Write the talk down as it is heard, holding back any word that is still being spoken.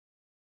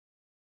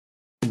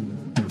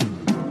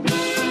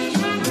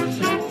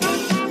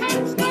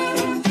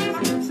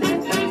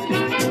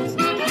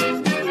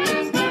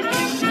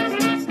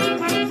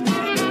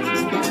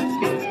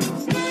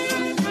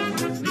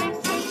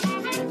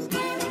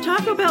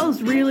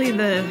Shell's really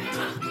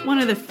one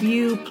of the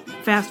few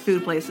fast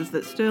food places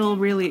that still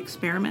really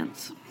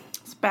experiments.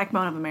 It's the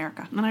backbone of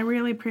America. And I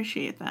really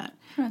appreciate that.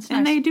 That's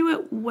and nice. they do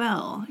it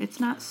well. It's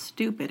not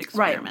stupid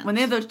experiments. Right. When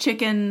they have those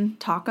chicken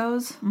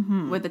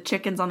tacos with the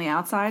chickens on the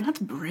outside. That's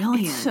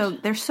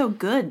brilliant. They're so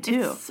good,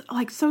 too. It's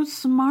like so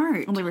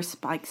smart. And they were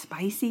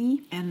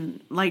spicy.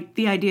 And like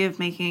the idea of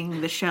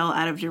making the shell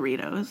out of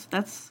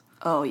Doritos.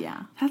 Oh,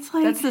 yeah.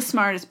 That's the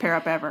smartest pair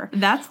up ever.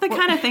 That's the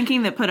kind of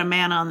thinking that put a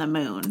man on the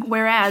moon.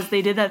 Whereas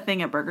they did that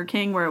thing at Burger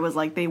King where it was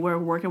like they were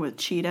working with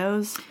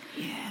Cheetos.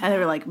 Yeah. And they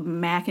were like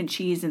mac and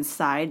cheese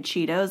inside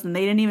Cheetos. And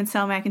they didn't even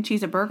sell mac and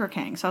cheese at Burger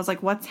King. So I was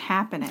like, what's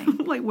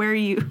happening? Like, where are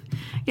you?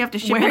 You have to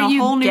ship Where in are a you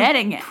whole new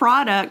getting it?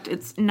 product.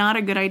 It's not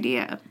a good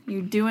idea.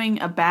 You're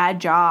doing a bad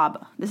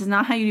job. This is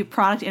not how you do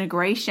product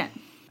integration.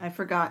 I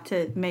forgot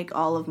to make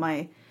all of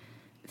my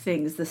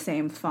things the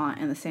same font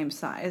and the same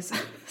size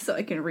so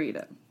I can read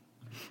it.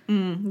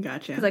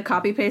 Gotcha. Because I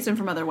copy paste them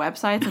from other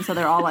websites, and so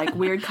they're all like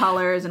weird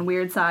colors and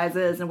weird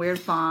sizes and weird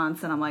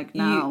fonts, and I'm like,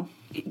 no.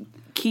 You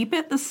keep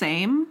it the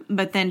same,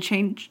 but then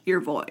change your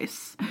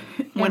voice.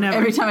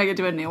 Every time I get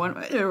to a new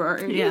one.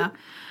 Yeah.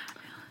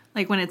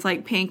 Like when it's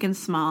like pink and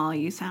small,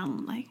 you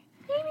sound like...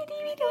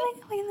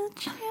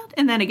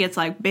 And then it gets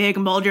like big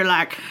and bold, you're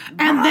like,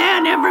 and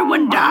then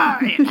everyone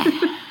died.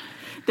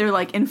 They're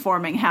like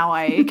informing how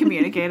I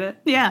communicate it.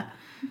 Yeah.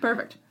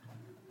 Perfect.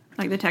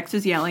 Like the text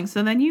is yelling,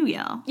 so then you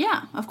yell.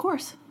 Yeah, of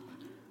course.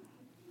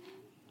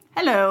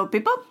 Hello,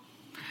 people.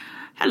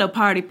 Hello,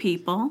 party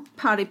people.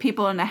 Party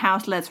people in the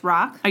house, let's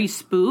rock. Are you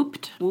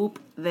spooked? Whoop,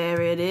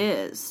 there it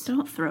is.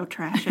 Don't throw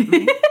trash at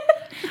me.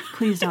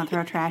 Please don't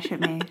throw trash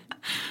at me.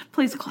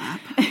 Please clap.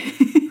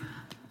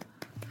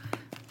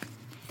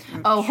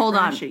 Oh, hold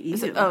on.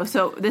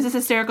 So this is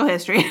Hysterical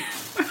History.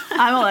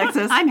 I'm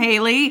Alexis. I'm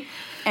Haley.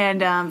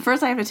 And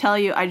first I have to tell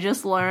you, I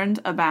just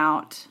learned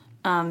about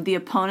the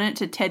opponent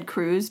to Ted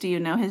Cruz. Do you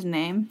know his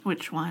name?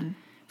 Which one?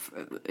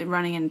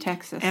 Running in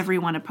Texas.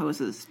 Everyone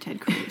opposes Ted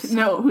Cruz.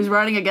 No, who's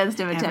running against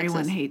him in Texas?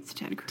 Everyone hates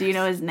Ted Cruz. Do you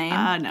know his name?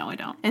 No, I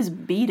don't. It's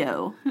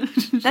Beto.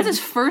 That's his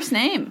first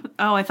name.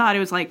 Oh, I thought it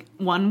was like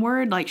one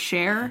word, like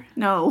Cher.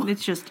 No.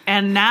 It's just,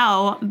 and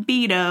now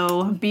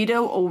Beto.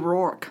 Beto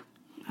O'Rourke.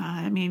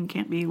 I mean,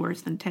 can't be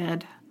worse than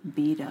Ted.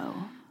 Beto.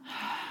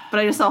 But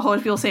I just saw a whole bunch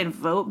of people saying,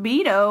 vote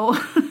Beto.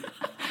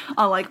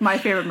 On like My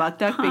Favorite Muck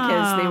Duck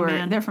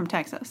because they're from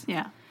Texas.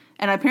 Yeah.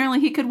 And apparently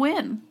he could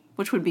win,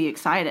 which would be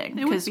exciting.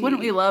 Because wouldn't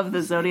we love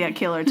the Zodiac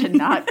Killer to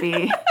not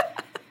be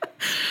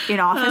in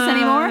office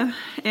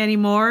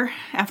anymore?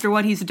 After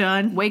what he's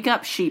done. Wake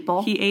up,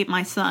 sheeple. He ate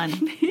my son.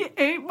 He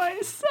ate my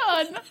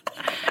son.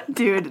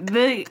 Dude,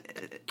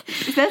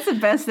 that's the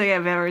best thing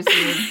I've ever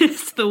seen.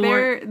 It's the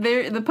worst.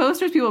 The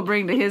posters people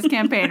bring to his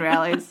campaign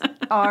rallies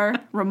are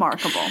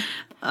remarkable.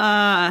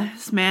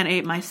 This man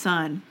ate my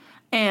son.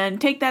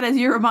 And take that as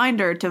your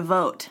reminder to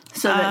vote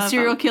so that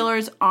serial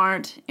killers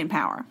aren't in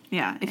power.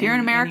 Yeah. If you're in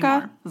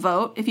America,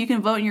 vote. If you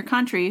can vote in your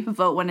country,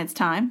 vote when it's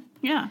time.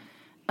 Yeah.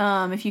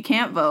 If you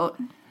can't vote,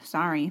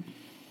 sorry.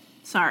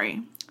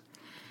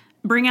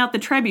 Bring out the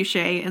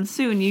trebuchet, and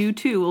soon you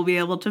too will be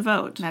able to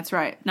vote. That's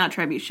right. Not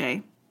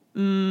trebuchet. I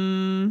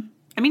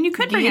mean, you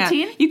could bring out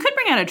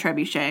a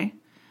trebuchet.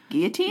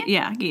 Guillotine?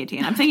 Yeah,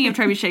 guillotine. I'm thinking of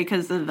trebuchet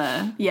because of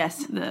the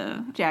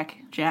Jack.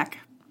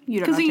 You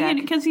don't know Jack.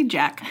 Because he's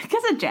Jack.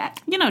 Because of Jack.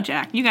 You know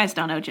Jack. You guys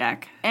don't know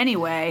Jack.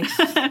 Anyway.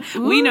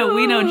 we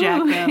know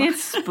Jack, though.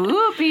 It's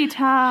spoopy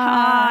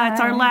time.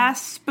 It's our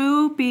last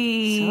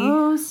spoopy.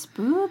 So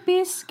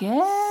spoopy scary.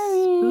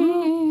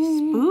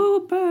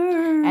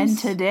 Spoopers. And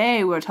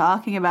today we're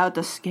talking about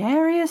the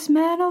scariest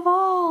man of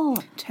all.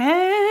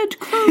 Ted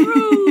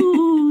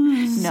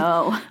Cruz.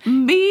 No.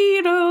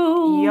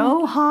 Beto.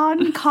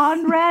 Johann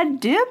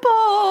Conrad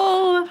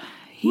Dipple.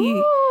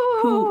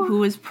 Who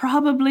was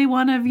probably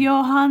one of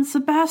Johann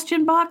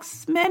Sebastian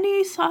Bach's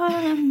many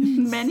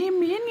sons. Many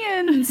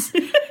minions.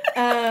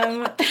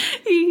 Because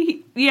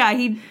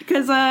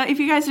if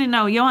you guys didn't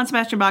know, Johann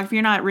Sebastian Bach, if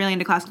you're not really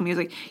into classical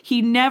music,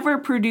 he never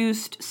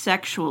produced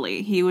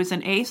sexually. He was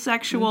an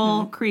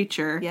asexual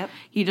creature. Yep.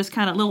 He just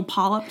kind of, little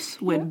polyps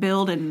would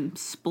build and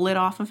split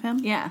off of him.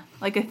 Yeah,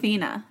 like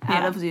Athena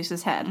out of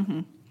Zeus's head.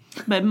 Mm-hmm.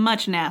 But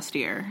much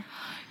nastier.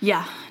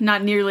 Yeah,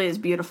 not nearly as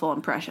beautiful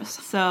and precious.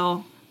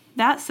 So...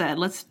 that said,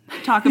 let's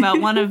talk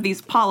about one of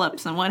these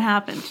polyps and what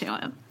happened to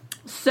him.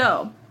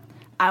 So,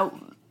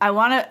 I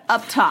want to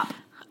up top,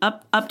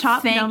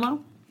 down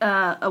low,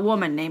 a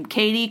woman named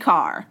Katie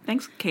Carr.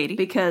 Thanks, Katie.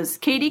 Because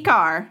Katie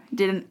Carr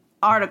did an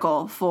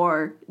article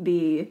for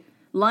the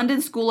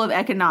London School of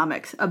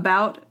Economics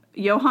about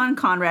Johann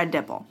Conrad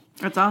Dipple.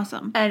 That's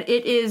awesome, and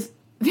it is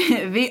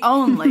the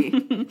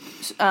only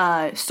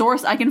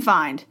source I can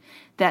find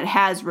that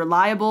has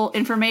reliable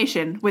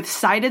information with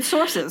cited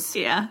sources.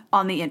 Yeah.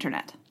 On the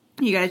internet.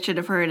 You guys should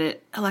have heard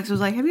it. Alexa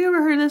was like, "Have you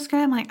ever heard of this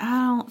guy?" I'm like, "I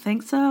don't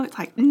think so." It's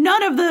like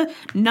none of the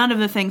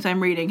things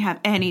I'm reading have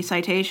any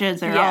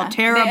citations. They're all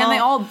terrible. And they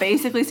all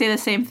basically say the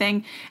same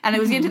thing. And it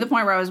was getting to the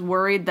point where I was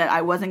worried that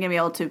I wasn't going to be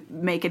able to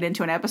make it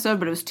into an episode,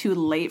 but it was too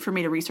late for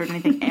me to research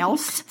anything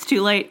else. It's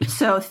too late.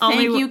 So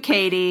thank you,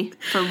 Katie,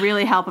 for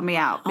really helping me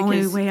out.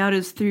 Only way out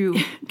is through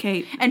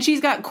Kate. And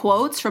she's got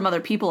quotes from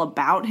other people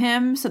about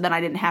him, so then I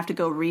didn't have to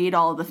go read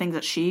all of the things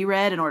that she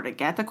read in order to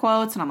get the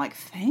quotes. And I'm like,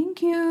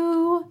 thank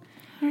you.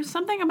 There's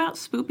something about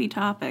spoopy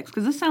topics,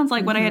 because this sounds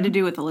like what I had to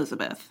do with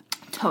Elizabeth.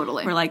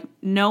 Totally. Where, like,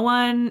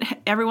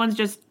 everyone's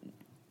just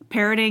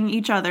parroting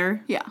each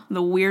other. Yeah.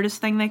 The weirdest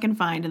thing they can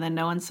find, and then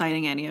no one's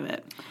citing any of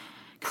it.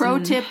 Pro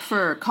tip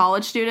for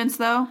college students,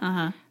 though.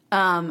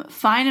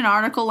 Find an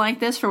article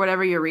like this for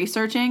whatever you're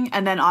researching,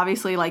 and then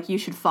obviously, like, you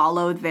should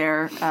follow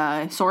their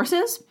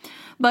sources.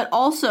 But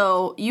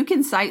also, you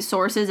can cite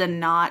sources and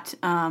not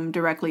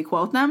directly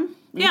quote them.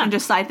 You can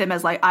just cite them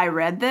as, like, I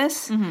read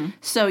this. Mm-hmm.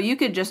 So you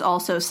could just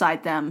also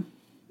cite them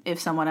if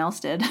someone else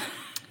did.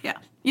 Yeah.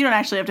 You don't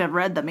actually have to have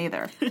read them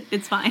either.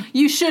 It's fine.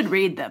 You should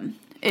read them.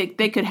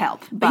 They could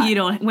help. But you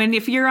don't.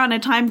 If you're on a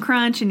time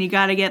crunch and you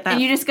got to get that.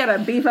 And you just got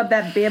to beef up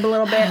that bib a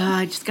little bit.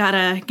 I just got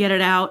to get it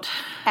out.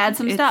 Add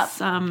some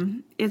stuff.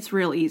 It's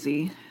real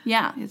easy.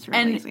 Yeah. It's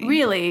real easy. And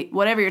really,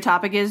 whatever your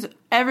topic is,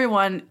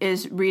 everyone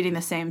is reading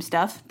the same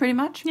stuff, pretty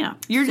much. Yeah.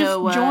 You're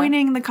just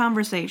joining the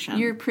conversation.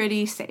 You're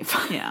pretty safe.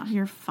 Yeah,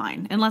 you're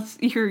fine. Unless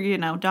you're,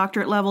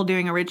 doctorate level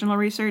doing original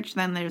research,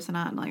 then there's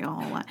not, like, a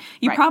whole lot.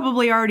 You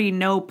probably already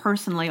know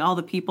personally all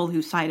the people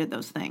who cited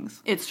those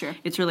things. It's true.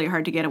 It's really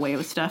hard to get away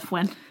with stuff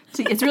when...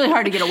 It's really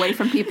hard to get away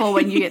from people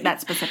when you get that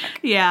specific.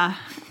 Yeah.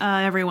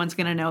 Everyone's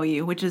going to know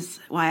you, which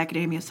is why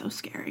academia is so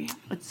scary.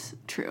 It's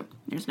true.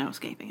 There's no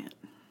escaping it.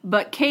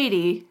 But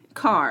Katie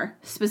Carr,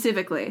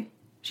 specifically,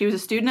 she was a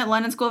student at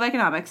London School of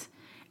Economics,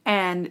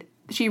 and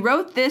she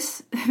wrote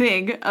this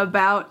thing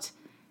about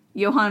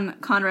Johann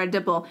Conrad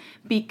Dippel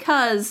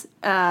because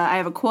I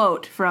have a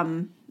quote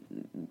from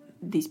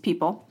these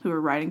people who are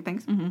writing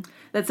things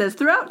that says,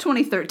 throughout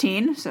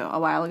 2013, so a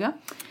while ago,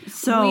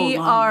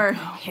 hysterical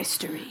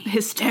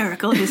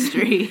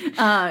history.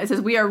 It says,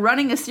 we are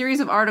running a series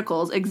of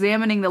articles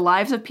examining the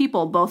lives of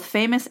people, both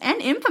famous and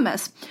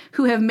infamous,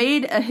 who have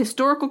made a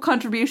historical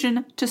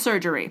contribution to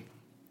surgery.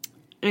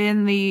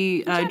 In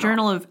the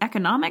Journal of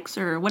Economics,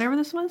 or whatever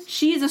this was?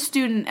 She's a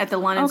student at the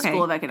London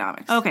School of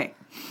Economics. Okay.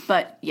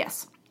 But,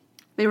 yes,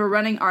 they were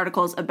running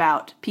articles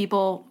about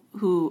people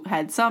who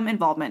had some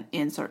involvement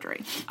in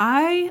surgery.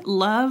 I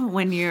love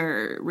when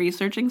you're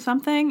researching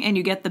something and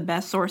you get the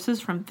best sources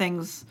from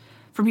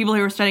people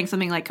who are studying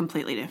something, like,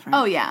 completely different.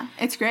 Oh, yeah.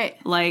 It's great.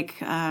 Like,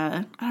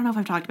 I don't know if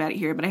I've talked about it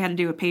here, but I had to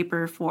do a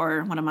paper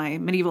for one of my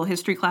medieval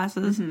history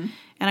classes. Mm-hmm.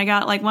 And I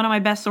got, like, one of my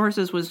best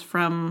sources was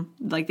from,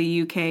 like,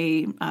 the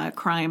UK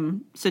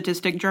Crime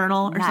Statistic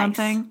Journal or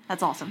something.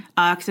 That's awesome.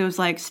 Because it was,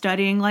 like,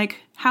 studying, like,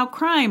 how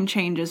crime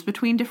changes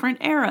between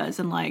different eras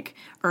and, like,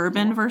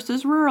 urban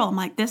versus rural. I'm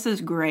like, this is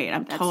great.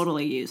 That's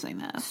totally using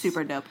this.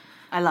 Super dope.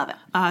 I love it.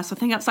 So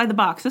think outside the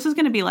box. This is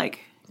going to be, like,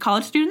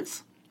 college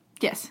students.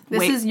 Yes.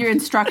 This is your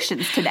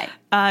instructions today.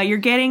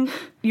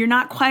 You're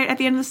not quite at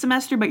the end of the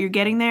semester, but you're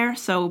getting there.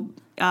 So,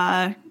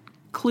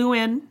 clue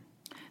in.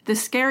 The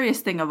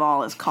scariest thing of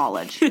all is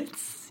college.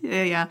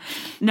 Yeah.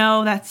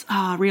 No, that's,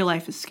 real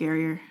life is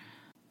scarier.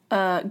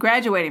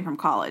 Graduating from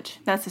college.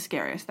 That's the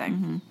scariest thing.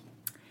 Mm-hmm.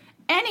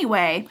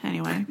 Anyway.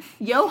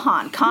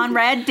 Johann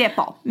Conrad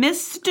Dippel.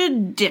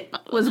 Mr. Dippel.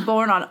 Was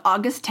born on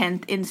August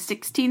 10th in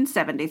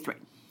 1673.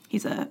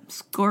 He's a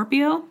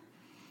Scorpio?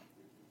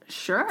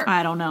 Sure.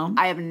 I don't know.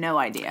 I have no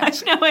idea. I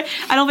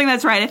don't think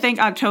that's right. I think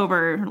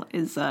October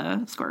is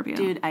Scorpio.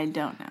 Dude, I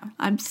don't know.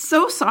 I'm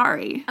so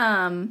sorry.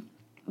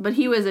 But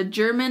he was a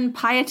German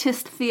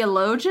pietist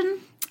theologian.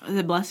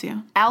 Bless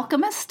you.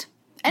 Alchemist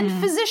and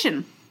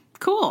physician.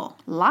 Cool.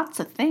 Lots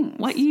of things.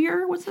 What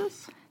year was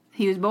this?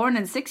 He was born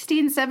in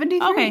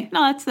 1673. Okay,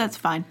 no, that's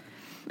fine.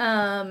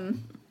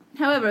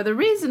 However, the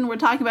reason we're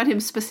talking about him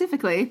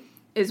specifically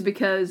is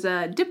because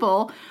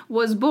Dippel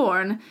was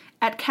born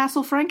at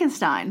Castle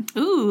Frankenstein.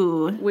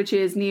 Ooh. Which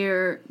is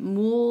near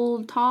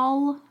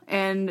Mühltal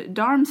and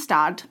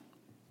Darmstadt.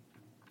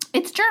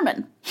 It's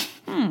German.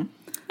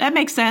 That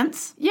makes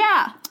sense.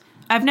 Yeah.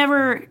 I've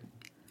never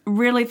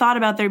really thought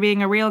about there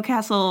being a real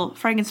Castle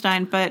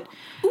Frankenstein, but...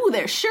 Ooh,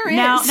 there sure is.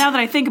 Now that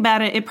I think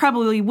about it, it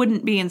probably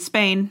wouldn't be in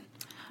Spain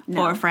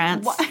or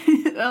France.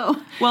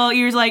 Oh. Well,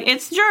 you're like,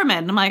 it's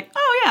German. I'm like,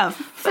 oh yeah,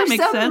 that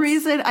makes sense. For some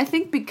reason, I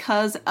think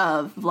because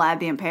of Vlad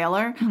the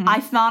Impaler, I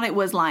thought it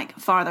was, like,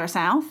 farther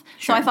south.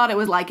 Sure. So I thought it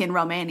was, like, in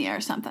Romania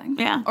or something.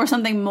 Yeah. Or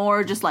something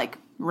more just, like,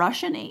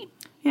 Russian-y.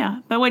 Yeah,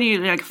 but when you,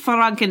 like,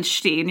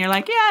 Frankenstein, you're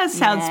like, yeah, it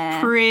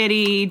sounds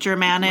pretty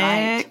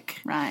Germanic.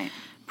 Right.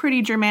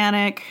 Pretty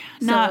Germanic.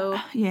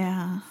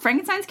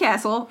 Frankenstein's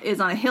castle is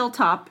on a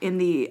hilltop in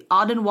the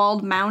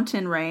Odenwald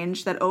mountain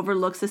range that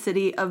overlooks the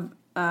city of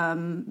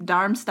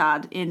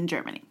Darmstadt in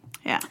Germany.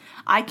 Yeah.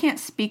 I can't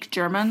speak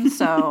German,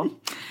 so...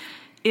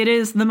 It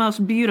is the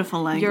most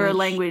beautiful language. Your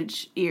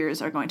language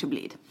ears are going to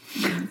bleed.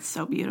 It's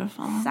so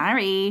beautiful.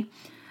 Sorry.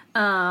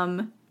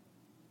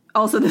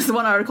 Also, this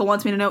one article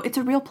wants me to know it's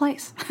a real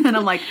place. And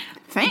I'm like,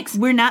 thanks.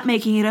 We're not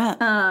making it up.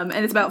 And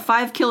it's about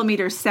 5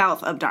 kilometers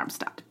south of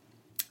Darmstadt.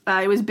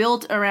 It was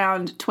built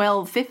around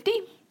 1250.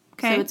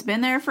 Okay. So it's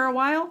been there for a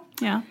while.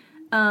 Yeah.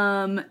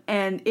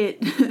 And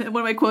it,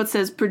 one of my quotes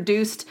says,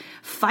 produced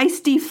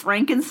feisty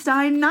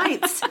Frankenstein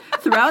knights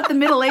throughout the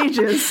Middle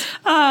Ages.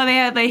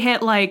 Oh, they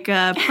hit like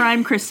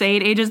prime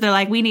crusade ages. They're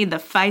like, we need the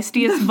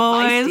feistiest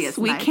boys feistiest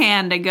we knights.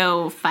 can to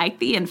go fight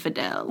the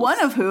infidels.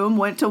 One of whom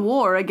went to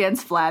war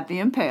against Vlad the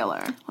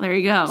Impaler. Well, there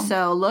you go.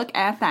 So look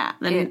at that.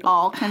 It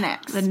all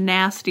connects. The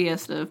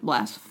nastiest of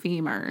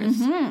blasphemers.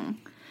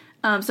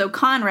 So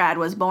Conrad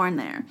was born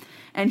there.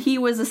 And he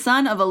was the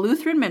son of a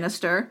Lutheran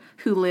minister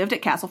who lived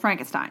at Castle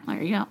Frankenstein.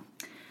 There you go.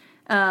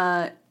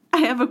 I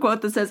have a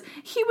quote that says,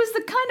 he was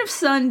the kind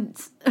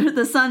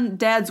of son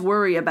dads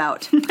worry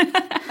about.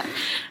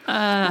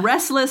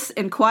 Restless,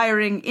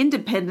 inquiring,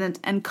 independent,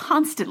 and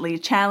constantly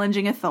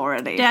challenging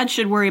authority. Dad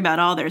should worry about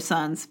all their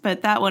sons,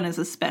 but that one is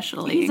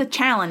especially. He's a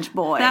challenge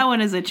boy. That one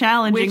is a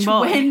challenging Which,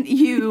 boy. when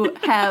you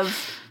have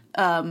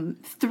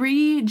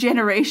 3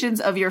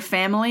 generations of your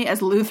family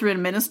as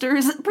Lutheran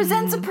ministers,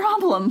 presents a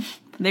problem.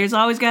 There's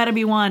always got to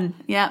be one.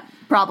 Yeah,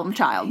 problem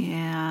child.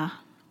 Yeah.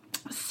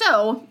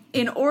 So,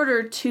 in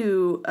order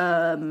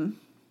to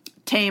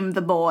tame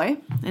the boy,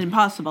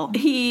 Impossible.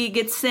 he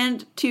gets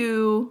sent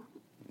to,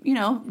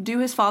 do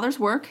his father's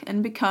work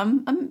and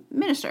become a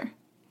minister.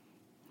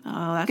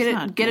 Oh, that's Get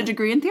not a good.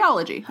 degree in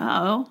theology,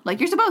 Uh-oh.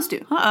 like you're supposed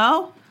to.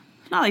 Uh-oh.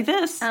 Not like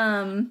this.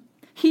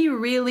 He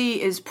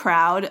really is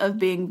proud of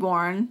being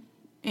born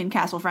in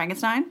Castle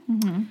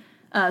Frankenstein.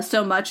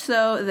 So much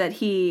so that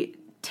he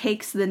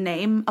takes the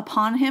name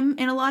upon him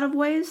in a lot of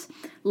ways.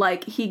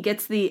 Like, he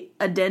gets the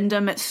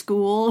addendum at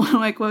school. One of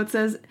my quote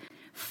says,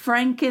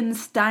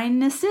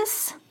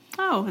 Frankensteinesis.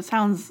 Oh, it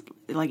sounds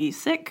like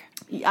he's sick.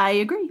 I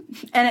agree.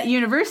 And at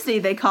university,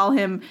 they call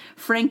him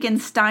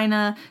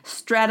Frankensteina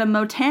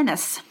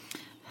Stratomotanus.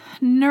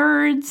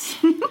 Nerds.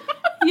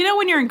 You know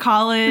when you're in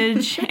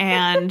college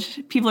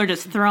and people are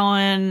just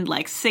throwing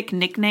like sick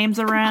nicknames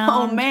around?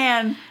 Oh,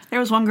 man. There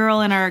was one girl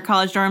in our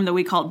college dorm that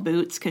we called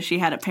Boots because she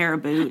had a pair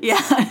of boots. Yeah.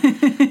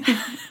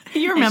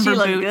 You remember she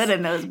looked Boots. good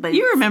in those boots.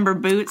 You remember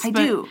Boots. I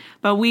do.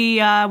 But we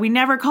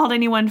never called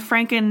anyone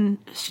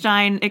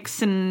Frankenstein,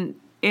 Ixon,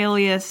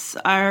 alias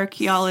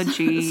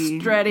archaeology.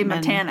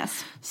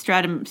 Stratomotanus.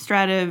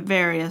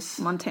 Stradivarius.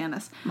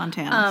 Montanus.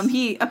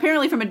 He,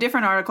 apparently from a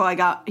different article I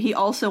got, he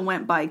also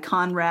went by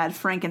Conrad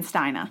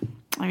Frankensteina.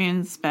 I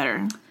mean, it's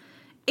better.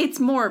 It's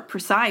more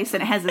precise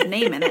and it has his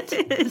name in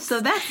it.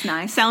 So that's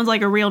nice. Sounds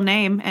like a real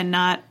name and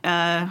not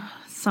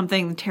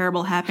something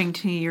terrible happening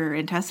to your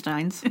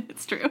intestines.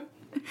 It's true.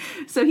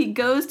 So he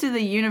goes to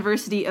the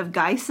University of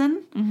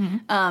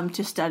Gießen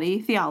to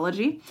study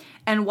theology.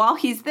 And while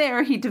he's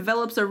there, he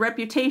develops a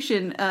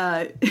reputation,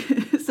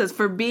 it says,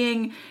 for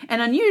being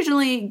an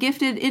unusually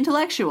gifted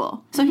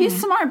intellectual. So he's a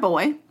smart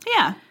boy.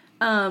 Yeah.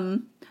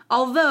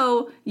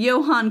 Although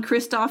Johann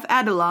Christoph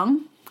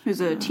Adelung, who's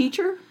a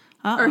teacher,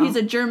 or he's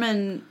a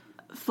German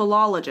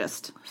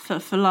philologist.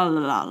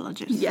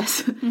 Philologist.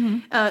 Yes.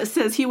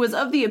 Says he was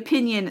of the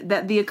opinion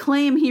that the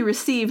acclaim he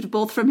received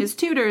both from his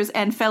tutors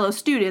and fellow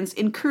students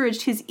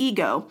encouraged his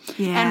ego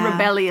and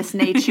rebellious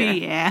nature.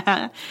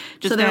 Yeah.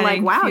 So they're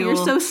like, wow, you're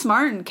so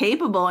smart and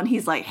capable. And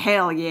he's like,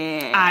 hell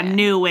yeah. I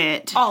knew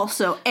it.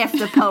 Also, F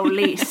the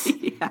police.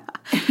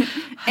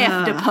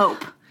 F the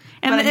Pope.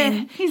 And But I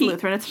mean, he's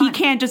Lutheran, it's fine. He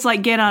can't just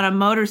like get on a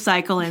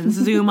motorcycle and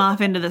zoom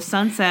off into the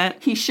sunset.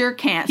 He sure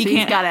can't. So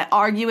he's got to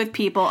argue with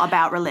people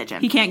about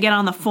religion. He can't get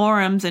on the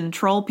forums and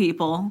troll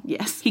people.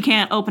 Yes. He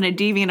can't open a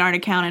DeviantArt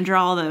account and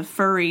draw all the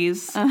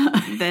furries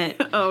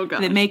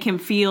that make him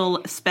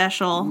feel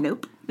special.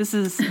 Nope. This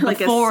is Like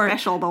before, a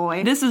special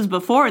boy. This is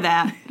before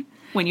that,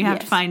 when you have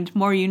to Yes. find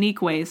more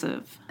unique ways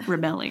of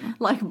rebelling.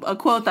 Like a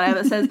quote that I have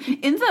that says,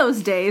 in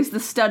those days, the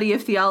study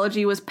of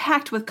theology was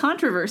packed with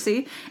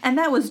controversy, and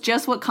that was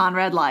just what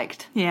Conrad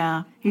liked.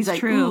 Yeah, He's like,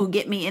 true. ooh,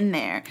 get me in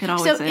there. It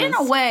always so in is.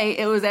 a way,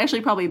 it was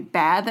actually probably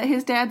bad that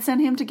his dad sent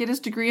him to get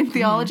his degree in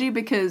theology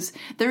because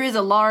there is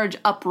a large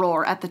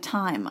uproar at the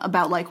time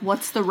about, like,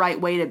 what's the right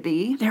way to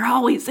be. There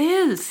always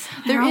is.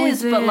 There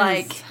always is, but,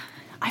 like,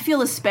 I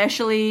feel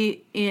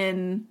especially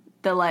in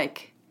the,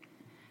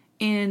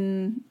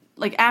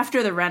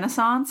 after the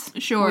Renaissance,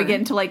 Sure. we get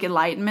into like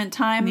Enlightenment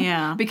time,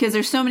 Yeah. because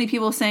there's so many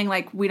people saying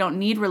like we don't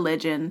need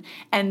religion,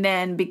 and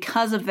then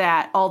because of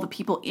that, all the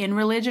people in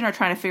religion are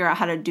trying to figure out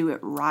how to do it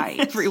right.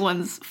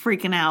 Everyone's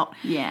freaking out.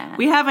 Yeah.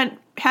 We haven't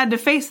had to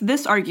face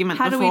this argument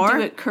How before. do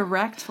we do it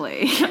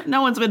correctly?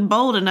 No one's been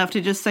bold enough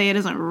to just say it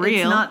isn't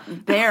real. It's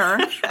not there.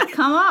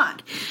 Come on.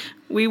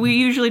 We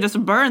usually just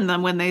burn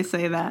them when they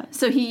say that.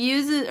 So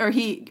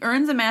he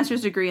earns a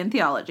master's degree in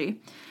theology.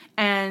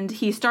 And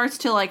he starts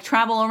to like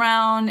travel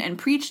around and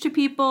preach to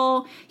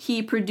people.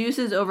 He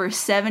produces over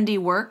 70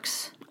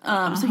 works.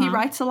 So he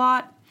writes a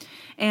lot.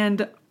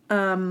 And,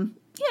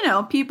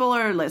 people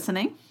are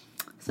listening.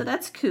 So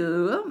that's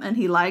cool, and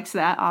he likes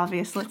that,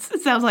 obviously.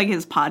 It sounds like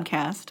his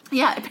podcast.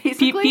 Yeah,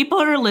 basically. People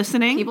are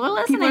listening. People are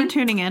listening. People are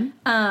tuning in.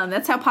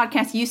 That's how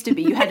podcasts used to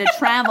be. You had to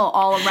travel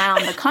all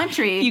around the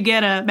country. You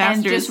get a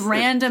master's. And just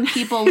random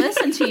people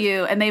listen to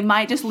you, and they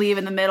might just leave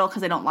in the middle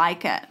because they don't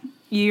like it.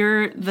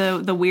 You're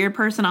the weird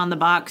person on the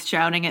box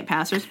shouting at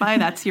passersby.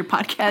 That's your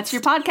podcast. That's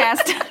your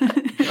podcast.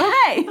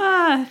 Hooray!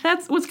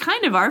 That was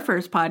kind of our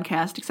first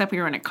podcast, except we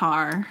were in a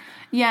car.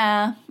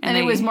 Yeah, and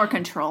it was more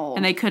controlled.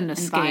 And they couldn't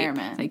escape.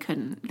 Environment. They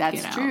couldn't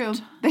That's get true.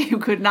 out. They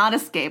could not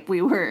escape.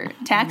 We were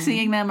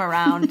taxiing them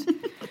around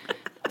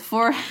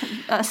for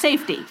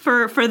safety.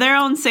 For their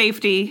own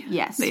safety.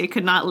 Yes. They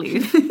could not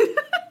leave.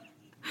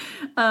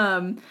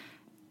 And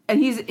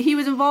he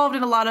was involved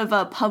in a lot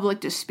of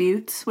public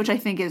disputes, which I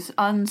think is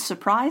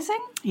unsurprising.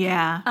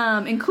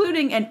 Yeah.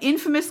 Including an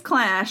infamous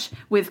clash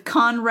with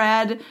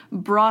Conrad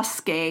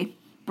Broske.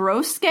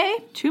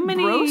 Broske? Too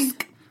many.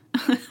 Brosk?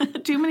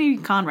 Too many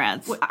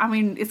Conrads. I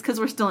mean, it's because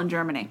we're still in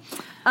Germany.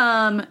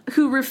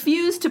 Who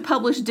refused to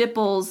publish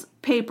Dippel's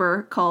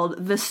paper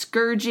called The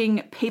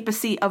Scourging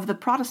Papacy of the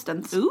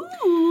Protestants.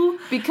 Ooh.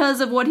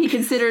 Because of what he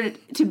considered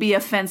to be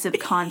offensive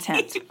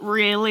content.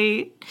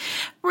 Really?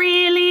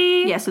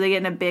 Really? Yeah, so they get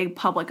in a big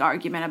public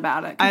argument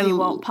about it because he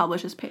won't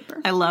publish his paper.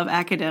 I love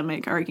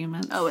academic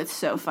arguments. Oh, it's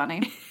so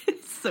funny.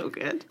 It's so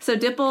good. So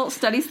Dippel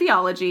studies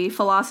theology,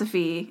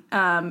 philosophy,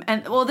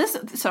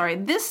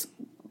 this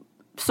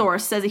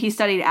source says that he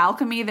studied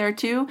alchemy there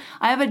too.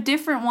 I have a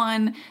different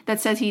one that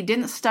says he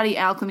didn't study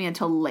alchemy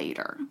until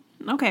later.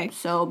 Okay.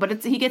 So,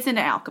 but he gets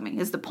into alchemy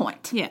is the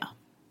point. Yeah.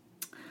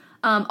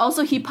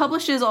 Also, he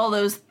publishes all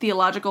those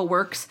theological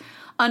works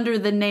under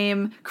the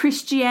name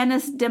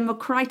Christianus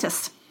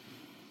Democritus.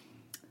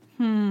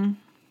 Not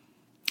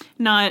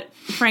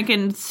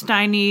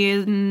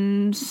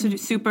Frankensteinian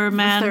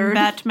Superman, Third.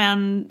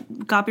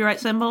 Batman copyright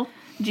symbol?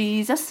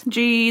 Jesus.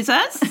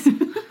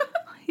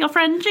 Your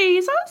friend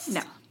Jesus?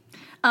 No.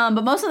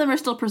 But most of them are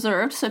still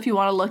preserved, so if you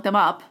want to look them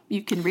up,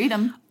 you can read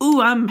them.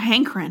 Ooh, I'm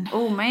hankering.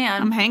 Oh,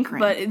 man. I'm hankering.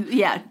 But,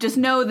 yeah, just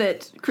know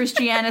that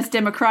Christianus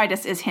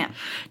Democritus is him.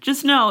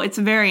 Just know it's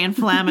very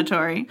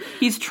inflammatory.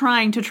 He's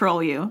trying to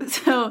troll you.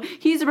 So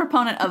he's a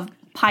proponent of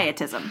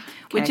pietism,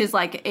 which is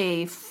like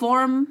a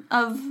form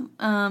of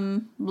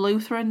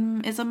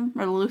Lutheranism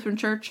or the Lutheran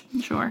Church.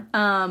 Sure.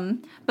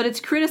 But it's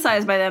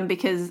criticized by them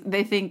because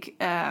they think,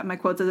 my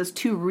quote says, it's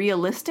too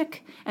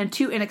realistic and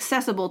too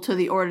inaccessible to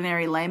the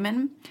ordinary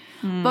layman.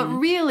 But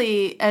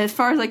really, as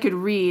far as I could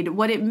read,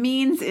 what it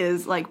means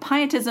is, like,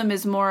 pietism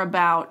is more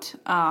about,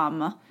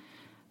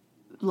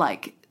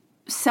 like,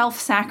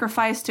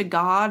 self-sacrifice to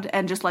God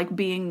and just, like,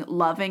 being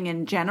loving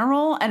in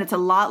general, and it's a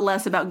lot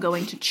less about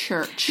going to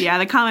church. Yeah,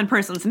 the common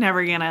person's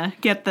never gonna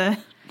get the...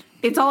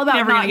 It's all about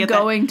Never gonna not get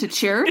going to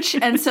church,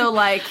 and so,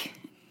 like,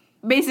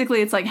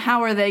 basically it's like,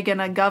 how are they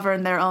gonna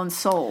govern their own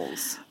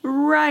souls?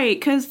 Right,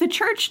 because the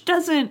church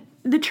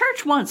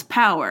wants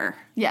power.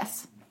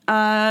 Yes.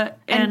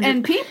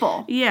 And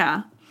people.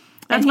 Yeah.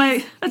 That's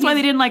why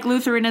they didn't like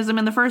Lutheranism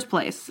in the first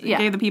place. It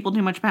gave the people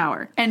too much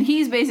power. And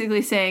he's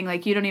basically saying,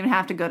 like, you don't even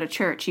have to go to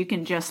church. You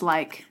can just,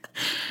 like,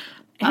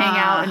 hang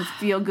out and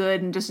feel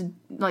good and just,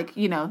 like,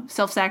 you know,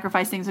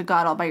 self-sacrifice things with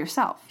God all by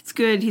yourself. It's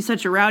good he's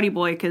such a rowdy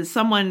boy because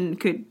someone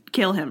could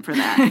kill him for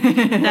that.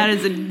 That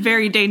is a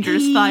very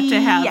dangerous thought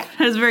to have. Yeah.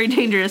 That is a very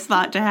dangerous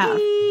thought to have.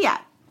 Yeah.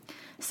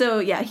 So,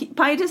 yeah,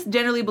 pietists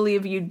generally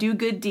believe you do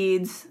good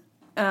deeds,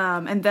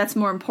 and that's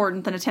more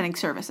important than attending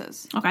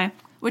services. Okay.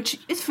 Which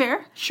is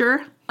fair.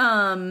 Sure.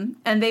 And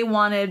they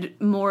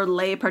wanted more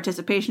lay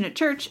participation at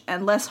church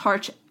and less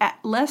harsh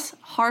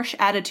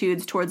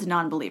attitudes towards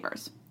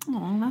non-believers.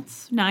 Oh,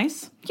 that's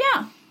nice.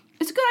 Yeah,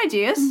 it's good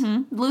ideas.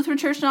 The Lutheran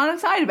Church not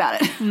excited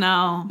about it.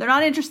 No. They're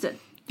not interested.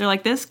 They're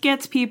like, this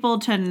gets people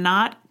to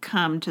not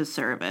come to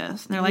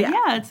service. And they're like,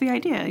 yeah, it's the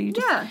idea. You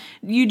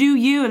do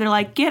you. And they're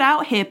like, get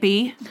out,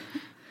 hippie.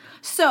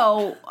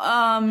 So,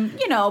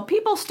 you know,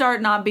 people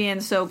start not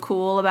being so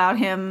cool about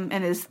him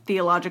and his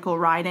theological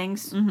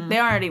writings. They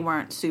already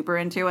weren't super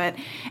into it.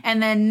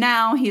 And then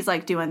now he's,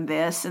 like, doing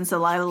this. And so a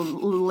lot of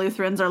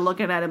Lutherans are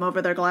looking at him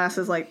over their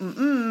glasses like,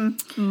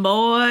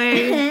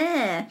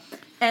 Boy.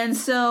 And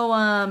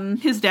so,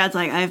 his dad's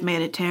like, I've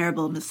made a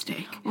terrible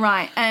mistake.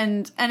 right.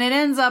 And it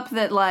ends up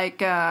that, like,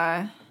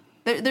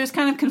 there's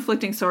kind of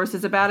conflicting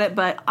sources about it,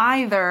 but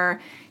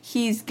either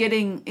he's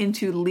getting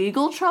into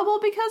legal trouble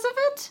because of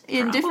it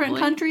in different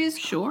countries.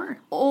 Sure.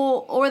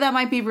 Or that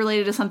might be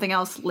related to something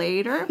else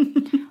later.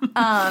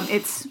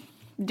 It's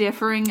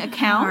differing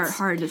accounts.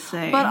 Hard to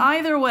say. But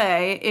either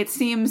way, it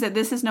seems that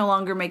this is no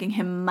longer making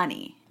him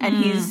money. And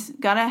he's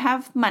got to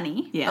have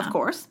money, of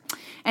course.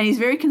 And he's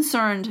very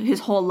concerned his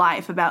whole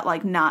life about,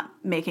 like, not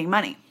making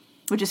money,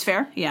 which is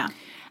fair. Yeah.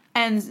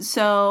 And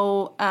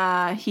so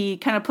he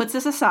kind of puts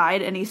this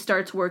aside and he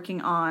starts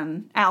working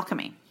on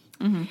alchemy.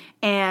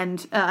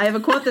 And I have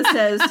a quote that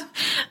says...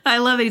 I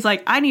love that he's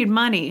like, I need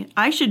money.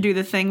 I should do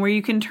the thing where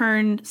you can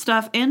turn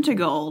stuff into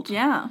gold.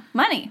 Yeah,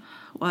 money.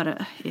 What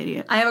a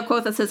idiot. I have a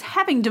quote that says,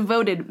 having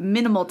devoted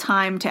minimal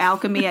time to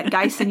alchemy at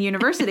Giessen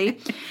University,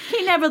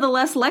 he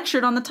nevertheless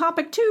lectured on the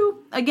topic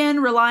too,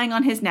 again relying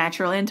on his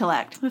natural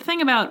intellect. The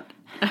thing about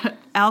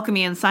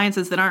alchemy and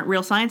sciences that aren't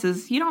real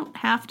sciences, you don't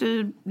have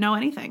to know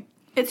anything.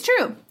 It's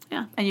true.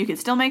 Yeah. And you can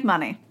still make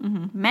money.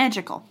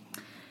 Magical.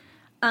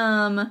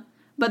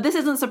 But this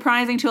isn't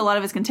surprising to a lot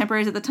of his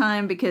contemporaries at the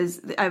time, because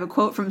I have a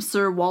quote from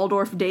Sir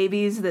Waldorf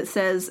Davies that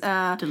says,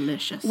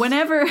 Delicious.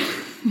 whenever...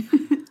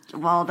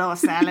 Waldorf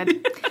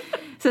salad.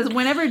 Says,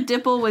 whenever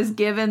Dipple was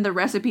given the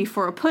recipe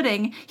for a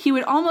pudding, he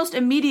would almost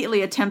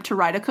immediately attempt to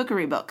write a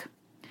cookery book.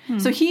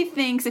 So he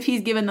thinks if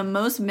he's given the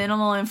most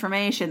minimal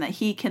information that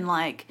he can,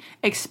 like,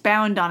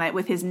 expound on it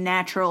with his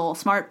natural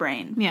smart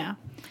brain. Yeah.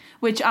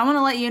 Which I want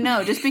to let you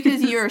know, just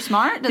because you're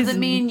smart doesn't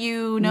mean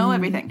you know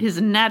everything.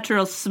 His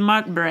natural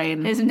smart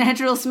brain. His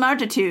natural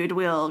smartitude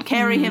will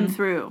carry him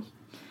through.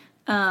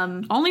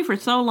 Only for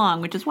so long,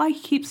 which is why he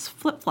keeps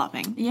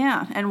flip-flopping.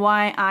 Yeah, and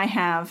why I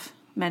have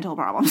mental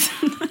problems.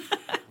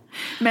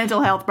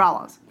 Mental health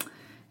problems.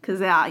 Because,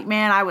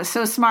 man, I was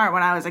so smart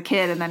when I was a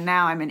kid, and then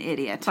now I'm an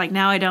idiot. It's like,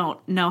 now I don't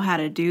know how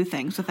to do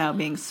things without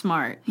being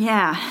smart.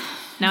 Yeah.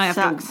 Now I have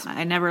Sucks. to...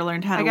 I never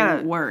learned how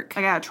to work.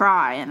 I gotta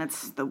try, and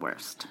it's the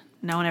worst.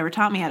 No one ever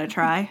taught me how to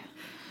try.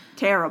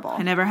 Terrible.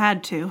 I never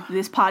had to.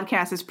 This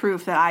podcast is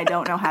proof that I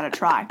don't know how to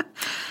try.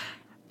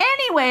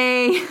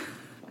 Anyway,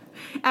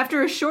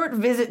 after a short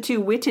visit to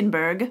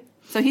Wittenberg,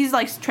 so he's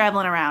like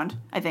traveling around,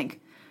 I think.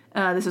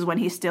 This is when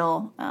he's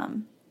still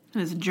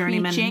His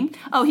journeyman. preaching.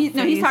 Oh, he's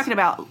talking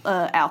about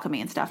alchemy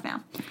and stuff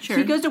now. Sure.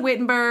 So he goes to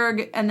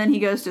Wittenberg, and then he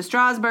goes to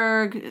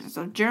Strasbourg,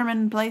 so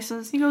German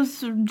places. He goes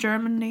to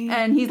Germany.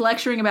 And he's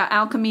lecturing about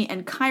alchemy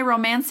and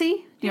chiromancy.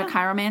 Do you know what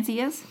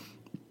chiromancy is?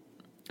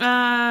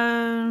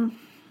 I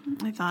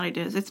thought I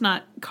did. It's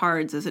not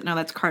cards, is it? No,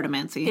 that's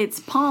cartomancy.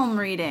 It's palm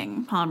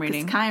reading. Palm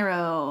reading. 'Cause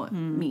Chiro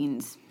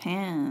means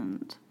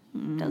hand.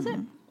 Does it?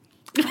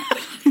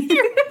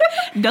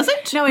 Does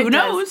it? No, it Who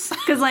knows?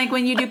 Because, like,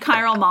 when you do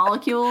chiral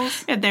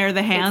molecules, Yeah, they're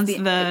the hands,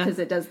 because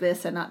it does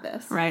this and not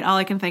this. Right, all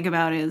I can think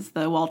about is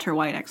the Walter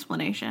White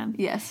explanation.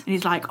 Yes. And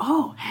he's like,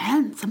 oh,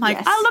 hands. I'm like,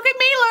 Yes. oh, look at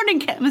me learning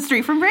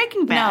chemistry from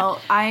Breaking Bad. No,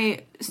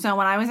 so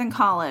when I was in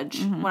college,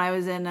 when I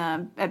was in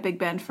at Big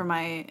Bend for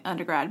my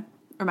undergrad,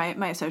 or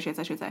my associates,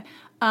 I should say,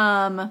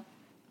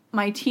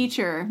 my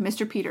teacher,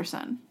 Mr.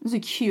 Peterson, was the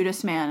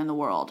cutest man in the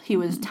world. He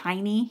was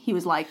tiny. He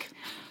was like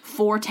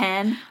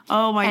 4'10".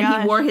 Oh my and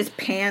gosh. he wore his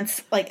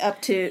pants like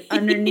up to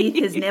underneath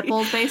his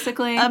nipples,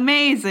 basically.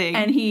 Amazing.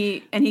 And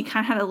he kind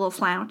of had a little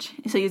slouch,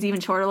 so he was even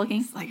shorter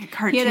looking. It's like a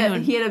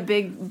cartoon. He had a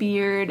big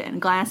beard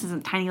and glasses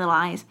and tiny little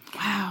eyes.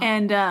 Wow.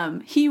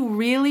 And he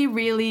really,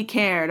 really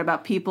cared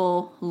about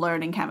people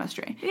learning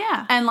chemistry.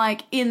 Yeah. And,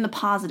 like, in the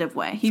positive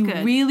way. He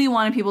good. really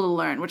wanted people to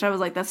learn, which I was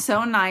like, that's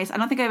so nice. I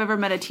don't think I've ever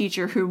met a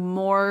teacher who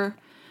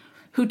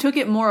took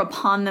it more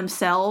upon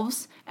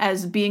themselves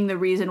as being the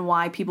reason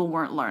why people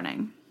weren't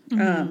learning.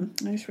 I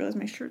just realized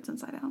my shirt's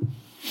inside out.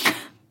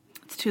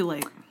 It's too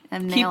late.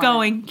 I'm Keep nailing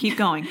going. Keep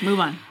going. Move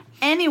on.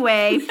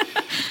 Anyway.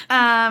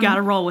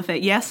 Gotta roll with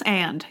it. Yes,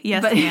 and.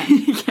 Yes, But,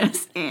 and.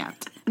 yes, and.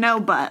 No,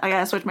 but. I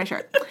gotta switch my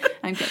shirt.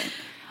 I'm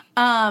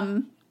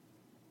kidding.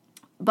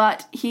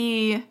 But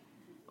he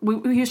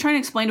was trying to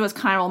explain to us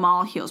chiral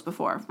molecules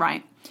before,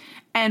 right?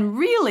 And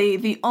really,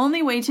 the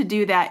only way to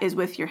do that is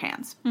with your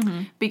hands.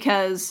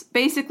 Because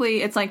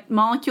basically, it's like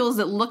molecules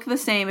that look the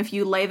same if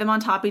you lay them on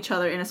top of each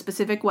other in a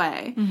specific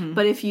way.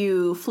 But if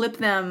you flip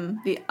them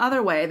the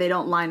other way, they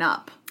don't line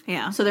up.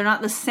 Yeah. So they're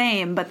not the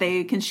same, but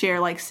they can share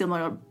like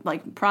similar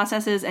like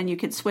processes, and you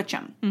can switch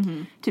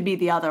them to be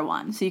the other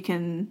one. So you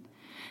can.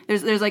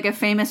 There's like a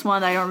famous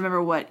one that I don't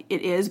remember what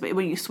it is, but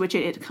when you switch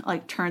it, it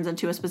like turns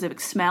into a specific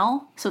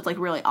smell. So it's like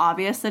really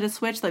obvious that it's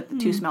switched. Like the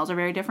two smells are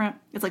very different.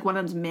 It's like one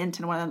of them's mint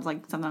and one of them's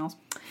like something else.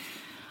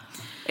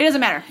 It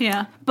doesn't matter.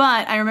 Yeah.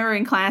 But I remember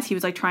in class he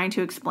was like trying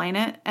to explain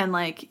it,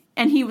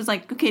 and he was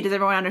like, okay, does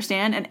everyone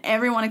understand? And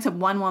everyone except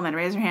one woman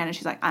raised her hand, and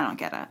she's like, I don't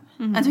get it.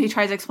 And so he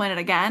tries to explain it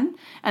again,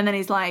 and then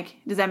he's like,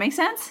 does that make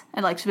sense?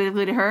 And like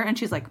specifically to her, and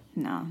she's like,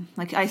 no,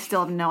 like I still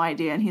have no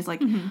idea. And he's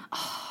like,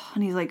 oh,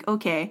 and he's like,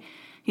 okay.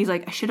 He's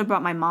like, I should have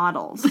brought my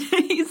models.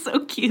 He's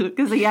so cute.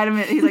 Because he's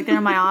like, they're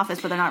in my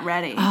office, but they're not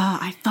ready.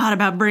 I thought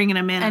about bringing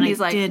him in, and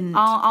he's I like, didn't.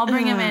 I'll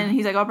bring him in.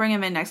 He's like, I'll bring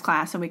him in next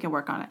class, and we can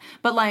work on it.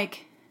 But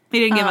like, he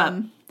didn't give up.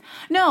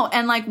 no,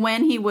 and like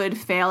when he would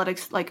fail at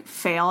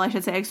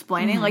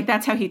explaining, like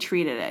that's how he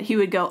treated it. He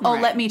would go, oh,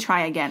 Right. let me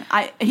try again.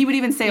 He would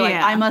even say like,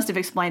 Yeah. I must have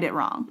explained it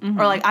wrong,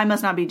 or like I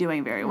must not be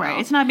doing very well. Right.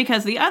 It's not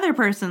because the other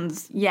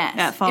person's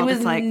at fault. It was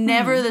it's like,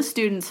 never the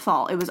student's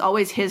fault. It was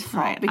always his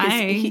fault Right. because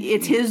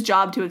it's his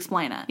job to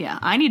explain it. Yeah,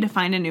 I need to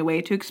find a new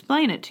way to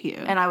explain it to you.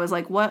 And I was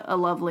like, what a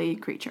lovely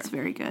creature. It's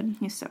very good.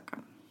 He's so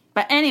good.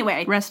 But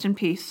anyway, Rest in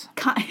peace.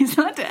 he's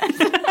not dead.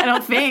 I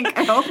don't think.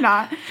 I hope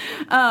not.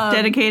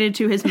 Dedicated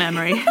to his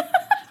memory.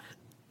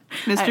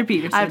 Mr.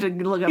 Peterson. I have to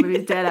look up if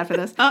he's dead after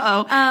this.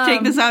 Uh-oh.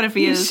 Take this out if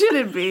he He is.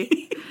 shouldn't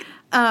be.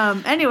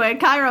 Anyway,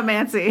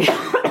 chiromancy.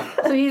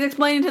 So he's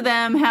explaining to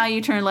them how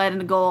you turn lead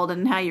into gold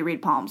and how you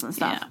read palms and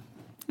stuff.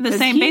 Yeah.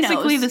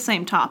 Basically the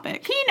same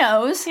topic. He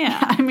knows. Yeah.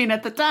 I mean,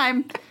 at the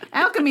time,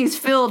 alchemy's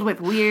filled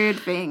with weird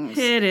things.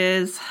 It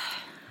is.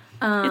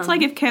 It's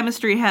like if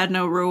chemistry had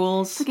no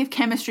rules. Like if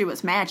chemistry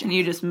was magic. And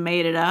you just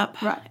made it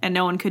up. Right. And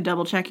no one could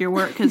double check your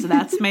work because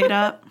that's made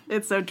up.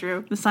 It's so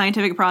true. The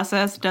scientific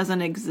process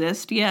doesn't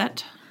exist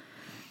yet.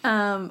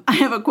 I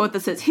have a quote that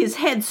says, his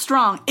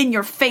headstrong,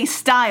 in-your-face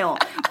style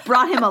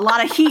brought him a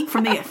lot of heat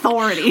from the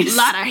authorities. A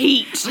lot of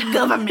heat. The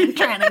government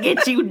trying to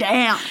get you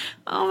down.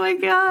 Oh my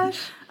gosh.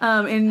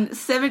 In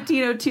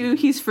 1702,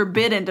 he's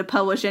forbidden to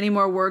publish any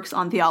more works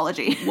on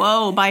theology.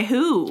 Whoa, by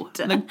who?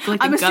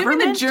 I'm assuming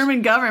the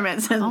German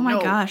government says oh my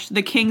no. gosh.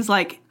 The king's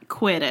like,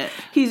 quit it.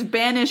 He's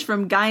banished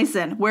from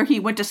Gießen, where he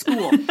went to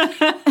school.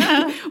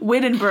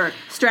 Wittenberg,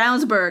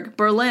 Strasbourg,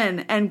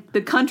 Berlin, and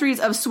the countries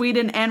of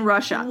Sweden and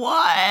Russia.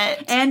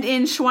 What? And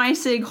in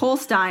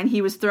Schleswig-Holstein,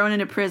 he was thrown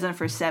into prison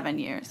for 7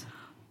 years.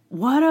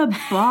 What a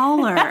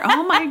baller.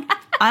 Oh my...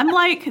 I'm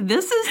like,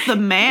 this is the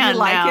man You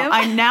like now. him?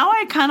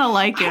 I kind of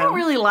like him. I don't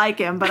really like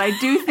him, but I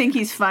do think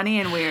he's funny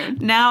and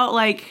weird. Now,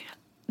 like,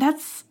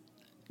 that's...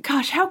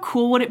 Gosh, how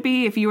cool would it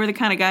be if you were the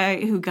kind of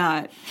guy who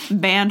got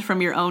banned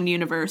from your own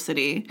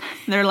university?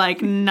 They're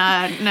like,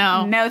 nah,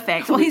 no. No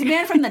thanks. Well, he's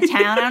banned from the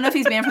town. I don't know if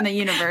he's banned from the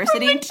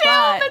university. From the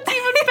town, but... that's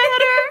even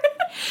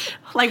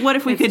better. Like, what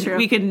if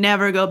we could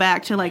never go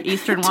back to, like,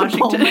 Eastern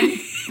Washington?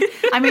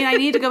 I mean, I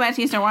need to go back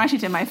to Eastern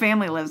Washington. My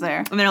family lives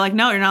there. And they're like,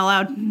 no, you're not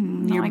allowed.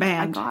 You're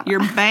banned. You're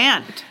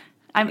banned.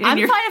 I'm fine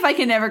if I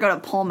can never go to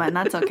Pullman.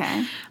 That's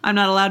okay. I'm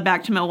not allowed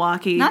back to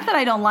Milwaukee. Not that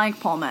I don't like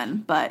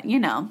Pullman, but, you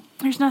know.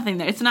 There's nothing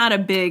there. It's not a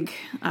big...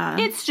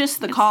 it's just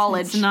the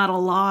college. It's not a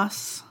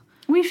loss.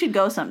 We should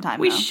go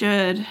sometime, We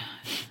should.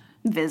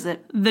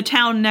 Visit. The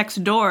town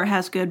next door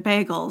has good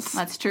bagels.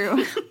 That's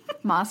true.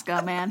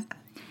 Moscow, man.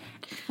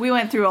 We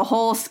went through a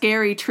whole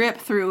scary trip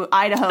through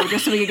Idaho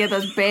just so we could get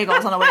those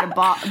bagels on the way to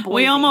Boise.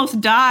 We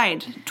almost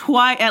died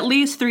at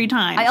least 3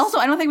 times. I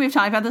don't think we've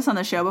talked about this on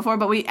the show before,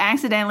 but we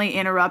accidentally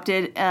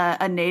interrupted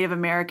a Native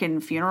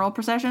American funeral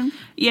procession.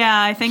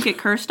 Yeah, I think it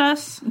cursed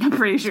us. I'm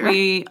pretty sure.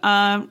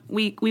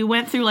 We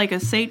went through like a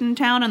Satan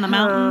town in the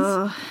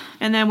mountains,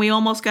 and then we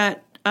almost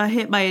got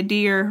hit by a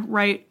deer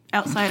right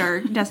outside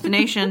our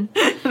destination.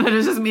 It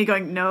was just me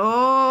going,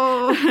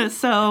 no.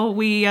 So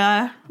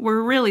we're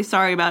really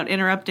sorry about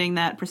interrupting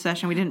that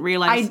procession. We didn't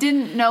realize. I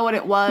didn't know what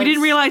it was. We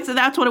didn't realize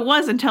that's what it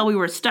was until we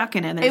were stuck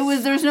in it.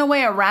 There's no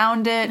way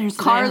around it.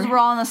 Cars were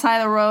all on the side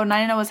of the road, and I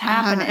didn't know what was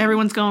happening.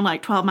 Everyone's going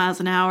like 12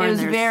 miles an hour. It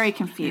was very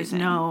confusing.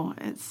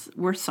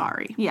 We're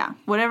sorry. Yeah,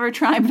 whatever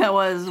tribe that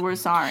was, we're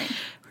sorry.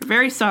 We're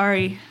very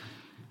sorry.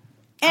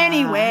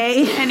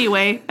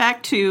 Anyway,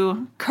 back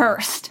to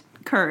Cursed.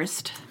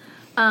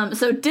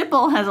 So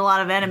Dipple has a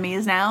lot of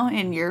enemies now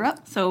in Europe.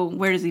 So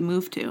where does he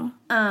move to?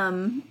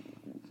 Hold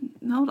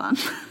on.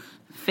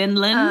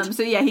 Finland?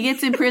 So yeah, he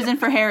gets in prison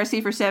for heresy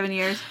for 7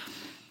 years.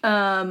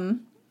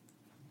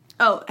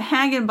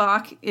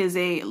 Hagenbach is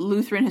a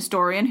Lutheran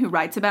historian who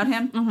writes about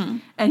him. Mm-hmm.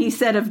 And he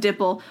said of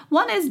Dipple,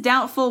 one is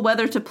doubtful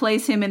whether to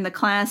place him in the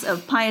class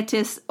of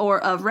pietists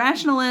or of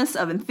rationalists,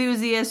 of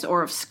enthusiasts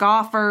or of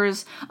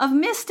scoffers, of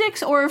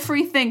mystics or of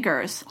free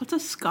thinkers. What's a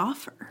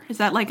scoffer? Is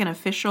that like an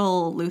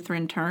official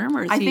Lutheran term?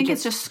 Or I think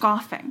it's just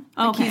scoffing.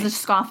 Okay. Like he's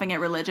just scoffing at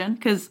religion.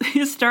 Because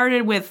he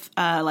started with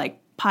like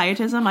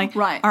pietism, like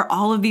right. Are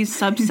all of these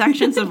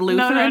subsections of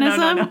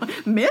Lutheranism? No.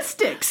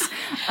 Mystics.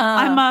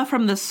 I'm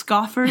from the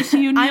Scoffers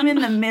Union. I'm in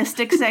the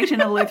mystic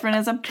section of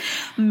Lutheranism.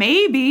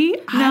 Maybe.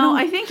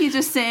 I think he's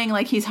just saying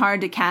like he's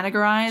hard to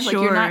categorize. Sure.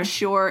 Like you're not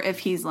sure if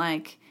he's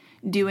like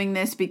doing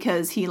this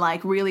because he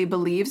like really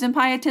believes in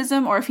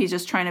pietism or if he's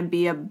just trying to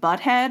be a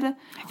butthead.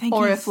 I think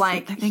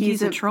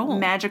he's a troll.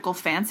 Magical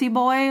fancy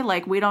boy.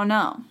 Like we don't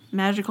know.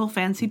 Magical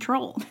fancy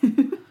troll.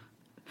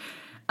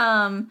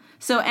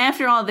 So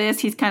after all this,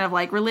 he's kind of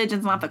like,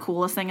 religion's not the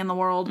coolest thing in the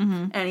world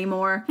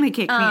anymore. They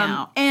kicked me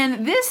out.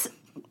 And this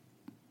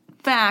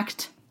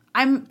fact,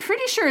 I'm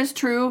pretty sure is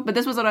true, but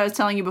this was what I was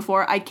telling you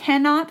before. I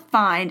cannot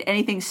find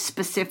anything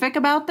specific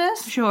about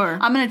this. Sure.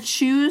 I'm going to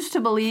choose to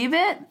believe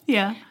it.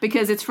 Yeah.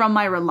 Because it's from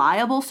my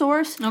reliable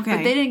source. Okay.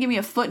 But they didn't give me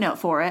a footnote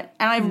for it.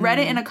 And I've read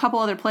it in a couple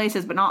other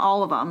places, but not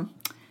all of them.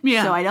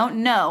 Yeah. So I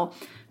don't know.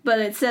 But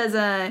it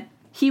says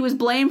he was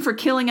blamed for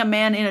killing a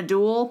man in a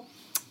duel.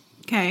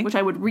 Okay. Which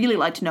I would really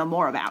like to know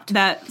more about.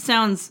 That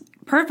sounds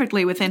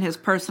perfectly within his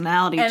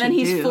personality and then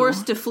he's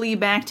forced to flee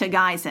back to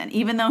Gießen,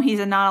 even though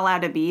he's not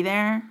allowed to be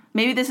there.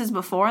 Maybe this is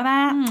before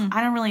that.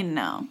 I don't really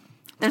know.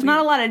 There's not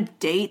a lot of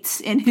dates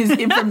in his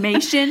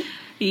information.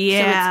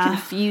 Yeah. So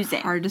it's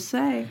confusing. Hard to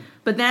say.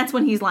 But that's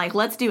when he's like,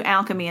 let's do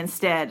alchemy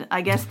instead. I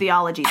guess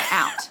theology's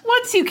out.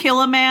 Once you kill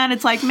a man,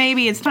 it's like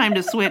maybe it's time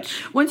to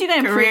switch. Once you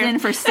get in prison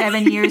for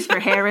 7 years for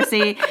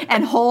heresy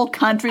and whole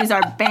countries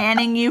are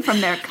banning you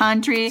from their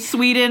country.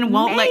 Sweden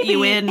won't let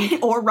you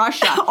in. Or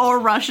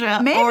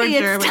Russia. Maybe or it's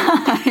Germany.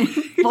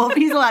 Time. Well,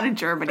 he's allowed in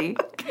Germany.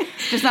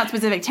 Just not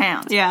specific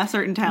towns. Yeah,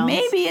 certain towns.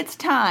 Maybe it's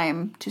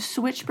time to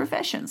switch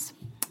professions.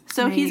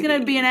 So he's going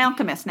to be an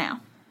alchemist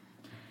now.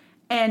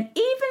 And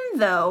even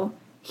though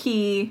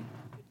he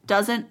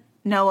doesn't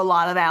know a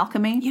lot of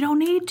alchemy. You don't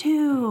need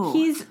to.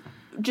 He's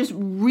just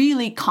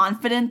really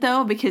confident,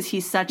 though, because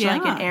he's such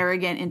like an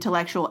arrogant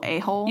intellectual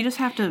a-hole. You just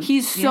have to...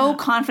 He's so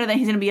confident that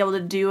he's going to be able to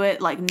do it,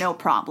 like, no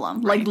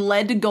problem. Right. Like,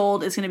 lead to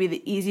gold is going to be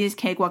the easiest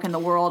cakewalk in the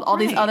world. All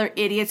these other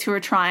idiots who are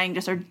trying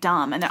just are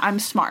dumb, and I'm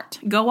smart.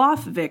 Go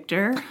off,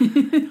 Victor.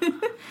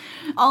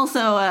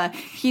 Also,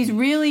 he's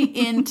really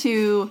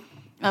into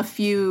a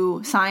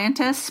few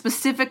scientists.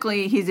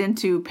 Specifically, he's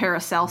into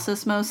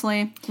Paracelsus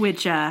mostly.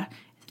 Which, to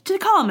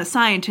call him a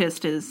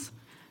scientist is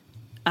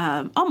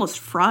almost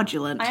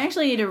fraudulent. I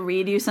actually need to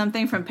read you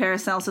something from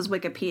Paracelsus'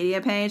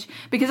 Wikipedia page,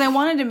 because I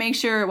wanted to make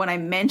sure when I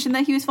mentioned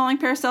that he was following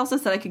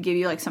Paracelsus that I could give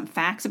you like some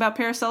facts about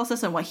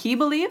Paracelsus and what he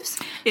believes,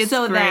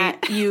 that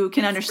you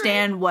can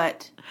understand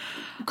what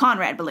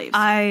Conrad believes.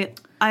 I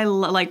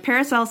like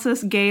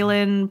Paracelsus,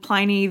 Galen,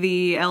 Pliny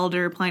the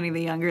Elder, Pliny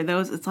the Younger.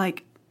 Those, it's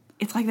like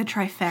the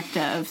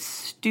trifecta of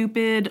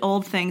stupid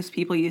old things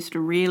people used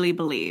to really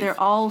believe. They're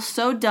all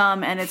so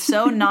dumb, and it's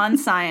so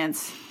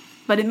non-science,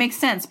 but it makes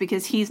sense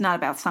because he's not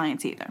about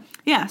science either.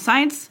 Yeah,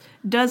 science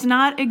does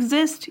not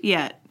exist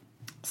yet.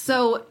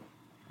 So,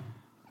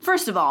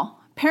 first of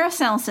all,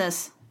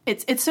 Paracelsus,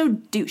 it's so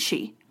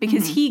douchey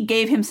because he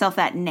gave himself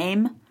that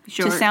name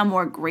to sound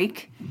more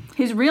Greek.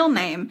 His real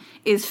name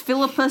is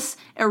Philippus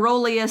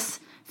Aurelius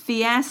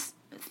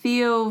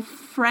Theophrastus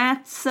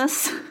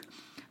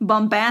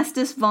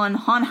Bombastus von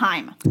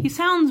Hohenheim. He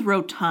sounds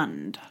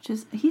rotund.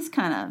 He's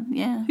kind of,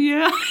 Yeah.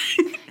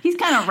 He's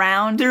kind of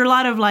round. There are a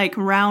lot of, like,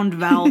 round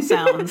vowel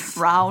sounds.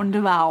 Round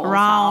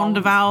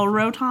vowel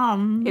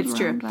rotund. It's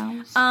true.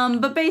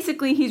 But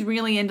basically, he's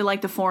really into,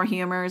 like, the four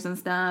humors and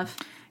stuff.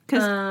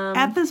 Because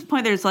at this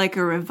point, there's, like,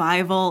 a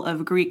revival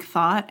of Greek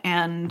thought,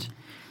 and...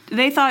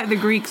 they thought the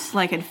Greeks,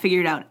 like, had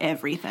figured out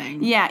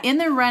everything. Yeah, in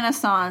the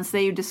Renaissance,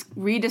 they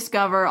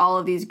rediscover all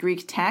of these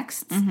Greek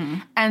texts.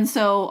 And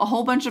so a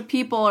whole bunch of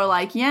people are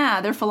like,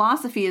 yeah, their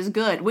philosophy is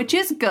good. Which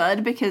is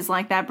good, because,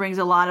 like, that brings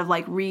a lot of,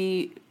 like,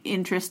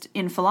 interest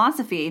in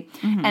philosophy.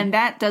 And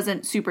that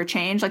doesn't super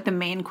change. Like, the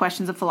main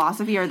questions of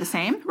philosophy are the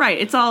same. Right.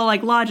 It's all,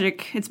 like,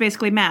 logic. It's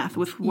basically math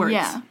with words.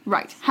 Yeah,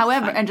 right.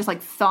 However, and just,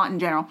 like, thought in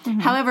general.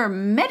 However,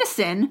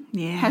 medicine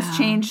has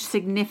changed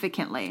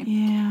significantly.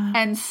 Yeah.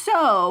 And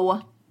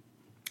so...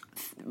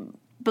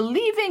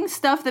 believing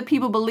stuff that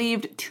people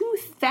believed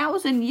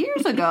 2,000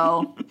 years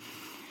ago,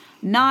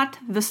 not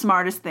the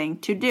smartest thing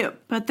to do.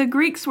 But the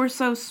Greeks were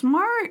so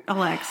smart,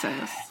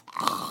 Alexis.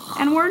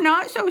 And we're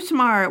not so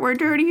smart. We're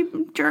dirty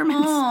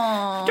Germans.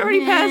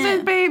 Dirty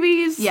peasant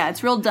babies. Yeah,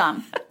 it's real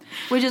dumb.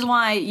 Which is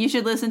why you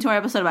should listen to our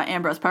episode about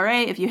Ambrose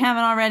Paré if you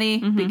haven't already,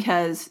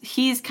 because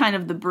he's kind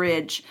of the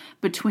bridge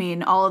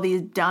between all of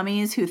these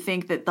dummies who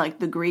think that, like,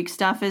 the Greek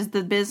stuff is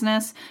the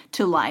business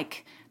to,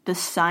 like, the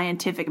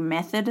scientific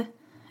method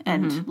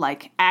and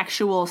like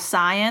actual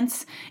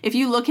science. If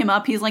you look him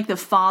up, he's like the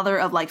father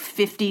of like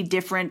 50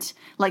 different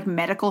like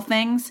medical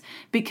things,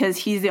 because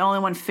he's the only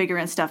one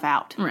figuring stuff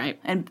out. Right.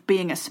 And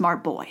being a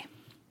smart boy.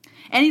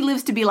 And he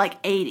lives to be like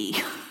 80.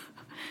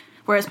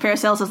 Whereas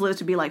Paracelsus lives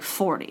to be like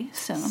 40.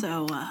 So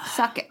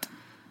suck it.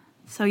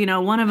 So, you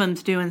know, one of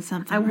them's doing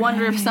something. I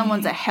wonder if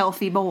someone's a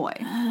healthy boy.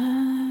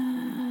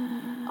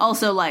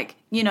 Also, like,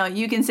 you know,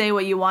 you can say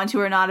what you want to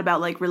or not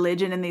about, like,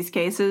 religion in these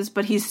cases,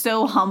 but he's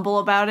so humble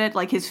about it.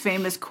 Like, his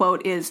famous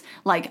quote is,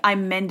 like, I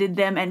mended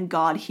them and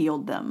God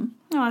healed them.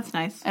 Oh, that's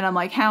nice. And I'm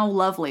like, how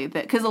lovely.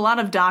 Because a lot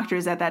of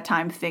doctors at that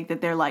time think that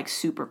they're, like,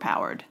 super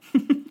powered.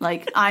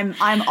 Like, I'm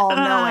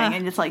all-knowing,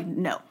 and it's like,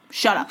 no,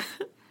 shut up.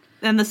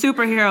 And the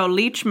superhero,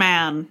 Leech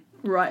Man.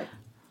 Right.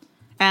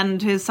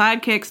 And his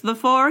sidekicks, the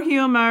Four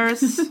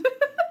Humors.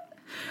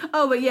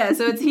 Oh, but yeah,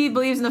 so he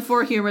believes in the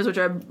four humors, which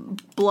are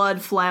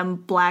blood, phlegm,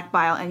 black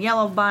bile, and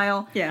yellow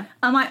bile. Yeah.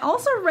 I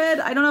also read,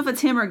 I don't know if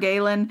it's him or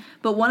Galen,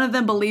 but one of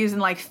them believes in,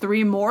 like,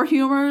 3 more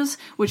humors,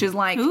 which is,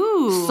 like,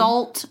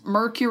 salt,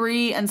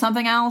 mercury, and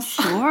something else.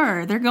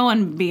 Sure, they're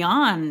going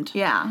beyond.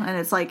 Yeah, and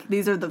it's like,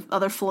 these are the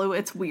other fluid.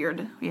 It's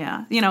weird.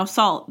 Yeah. You know,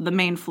 salt, the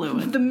main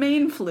fluid. The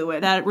main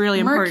fluid. That really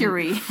important.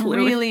 Mercury,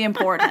 really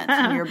important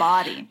in your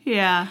body.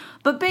 Yeah.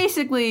 But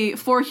basically,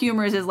 4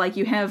 humors is like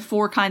you have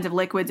 4 kinds of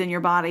liquids in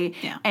your body,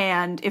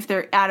 and if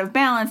they're out of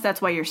balance,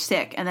 that's why you're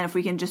sick. And then if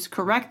we can just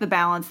correct the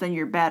balance, then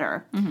you're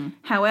better.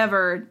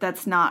 However,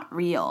 that's not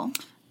real.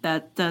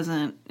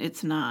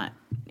 It's not.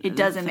 It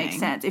doesn't make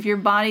sense. If your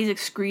body's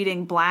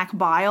excreting black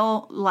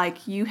bile,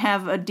 like, you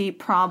have a deep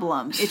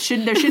problem. There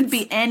shouldn't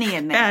be any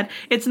in there. Bad.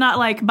 It's not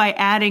like by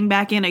adding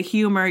back in a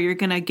humor, you're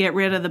going to get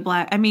rid of the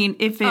black. I mean,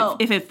 if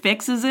it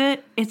fixes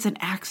it, it's an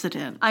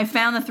accident. I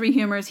found the 3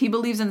 humors. He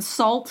believes in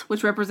salt,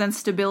 which represents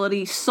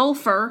stability,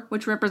 sulfur,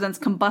 which represents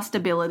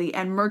combustibility,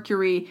 and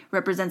mercury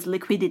represents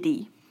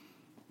liquidity.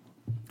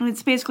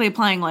 It's basically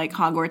applying, like,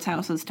 Hogwarts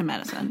houses to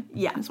medicine.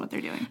 Yeah. Is what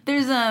they're doing.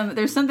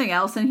 There's something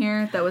else in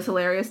here that was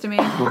hilarious to me.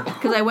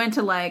 Because I went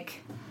to,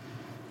 like,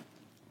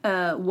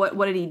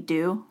 what did he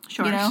do?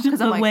 Sure. You know?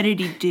 But what did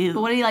he do?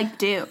 But what did he, like,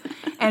 do?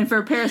 And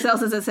for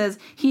Paracelsus, it says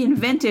he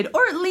invented,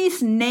 or at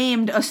least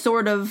named, a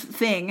sort of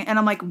thing. And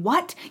I'm like,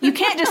 what? You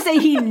can't just say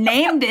he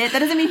named it. That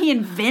doesn't mean he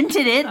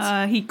invented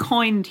it. He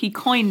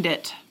coined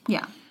it.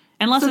 Yeah.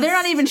 Unless So they're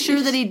it's- not even sure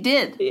that he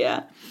did.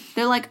 Yeah.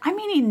 They're like, I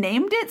mean, he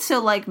named it,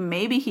 so like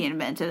maybe he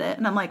invented it.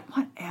 And I'm like,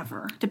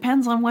 whatever.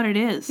 Depends on what it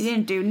is. He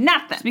didn't do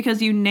nothing. Because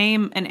you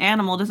name an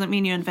animal doesn't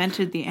mean you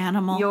invented the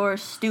animal. You're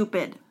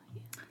stupid.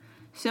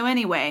 So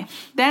anyway,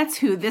 that's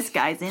who this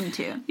guy's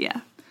into. Yeah.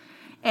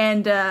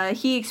 And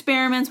he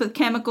experiments with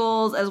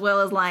chemicals as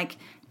well as like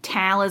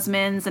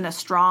talismans and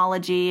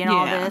astrology and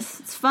all Yeah.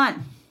 this. It's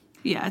fun.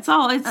 Yeah, it's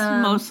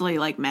mostly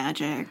like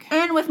magic.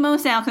 And with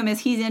most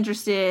alchemists, he's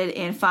interested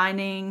in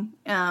finding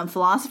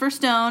Philosopher's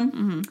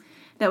Stone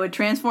that would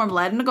transform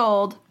lead into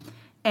gold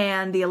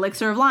and the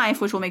elixir of life,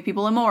 which will make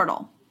people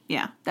immortal.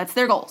 Yeah. That's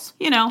their goals.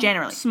 You know,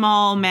 generally.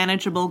 small,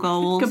 manageable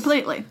goals.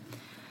 Completely.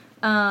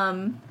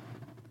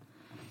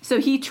 So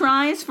he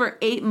tries for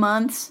 8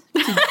 months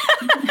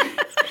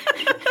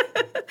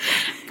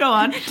Go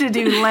on. to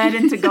do lead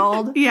into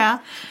gold. Yeah.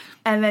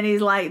 And then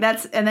he's like,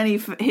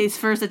 his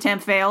first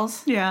attempt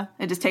fails. Yeah.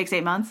 It just takes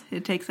 8 months.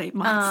 It takes 8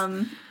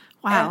 months.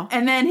 Wow.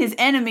 And then his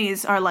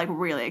enemies are like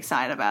really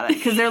excited about it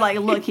because they're like,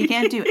 look, he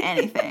can't do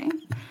anything.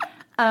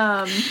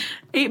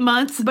 8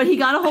 months. But he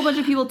got a whole bunch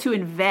of people to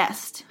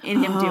invest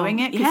in him doing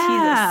it because he's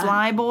yeah. a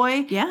sly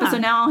boy. Yeah. But so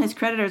now all his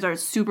creditors are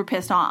super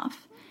pissed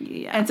off.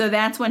 Yeah. And so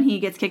that's when he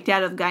gets kicked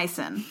out of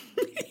Gießen.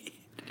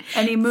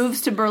 And he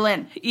moves to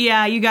Berlin.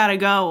 Yeah, you gotta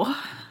go.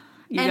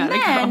 And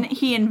then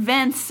he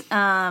invents,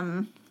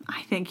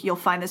 I think you'll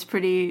find this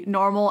pretty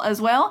normal as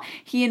well.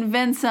 He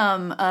invents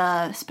some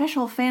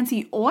special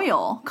fancy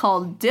oil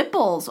called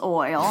Dippel's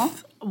oil.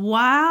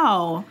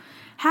 Wow.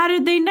 How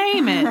did they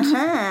name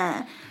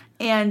it?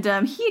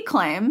 And he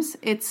claims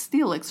it's the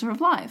elixir of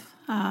life.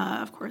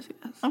 Of course it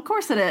is. Of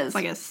course it is. It's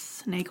like a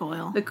snake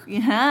oil.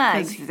 Yeah,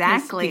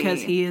 exactly.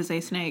 Because he is a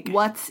snake.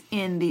 What's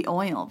in the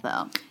oil,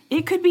 though?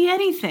 It could be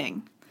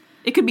anything.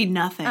 It could be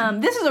nothing.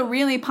 This is a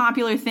really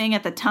popular thing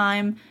at the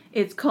time.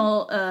 It's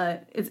called,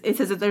 it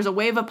says that there's a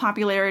wave of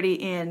popularity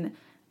in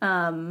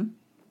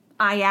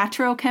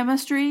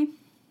iatrochemistry,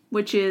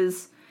 which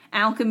is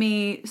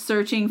alchemy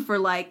searching for,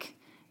 like,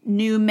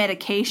 new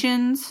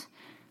medications,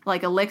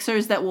 like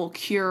elixirs that will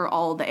cure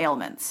all the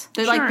ailments.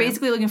 They're, like, Sure.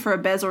 basically looking for a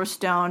Bezor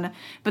stone,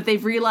 but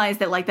they've realized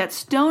that, like, that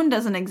stone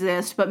doesn't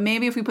exist, but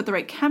maybe if we put the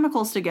right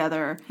chemicals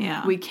together,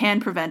 Yeah. we can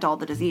prevent all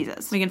the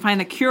diseases. we can find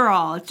the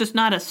cure-all. It's just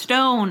not a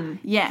stone.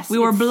 Yes. We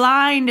were it's-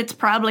 blind. It's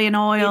probably an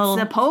oil.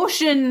 It's a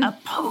potion. a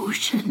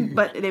potion.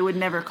 But they would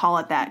never call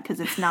it that because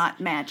it's not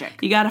magic.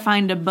 You gotta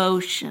find a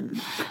potion.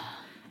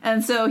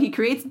 And so he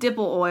creates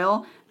Dipple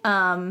oil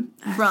from...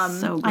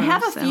 so I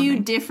have a gross few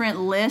sounding. different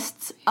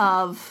lists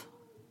of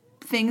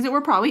things that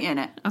were probably in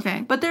it.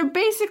 Okay. But they're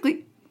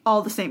basically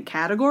all the same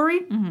category,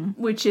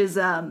 which is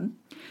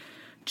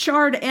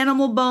charred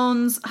animal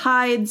bones,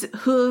 hides,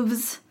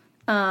 hooves,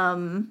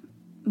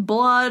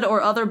 blood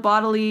or other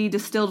bodily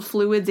distilled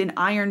fluids in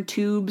iron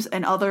tubes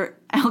and other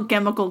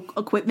alchemical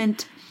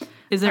equipment.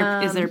 Is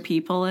there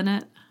people in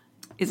it?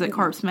 Is it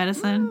corpse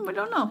medicine? I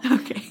don't know.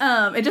 Okay.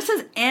 It just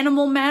says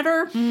animal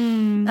matter,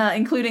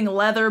 including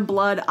leather,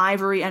 blood,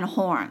 ivory, and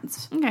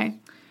horns. Okay.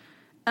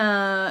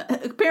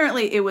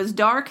 Apparently, it was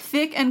dark,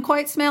 thick, and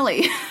quite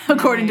smelly,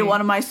 according to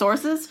one of my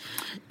sources.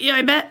 Yeah,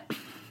 I bet.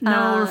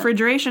 No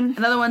refrigeration.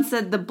 Another one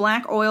said the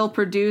black oil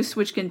produced,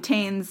 which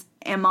contains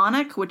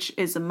ammonic, which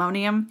is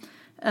ammonium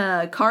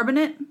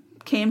carbonate,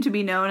 came to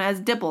be known as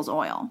Dippel's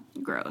oil.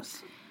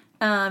 Gross.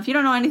 If you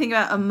don't know anything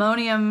about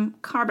ammonium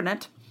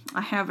carbonate, I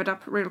have it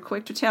up real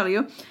quick to tell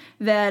you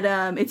that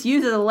it's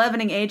used as a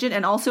leavening agent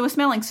and also a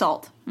smelling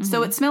salt.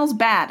 So it smells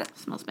bad.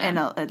 Smells bad.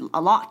 And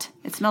a lot.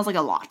 It smells like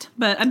a lot.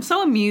 But I'm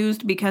so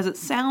amused because it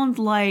sounds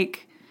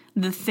like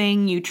the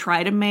thing you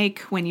try to make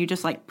when you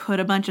just like put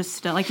a bunch of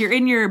stuff. Like you're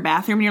in your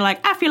bathroom and you're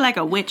like, I feel like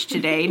a witch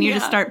today. And you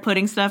just Yeah. start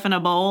putting stuff in a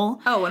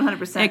bowl. Oh,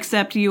 100%.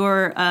 Except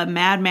you're a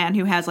madman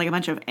who has like a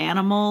bunch of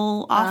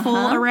animal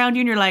offal around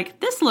you. And you're like,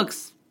 this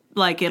looks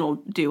like it'll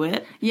do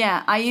it.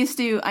 Yeah, I used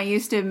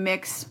to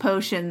mix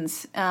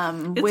potions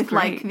with great.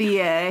 like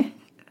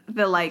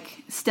the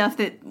like stuff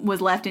that was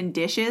left in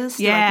dishes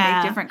to like Yeah.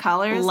 make different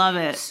colors. Love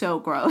it. So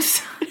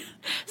gross.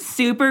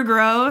 Super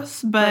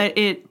gross, but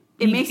it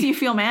Makes you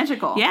feel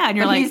magical. Yeah, and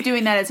you're but like- he's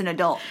doing that as an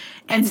adult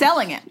and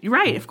selling it.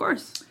 Right, of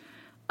course.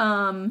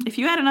 If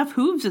you add enough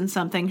hooves in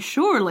something,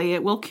 surely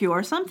it will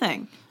cure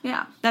something.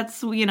 Yeah.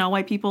 That's,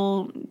 why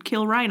people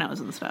kill rhinos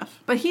and stuff.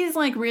 But he's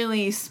like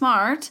really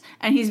smart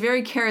and he's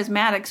very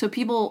charismatic, so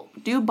people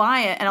do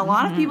buy it, and a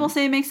lot of people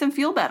say it makes them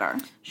feel better.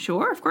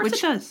 Sure, of course Which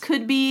it does.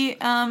 could be,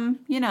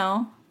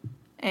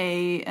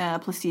 a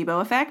placebo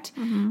effect,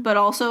 but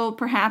also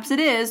perhaps it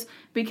is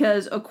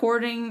because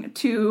according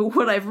to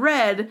what I've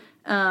read,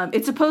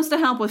 it's supposed to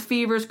help with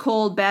fevers,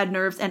 cold, bad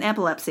nerves, and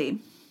epilepsy.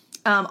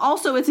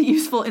 Also, it's a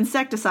useful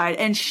insecticide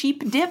and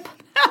sheep dip.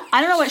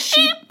 I don't know what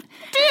sheep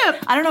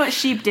Dip! I don't know what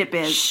sheep dip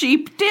is,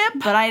 Sheep dip?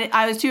 but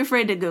I was too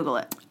afraid to Google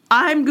it.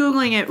 I'm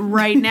Googling it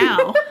right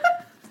now.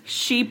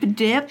 Sheep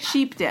dip?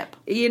 Sheep dip.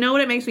 You know what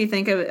it makes me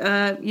think of?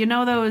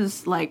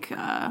 Those,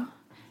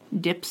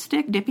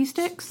 dippy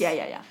sticks?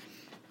 Yeah.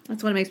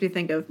 That's what it makes me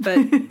think of.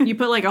 But you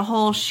put, like, a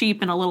whole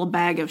sheep in a little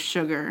bag of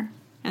sugar,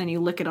 and then you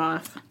lick it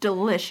off.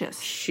 Delicious.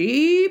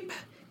 Sheep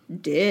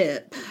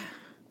dip.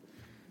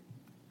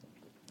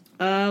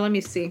 Let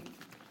me see.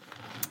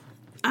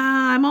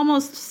 I'm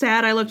almost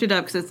sad I looked it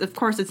up because, of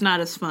course, it's not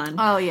as fun.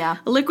 Oh, yeah.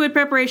 A liquid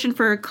preparation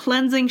for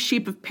cleansing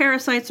sheep of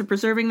parasites or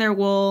preserving their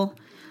wool,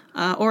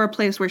 or a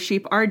place where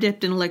sheep are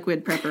dipped in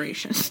liquid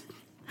preparation.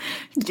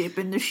 Dip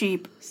in the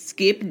sheep.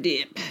 Skip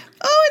dip.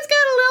 Oh, it's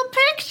got a little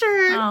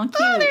picture. Oh, cute.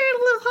 Oh, they're in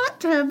a little hot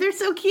tub. They're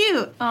so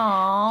cute.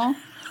 Aww.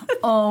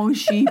 Oh,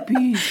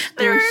 sheepies.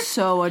 They're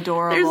so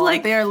adorable.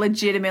 like- They're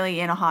legitimately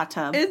in a hot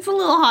tub. It's a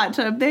little hot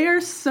tub. They are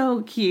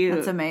so cute.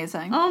 That's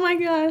amazing. Oh my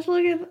gosh,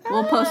 look at that.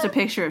 We'll post a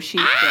picture of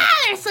sheep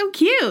They're so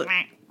cute.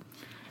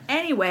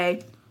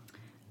 Anyway,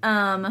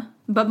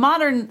 but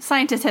modern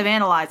scientists have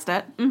analyzed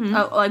it,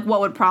 like what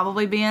would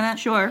probably be in it.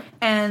 Sure.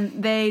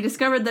 And they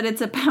discovered that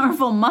it's a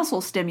powerful muscle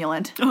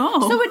stimulant.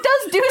 Oh. So it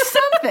does do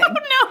something.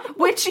 No.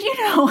 Which,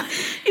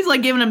 He's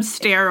like giving him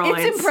steroids.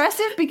 it's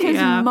impressive because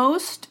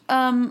most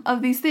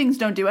of these things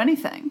don't do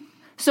anything.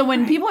 So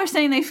when people are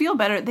saying they feel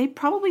better, they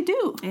probably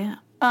do. Yeah.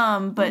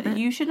 But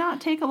you should not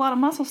take a lot of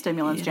muscle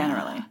stimulants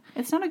generally.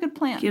 It's not a good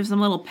plan. Gives them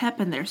a little pep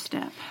in their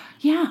step.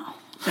 Yeah.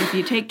 But if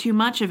you take too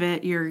much of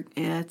it,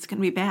 it's going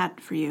to be bad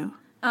for you.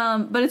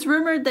 But it's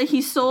rumored that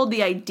he sold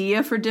the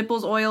idea for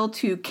Dippel's oil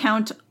to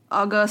Count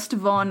August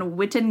von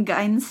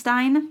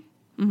Wittgenstein.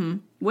 Mm-hmm.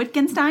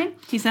 Wittgenstein?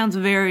 He sounds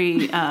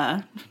very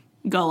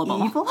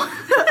gullible. Evil?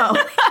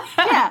 Oh.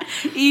 Yeah.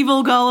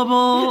 Evil,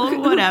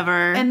 gullible,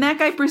 whatever. And that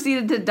guy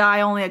proceeded to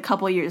die only a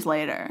couple years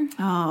later.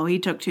 Oh, he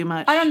took too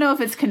much. I don't know if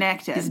it's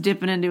connected. He's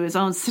dipping into his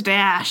own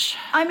stash.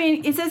 I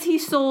mean, it says he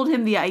sold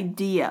him the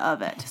idea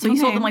of it. So he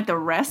sold him, like, the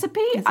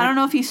recipe? I don't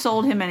know if he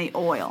sold him any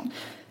oil.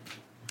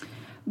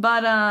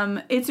 But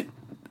it's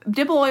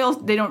Dipple oil,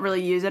 they don't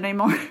really use it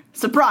anymore.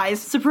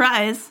 Surprise.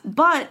 Surprise.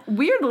 But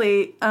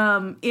weirdly,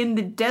 in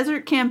the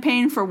desert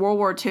campaign for World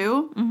War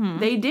II,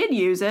 they did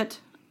use it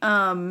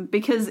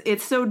because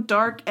it's so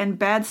dark and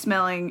bad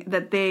smelling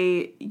that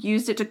they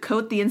used it to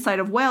coat the inside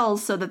of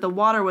wells so that the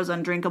water was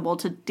undrinkable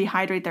to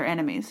dehydrate their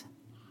enemies.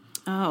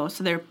 Oh,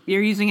 so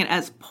you're using it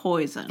as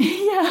poison.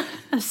 Yeah.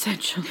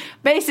 Essentially.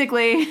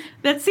 Basically.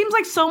 That seems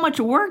like so much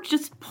work.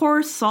 Just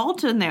pour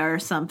salt in there or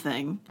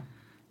something.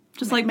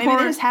 Just like maybe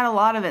they just had a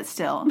lot of it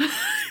still.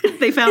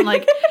 They found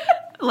like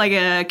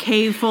a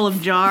cave full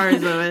of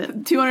jars of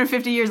it.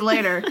 250 years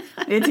later,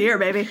 it's here,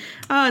 baby.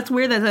 Oh, it's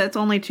weird that it's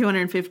only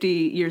 250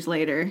 years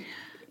later.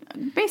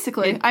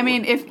 Basically. I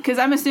mean, because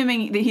I'm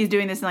assuming that he's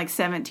doing this in like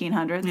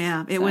 1700s.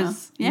 Yeah, it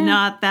was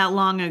not that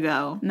long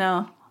ago.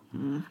 No.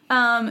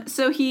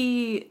 So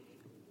he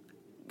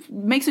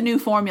makes a new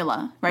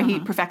formula, right? He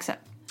perfects it.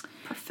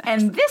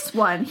 And this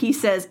one, he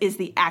says, is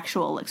the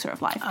actual elixir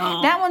of life.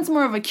 Oh. That one's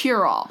more of a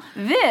cure-all.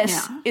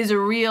 This is a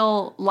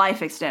real life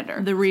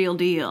extender. The real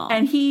deal.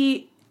 And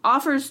he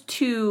offers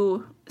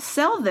to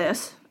sell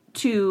this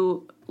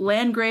to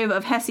Landgrave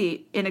of Hesse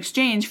in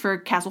exchange for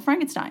Castle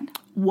Frankenstein.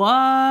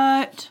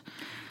 What?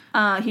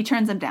 He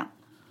turns them down.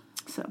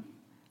 So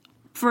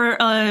for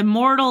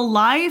immortal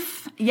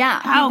life?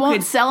 Yeah, he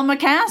won't sell him a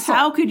castle.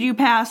 How could you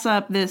pass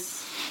up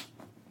this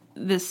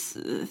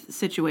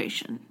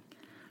situation?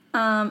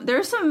 There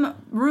are some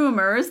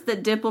rumors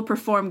that Dip will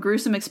perform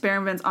gruesome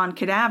experiments on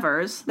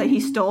cadavers that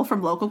he stole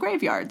from local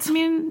graveyards. I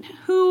mean,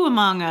 who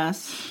among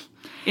us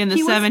in the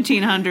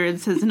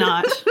 1700s has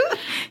not?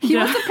 He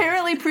was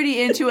apparently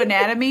pretty into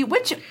anatomy,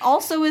 which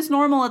also is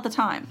normal at the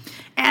time.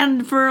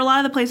 And for a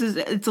lot of the places,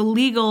 it's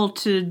illegal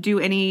to do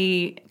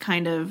any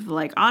kind of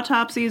like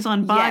autopsies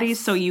on bodies,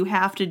 so you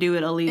have to do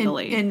it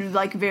illegally. In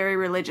like very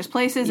religious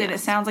places, and it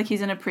sounds like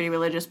he's in a pretty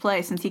religious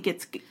place, since he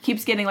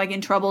keeps getting like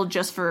in trouble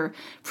just for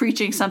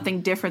preaching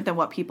something different than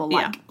what people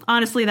like. Yeah.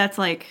 Honestly, that's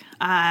like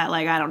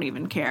I don't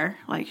even care.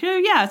 Like,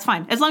 yeah, it's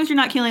fine. As long as you're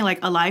not killing like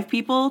alive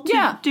people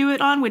to do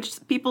it on, which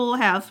people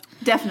have.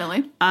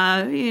 Definitely.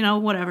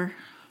 Whatever.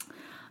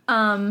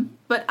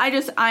 But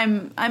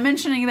I'm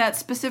mentioning that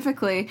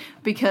specifically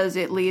because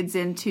it leads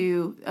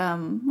into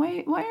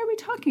why are we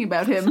talking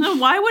about him?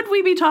 Why would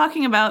we be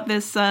talking about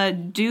this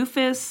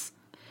doofus,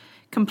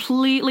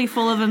 completely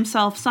full of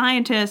himself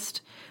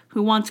scientist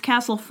who wants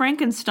Castle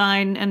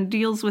Frankenstein and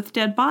deals with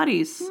dead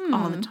bodies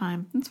all the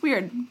time? It's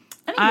weird.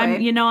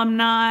 Anyway.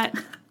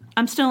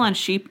 I'm still on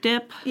sheep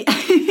dip.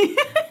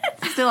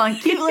 Still on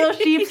cute little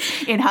sheep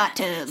in hot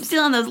tubs.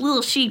 Still on those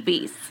little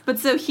sheepies. But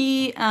so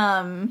he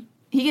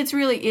gets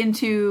really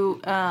into,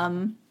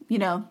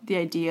 the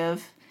idea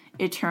of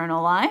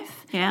eternal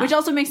life, which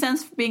also makes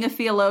sense being a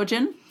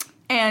theologian.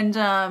 And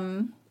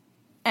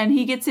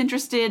he ggets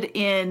interested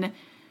in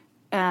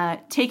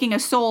taking a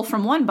soul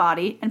from one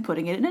body and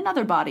putting it in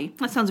another body.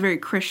 That sounds very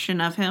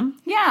Christian of him.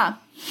 Yeah.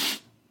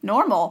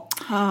 Normal.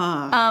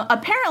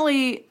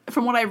 Apparently,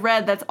 from what I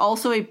read, that's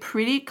also a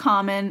pretty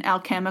common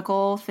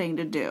alchemical thing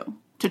to do.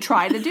 To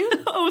try to do?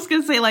 I was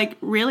going to say, like,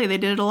 really, they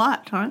did it a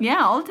lot, huh?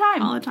 Yeah, all the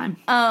time. All the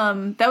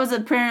time. That was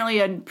apparently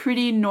a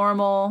pretty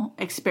normal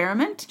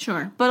experiment.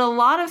 Sure. But a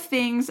lot of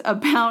things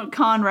about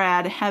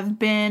Conrad have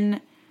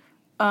been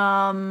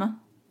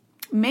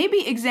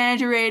maybe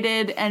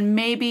exaggerated and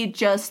maybe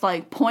just,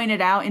 like, pointed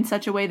out in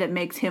such a way that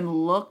makes him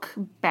look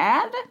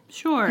bad.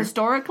 Sure.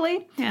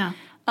 Historically. Yeah.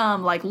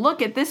 like,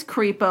 look at this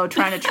creepo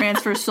trying to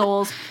transfer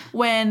souls,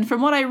 when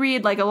from what I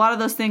read, like, a lot of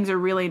those things are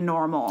really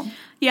normal.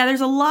 Yeah,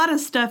 there's a lot of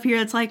stuff here.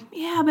 It's like,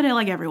 yeah, but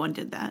like everyone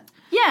did that.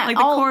 Yeah, like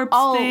the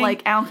corpse thing.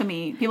 Like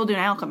alchemy, people doing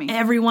alchemy.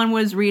 Everyone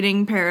was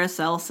reading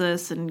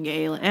Paracelsus and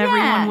Galen.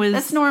 Everyone was.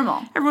 That's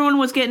normal. Everyone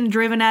was getting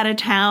driven out of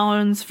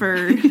towns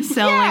for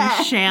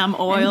selling sham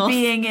oil.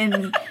 Being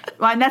in,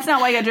 well, and that's not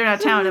why you got driven out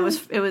of town. It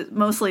was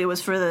mostly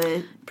for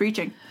the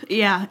preaching.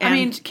 Yeah,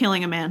 and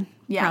killing a man.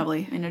 Yeah,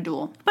 probably in a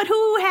duel. But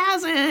who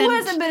hasn't? Who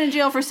hasn't been in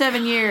jail for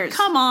 7 years?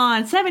 Come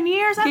on, 7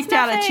 years? That's kicked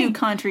out of nothing. 2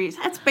 countries.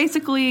 That's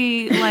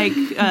basically like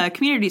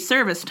community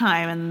service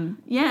time,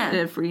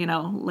 and for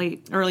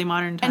early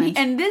modern times.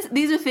 And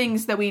these are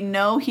things that we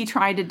know he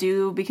tried to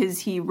do because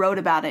he wrote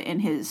about it in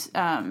his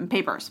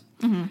papers.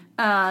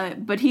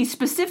 Mm-hmm. But he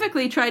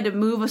specifically tried to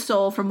move a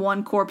soul from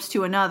one corpse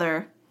to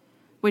another,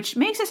 which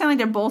makes it sound like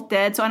they're both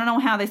dead. So I don't know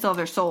how they still have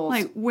their souls.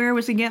 Like, where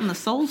was he getting the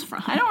souls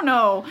from? I don't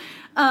know.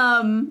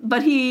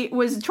 But he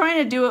was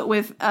trying to do it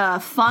with a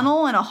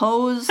funnel and a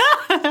hose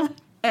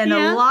and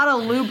a lot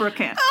of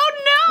lubricant. Oh,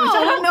 no! Which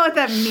I don't know what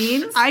that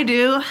means. I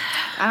do.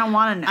 I don't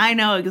want to know. I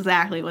know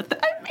exactly what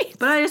that means.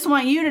 But I just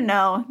want you to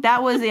know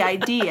that was the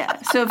idea.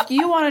 So if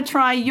you want to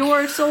try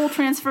your soul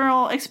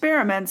transferal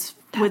experiments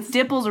with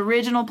Dipple's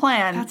original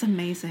plan... That's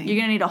amazing. You're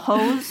going to need a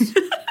hose.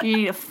 You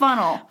need a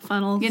funnel.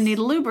 Funnels. You're going to need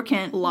a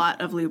lubricant. A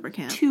lot of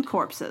lubricant. 2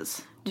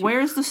 corpses.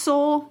 Where's the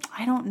soul?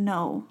 I don't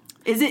know.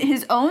 Is it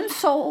his own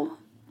soul?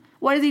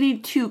 Why does he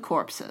need 2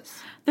 corpses?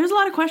 There's a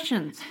lot of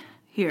questions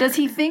here. Does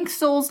he think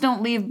souls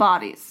don't leave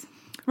bodies?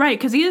 Right,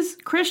 because he is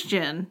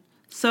Christian.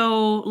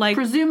 So, like...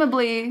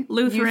 Presumably,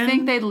 Lutheran. You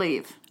think they'd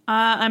leave.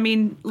 I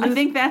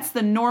think that's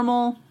the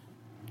normal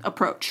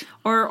approach.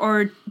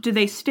 Or do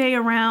they stay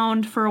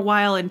around for a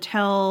while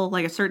until,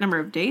 like, a certain number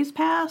of days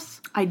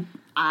pass?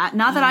 Not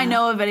that I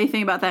know of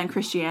anything about that in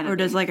Christianity. Or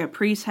does, like, a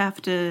priest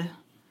have to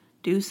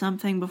do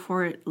something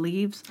before it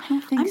leaves? I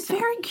don't think so. I'm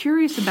very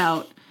curious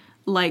about...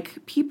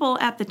 like, people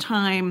at the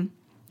time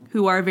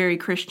who are very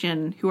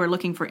Christian, who are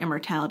looking for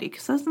immortality.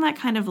 Because isn't that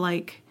kind of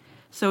like,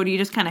 so do you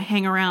just kind of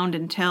hang around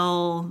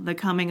until the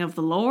coming of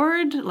the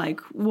Lord? Like,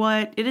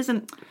 what? It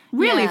isn't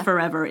really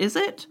forever, is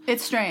it?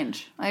 It's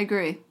strange. I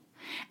agree.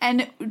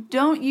 And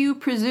don't you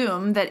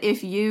presume that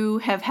if you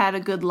have had a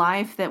good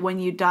life, that when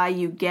you die,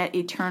 you get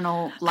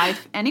eternal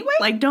life anyway?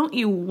 Like, don't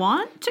you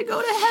want to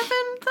go to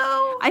heaven,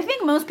 though? I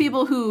think most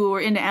people who were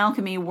into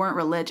alchemy weren't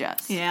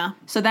religious. Yeah.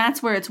 So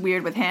that's where it's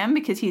weird with him,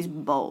 because he's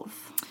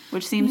both,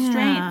 which seems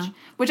strange.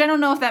 Which I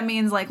don't know if that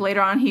means, like, later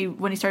on,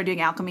 when he started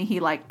doing alchemy, he,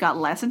 like, got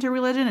less into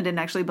religion and didn't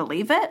actually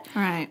believe it.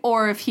 Right.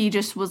 Or if he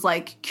just was,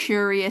 like,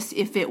 curious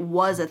if it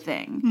was a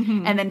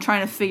thing, and then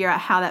trying to figure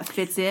out how that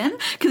fits in.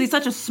 Because he's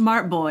such a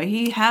smart boy.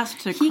 He has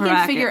to He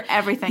crack can figure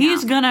everything out.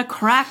 He's gonna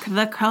crack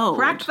the code.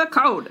 Crack the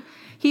code.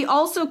 He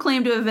also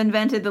claimed to have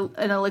invented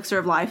an elixir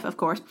of life, of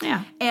course.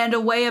 Yeah. And a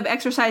way of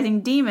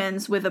exorcising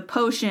demons with a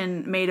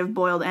potion made of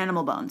boiled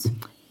animal bones.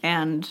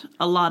 And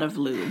a lot of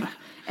lube.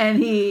 And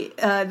he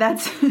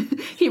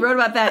he wrote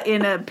about that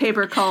in a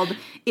paper called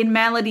 "In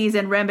Maladies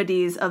and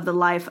Remedies of the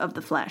Life of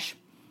the Flesh."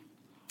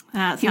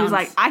 He was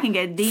like, "I can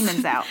get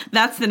demons out."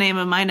 That's the name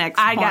of my next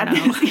porno.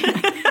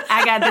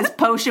 I got this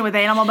potion with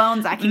animal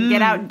bones. I can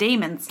get out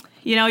demons.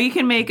 You know, you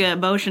can make a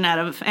potion out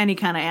of any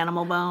kind of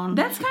animal bone.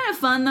 That's kind of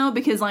fun, though,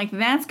 because, like,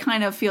 that's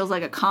kind of feels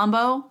like a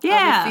combo of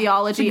the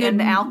theology and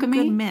the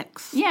alchemy. Good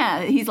mix.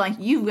 Yeah, he's like,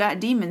 you've got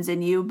demons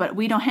in you, but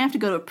we don't have to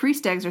go to a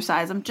priest to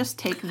exorcise them. Just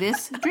take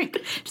this drink.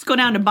 Just go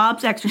down to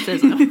Bob's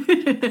exorcism.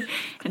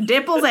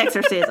 Dipple's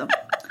exorcism.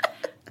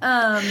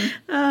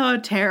 Oh,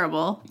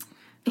 terrible.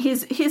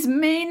 His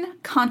main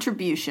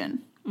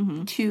contribution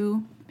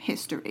to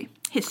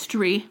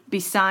history,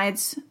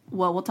 besides,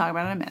 well, we'll talk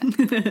about it in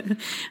a minute,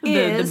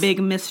 the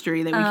big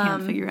mystery that we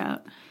can't figure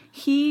out.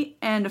 He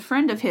and a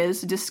friend of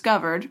his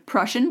discovered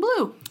Prussian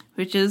blue.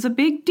 Which is a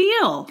big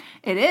deal.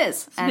 It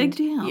is. It's a big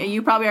deal. Yeah,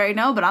 you probably already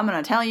know, but I'm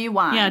going to tell you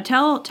why. Yeah,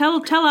 tell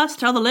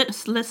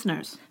the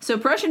listeners. So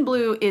Prussian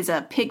blue is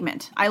a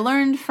pigment. I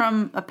learned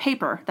from a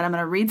paper that I'm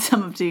going to read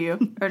some of to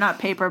you, or not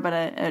paper, but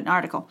an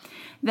article,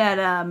 that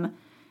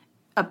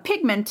a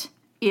pigment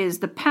is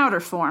the powder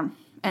form,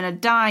 and a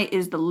dye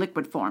is the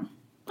liquid form.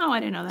 Oh, I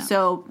didn't know that.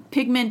 So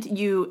pigment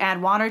you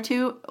add water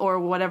to, or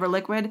whatever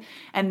liquid,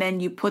 and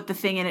then you put the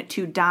thing in it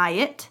to dye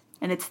it,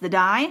 and it's the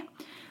dye,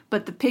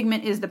 but the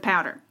pigment is the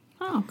powder.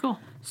 Oh, cool.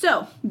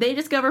 So they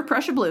discover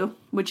Prussian blue,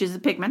 which is a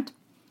pigment,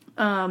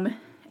 and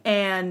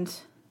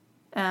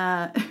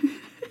they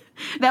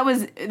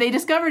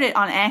discovered it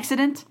on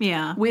accident.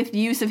 Yeah. With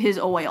use of his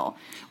oil.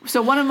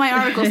 So one of my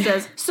articles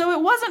says, so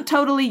it wasn't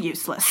totally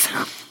useless.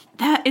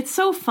 It's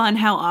so fun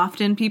how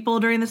often people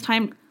during this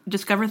time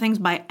discover things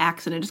by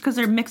accident, just because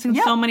they're mixing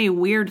so many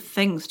weird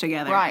things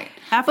together. Right.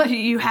 But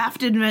you have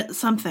to admit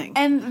something.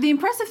 And the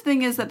impressive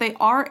thing is that they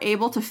are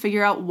able to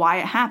figure out why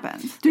it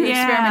happens through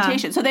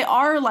experimentation. So they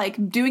are,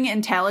 like, doing it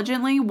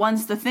intelligently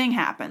once the thing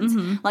happens.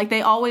 Mm-hmm. Like,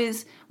 they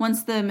always,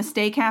 once the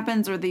mistake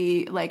happens or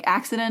the, like,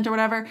 accident or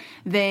whatever,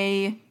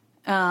 they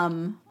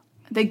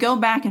they go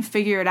back and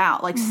figure it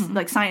out, like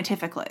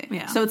scientifically.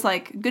 Yeah. So it's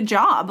like, good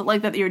job,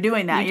 like that you're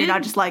doing that. You're did.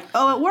 not just like,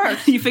 oh, it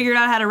works. You figured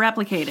out how to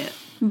replicate it.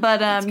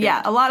 But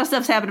yeah, a lot of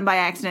stuff's happening by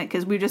accident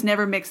because we just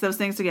never mixed those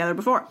things together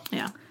before.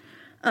 Yeah.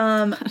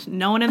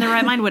 No one in their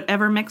right mind would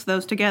ever mix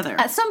those together.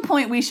 At some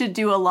point, we should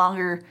do a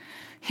longer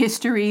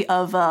history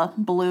of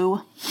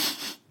blue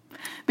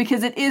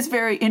because it is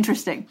very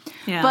interesting.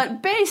 Yeah.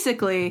 But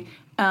basically,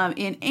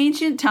 in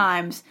ancient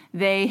times,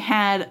 they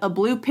had a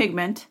blue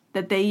pigment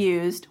that they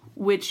used,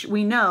 which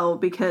we know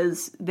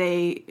because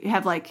they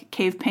have like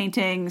cave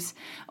paintings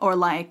or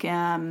like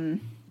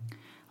Egyptian,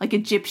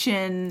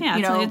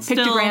 it's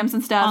pictograms still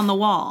and stuff on the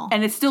wall,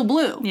 and it's still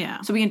blue.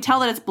 Yeah. So we can tell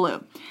that it's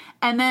blue.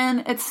 And then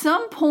at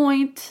some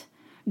point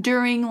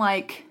during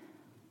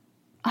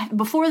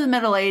before the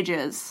Middle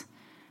Ages,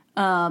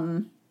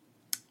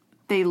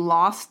 they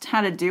lost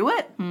how to do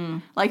it.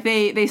 Like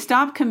they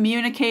stopped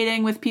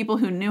communicating with people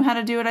who knew how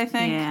to do it, I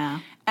think. Yeah.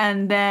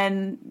 And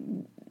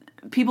then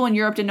people in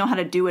Europe didn't know how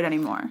to do it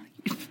anymore.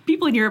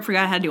 People in Europe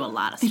forgot how to do a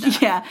lot of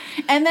stuff. Yeah.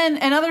 And then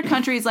in other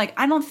countries, like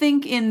I don't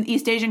think in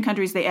East Asian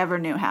countries they ever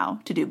knew how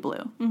to do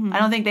blue. I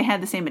don't think they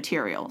had the same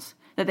materials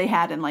that they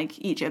had in like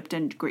Egypt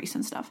and Greece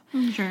and stuff.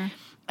 Sure.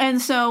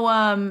 And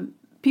so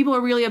people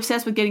are really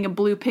obsessed with getting a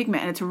blue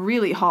pigment, and it's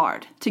really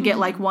hard to get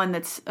like one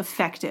that's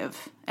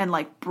effective and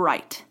like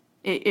bright.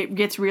 It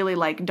gets really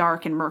like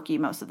dark and murky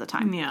most of the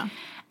time. Yeah.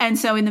 And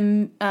so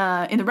in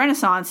the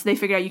Renaissance, they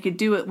figured out you could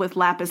do it with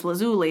lapis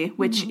lazuli,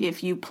 which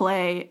if you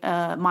play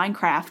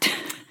Minecraft,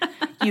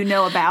 you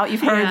know about.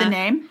 You've heard the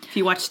name. If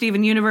you watch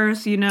Steven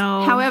Universe, you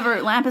know.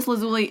 However, lapis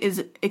lazuli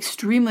is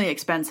extremely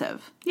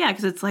expensive. Yeah,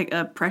 because it's like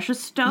a precious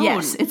stone.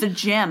 Yes, it's a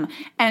gem.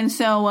 And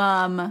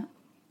so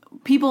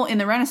people in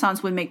the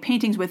Renaissance would make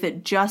paintings with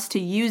it just to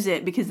use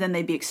it because then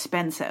they'd be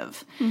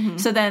expensive.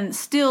 So then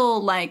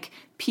still like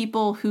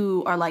people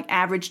who are like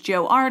average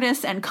Joe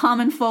artists and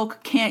common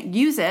folk can't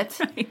use it.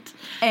 Right.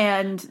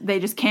 And they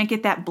just can't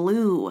get that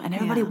blue. And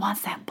everybody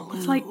wants that blue.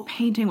 It's like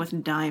painting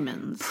with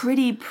diamonds.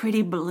 pretty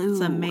blue. It's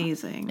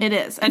amazing. It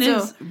is. And so, it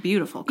is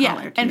beautiful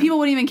color, yeah, too. and people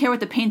wouldn't even care what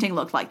the painting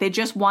looked like. They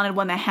just wanted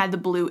one that had the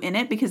blue in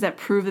it because that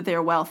proved that they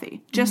were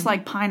wealthy. Just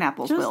like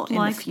pineapples will in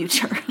the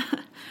future.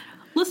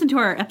 Listen to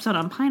our episode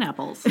on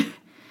pineapples.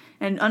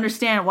 And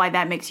understand why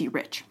that makes you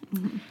rich.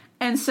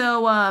 And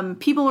so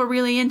people are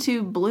really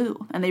into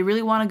blue, and they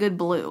really want a good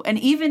blue. And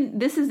even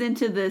this is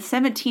into the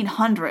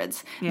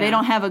 1700s. Yeah. They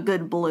don't have a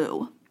good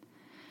blue,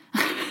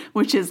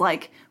 which is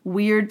like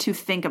weird to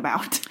think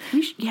about.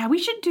 We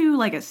should do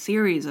like a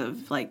series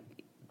of like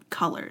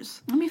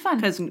colors. That'd be fun.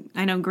 Because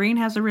I know green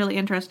has a really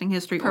interesting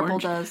history. Purple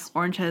Orange does.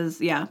 Orange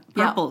has,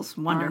 purple's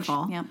wonderful.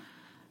 Orange, yeah.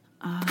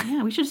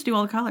 Yeah, we should just do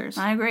all the colors.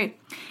 I agree.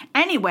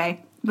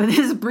 Anyway, but this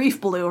is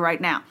brief blue right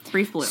now.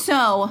 Brief blue.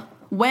 So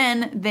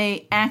when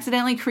they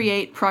accidentally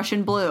create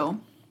Prussian blue,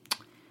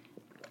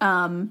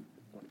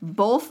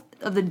 both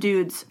of the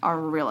dudes are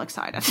real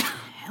excited.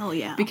 Hell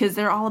yeah. Because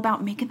they're all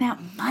about making that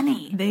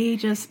money. They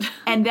just...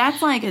 And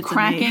that's like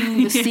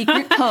cracking the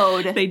secret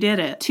code They did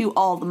it. to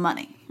all the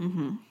money.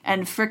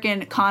 And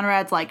frickin'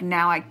 Conrad's like,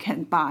 now I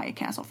can buy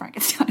Castle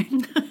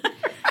Frankenstein.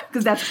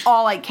 Because that's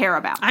all I care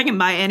about. I can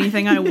buy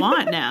anything I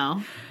want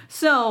now.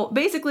 So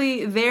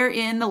basically, they're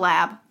in the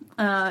lab.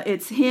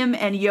 It's him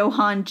and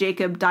Johann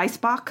Jacob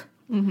Diesbach.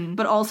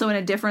 But also in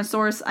a different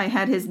source, I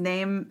had his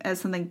name as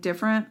something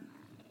different.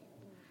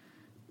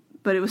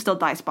 But it was still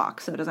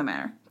Diesbach, so it doesn't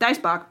matter.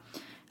 Diesbach.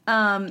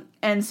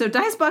 And so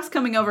Diesbach's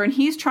coming over, and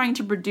he's trying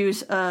to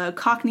produce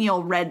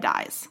cochineal red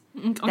dyes.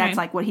 Okay. That's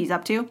like what he's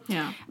up to.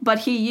 Yeah. But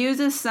he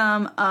uses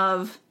some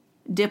of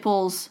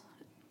Dippel's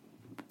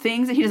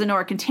things that he doesn't know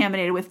are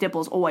contaminated with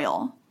Dippel's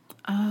oil.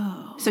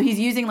 Oh. So he's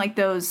using like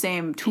those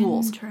same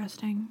tools.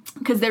 Interesting.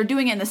 Because they're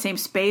doing it in the same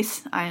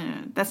space.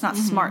 That's not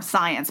smart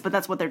science, but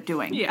that's what they're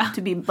doing. Yeah.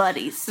 To be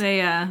buddies.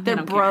 They're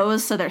They're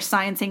bros, so they're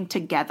sciencing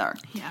together.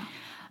 Yeah.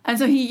 And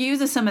so he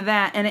uses some of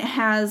that, and it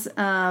has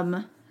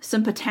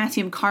some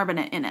potassium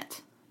carbonate in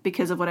it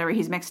because of whatever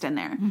he's mixed in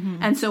there.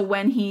 And so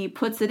when he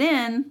puts it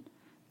in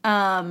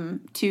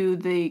to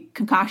the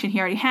concoction he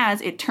already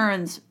has, it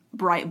turns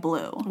bright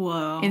blue.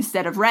 Whoa.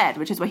 Instead of red,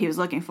 which is what he was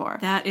looking for.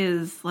 That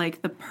is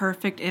like the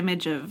perfect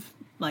image of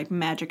like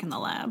magic in the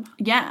lab.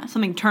 Yeah.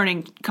 Something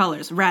turning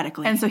colors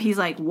radically. And so he's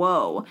like,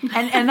 whoa.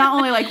 And not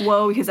only like,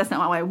 whoa, because that's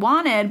not what I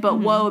wanted, but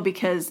whoa,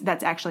 because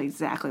that's actually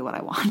exactly what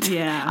I want.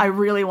 Yeah. I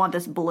really want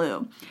this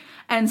blue.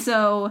 And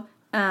so,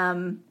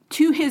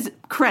 to his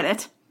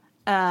credit,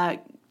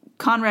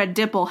 Conrad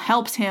Dippel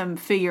helps him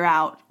figure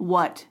out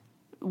what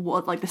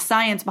like the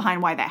science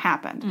behind why that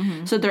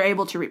happened. So they're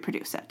able to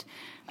reproduce it.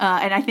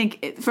 And I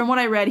think from what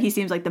I read, he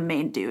seems like the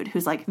main dude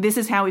who's like, this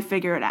is how we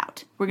figure it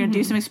out. We're going to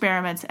do some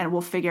experiments and we'll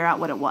figure out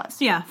what it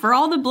was. yeah, for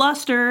all the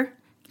bluster,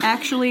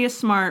 Actually a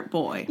smart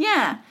boy.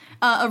 Yeah.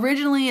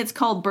 Originally, it's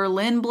called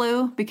Berlin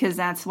blue because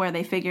that's where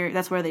they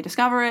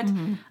discover it.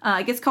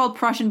 It gets called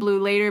Prussian blue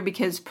later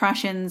because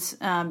Prussians,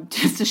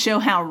 just to show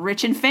how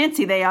rich and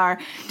fancy they are,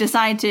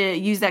 decide to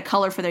use that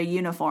color for their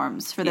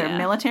uniforms, for their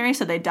military.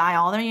 So they dye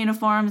all their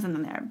uniforms and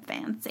then they're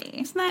fancy.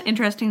 Isn't that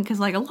interesting? Because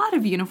like a lot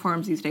of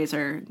uniforms these days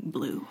are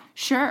blue.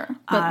 Sure.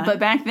 But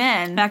back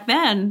then,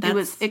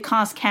 it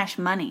cost cash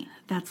money.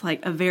 That's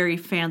like a very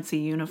fancy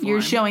uniform.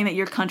 You're showing that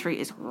your country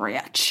is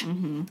rich.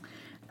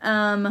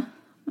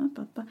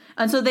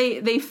 And so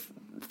they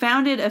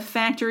founded a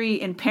factory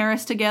in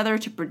Paris together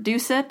to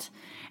produce it,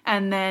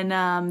 and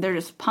then they're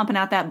just pumping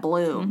out that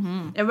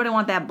blue. Everybody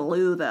want that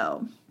blue,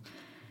 though.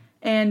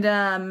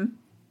 And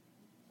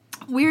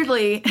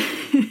weirdly,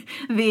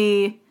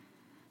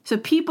 so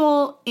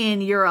people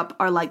in Europe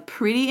are like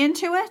pretty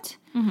into it,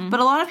 but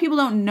a lot of people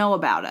don't know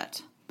about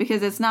it.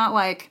 Because it's not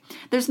like,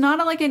 there's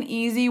not like an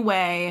easy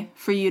way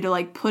for you to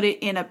like put it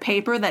in a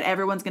paper that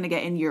everyone's going to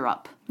get in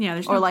Europe. Yeah,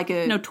 there's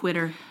no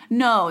Twitter.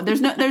 No,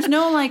 there's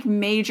no like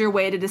major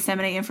way to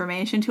disseminate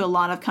information to a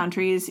lot of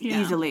countries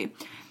easily.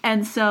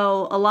 And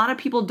so a lot of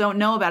people don't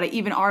know about it,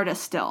 even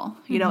artists still,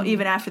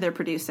 even after they're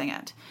producing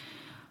it.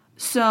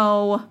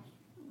 So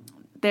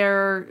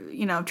they're,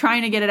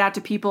 trying to get it out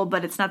to people,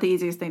 but it's not the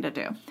easiest thing to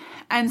do.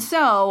 And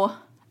so,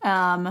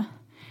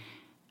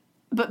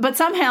 But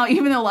somehow,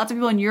 even though lots of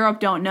people in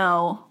Europe don't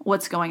know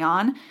what's going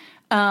on,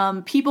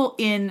 people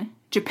in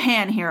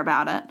Japan hear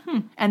about it,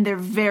 and they're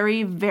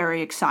very,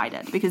 very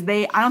excited because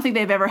I don't think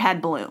they've ever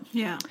had blue.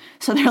 Yeah.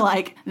 So they're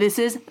like, this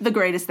is the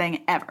greatest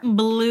thing ever.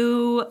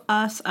 Blew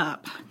us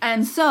up.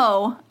 And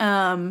so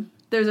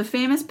there's a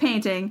famous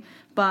painting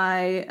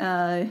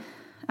by,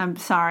 I'm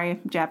sorry,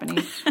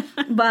 Japanese,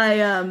 by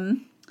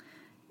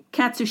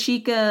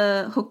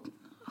Katsushika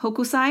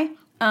Hokusai,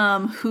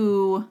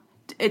 who...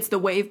 It's the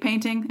wave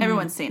painting.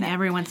 Everyone's seen it.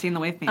 Everyone's seen the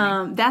wave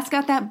painting. That's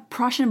got that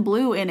Prussian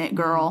blue in it,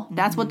 girl.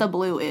 That's what the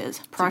blue is.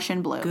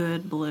 Prussian blue.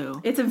 Good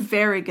blue. It's a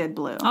very good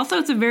blue. Also,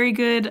 it's a very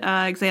good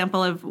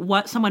example of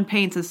what someone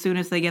paints as soon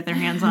as they get their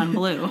hands on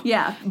blue.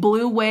 Yeah.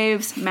 Blue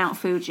waves, Mount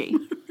Fuji.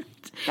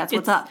 That's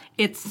what's up.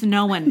 It's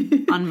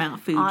snowing on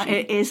Mount Fuji.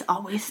 It is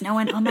always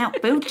snowing on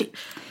Mount Fuji.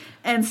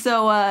 And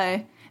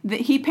so...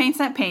 he paints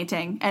that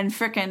painting, and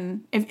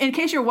frickin', in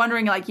case you're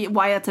wondering like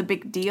why that's a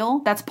big deal,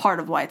 that's part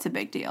of why it's a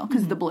big deal,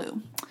 because the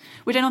blue,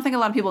 which I don't think a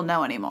lot of people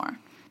know anymore.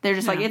 They're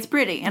just like, it's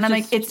pretty, and I'm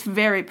like, it's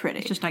very pretty.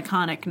 It's just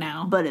iconic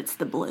now. But it's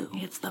the blue.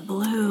 It's the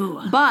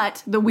blue.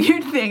 But the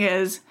weird thing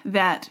is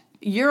that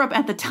Europe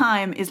at the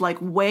time is like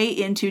way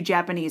into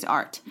Japanese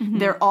art.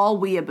 They're all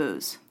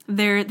weeaboos.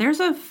 There's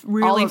a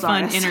really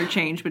fun artists.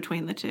 Interchange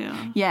between the two.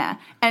 Yeah,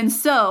 and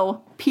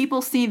so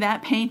people see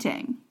that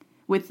painting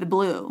with the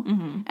blue,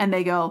 and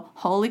they go,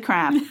 holy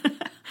crap,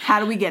 how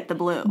do we get the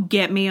blue?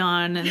 Get me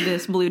on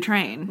this blue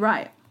train.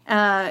 Right.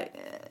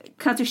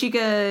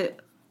 Katsushika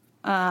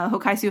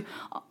Hokaisu,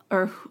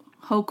 or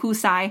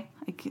Hokusai,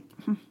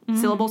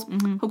 syllables,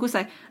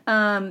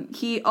 Hokusai,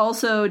 he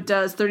also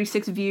does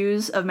 36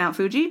 views of Mount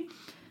Fuji,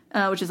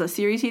 which is a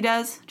series he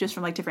does, just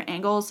from like different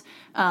angles.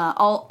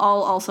 All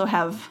also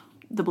have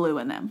the blue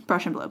in them,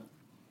 Prussian blue.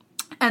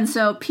 And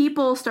so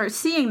people start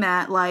seeing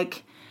that,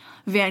 like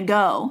Van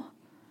Gogh,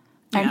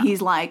 and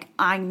he's like,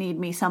 I need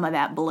me some of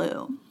that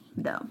blue,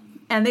 though.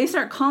 And they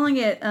start calling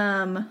it,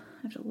 I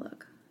have to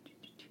look,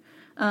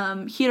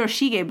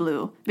 Hiroshige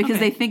blue, because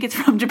they think it's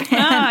from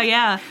Japan. Oh,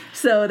 yeah.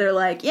 So they're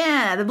like,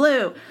 yeah, the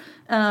blue.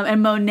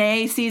 And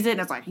Monet sees it,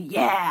 and it's like,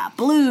 yeah,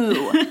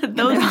 blue.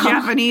 Those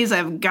Japanese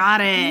have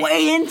got it.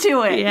 Way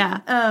into it.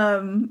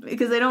 Yeah.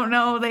 Because they don't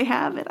know they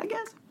have it, I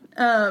guess.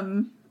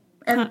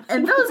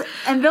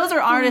 And those are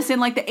artists in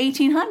like the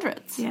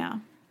 1800s. Yeah.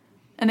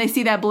 And they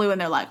see that blue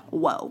and they're like,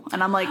 whoa.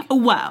 And I'm like,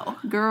 whoa.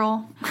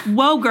 Girl.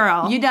 Whoa,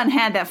 girl. You done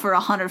had that for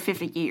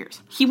 150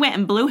 years. He went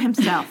and blew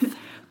himself.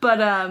 But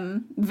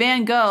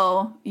Van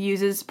Gogh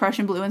uses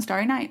Prussian blue in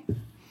Starry Night.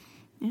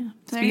 Yeah.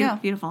 It's there you go.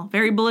 Beautiful.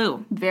 Very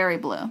blue. Very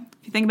blue.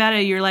 If you think about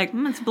it, you're like,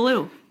 it's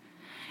blue.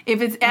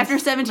 If it's after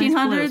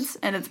 1700s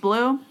and it's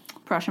blue,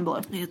 Prussian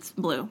blue. It's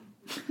blue.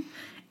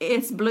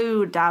 It's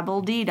blue,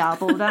 double D,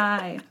 double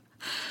die.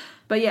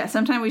 But yeah,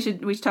 sometime we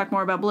should talk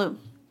more about blue.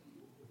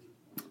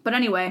 But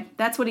anyway,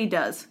 that's what he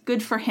does.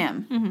 Good for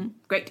him.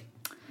 Great.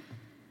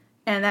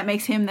 And that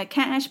makes him the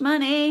cash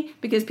money,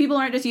 because people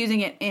aren't just using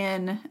it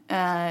in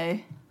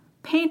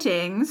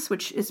paintings,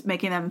 which is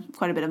making them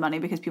quite a bit of money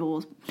because people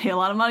will pay a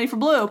lot of money for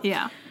blue.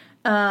 Yeah.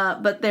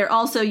 But they're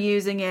also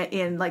using it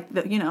in like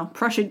the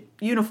Prussian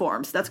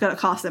uniforms. That's going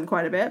to cost them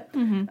quite a bit.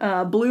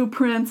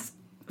 Blueprints,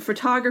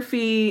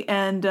 photography,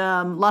 and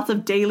lots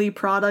of daily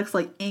products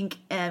like ink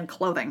and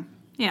clothing.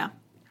 Yeah.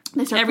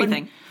 They start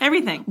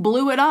Everything.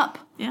 Blew it up.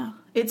 Yeah.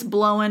 It's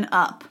blowing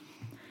up.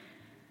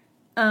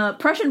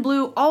 Prussian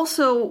blue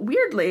also,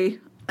 weirdly,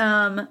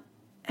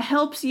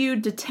 helps you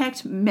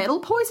detect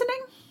metal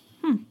poisoning.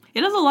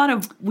 It does a lot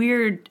of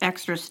weird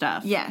extra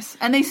stuff. Yes.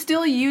 And they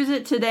still use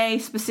it today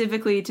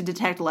specifically to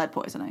detect lead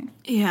poisoning.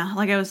 Yeah,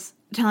 like I was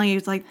telling you,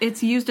 it's like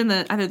it's used in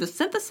the either the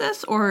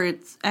synthesis or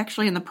it's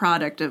actually in the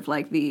product of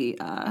like the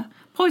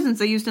poisons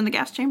they used in the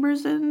gas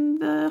chambers in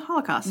the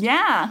Holocaust.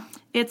 Yeah.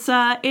 It's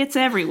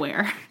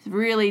everywhere. It's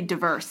really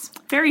diverse.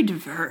 Very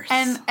diverse.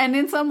 And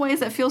in some ways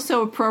that feels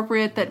so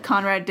appropriate that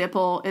Conrad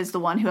Dippel is the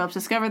one who helps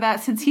discover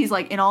that, since he's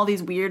like in all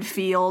these weird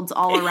fields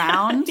all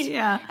around.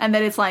 Yeah. And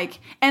that it's like,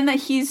 and that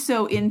he's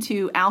so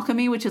into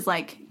alchemy, which is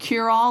like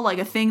cure-all, like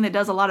a thing that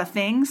does a lot of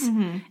things.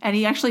 Mm-hmm. And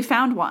he actually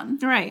found one.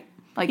 Right.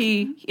 Like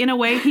he, in a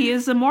way, he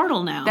is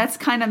immortal now. That's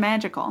kind of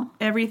magical.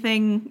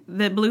 Everything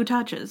that Blue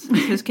touches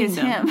is his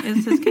kingdom.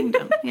 Is his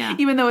kingdom. Yeah.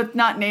 Even though it's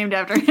not named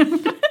after him.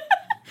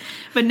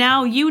 But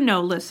now you know,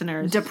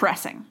 listeners.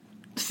 Depressing.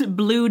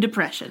 Blue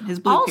depression. His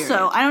blue Also,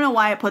 period. I don't know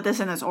why I put this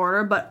in this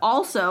order, but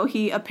also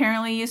he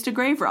apparently used to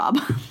grave rob.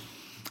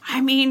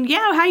 I mean,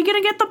 yeah, how are you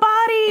going to get the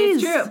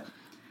bodies? It's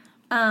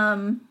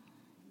true.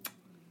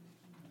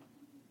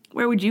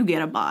 Where would you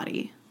get a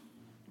body?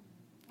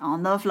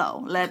 On the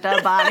floor. Let the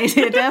bodies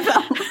hit the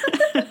floor.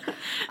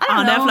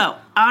 On the floor.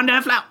 On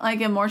the floor.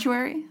 Like a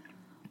mortuary?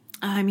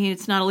 I mean,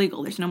 it's not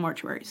illegal. There's no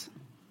mortuaries.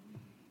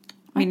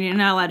 I mean, you're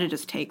not allowed to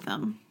just take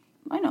them.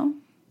 I know.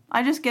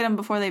 I just get them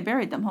before they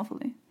buried them,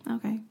 hopefully.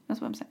 Okay. That's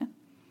what I'm saying.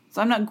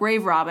 So I'm not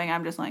grave robbing.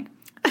 I'm just like...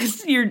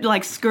 You're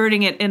like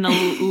skirting it in a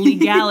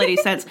legality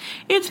sense.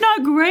 It's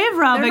not grave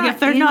robbing if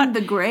they're not in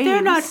the graves.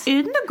 They're not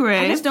in the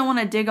grave. I just don't want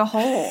to dig a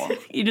hole.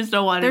 You just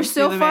don't want to. They're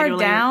so far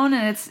down,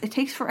 and it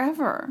takes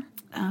forever.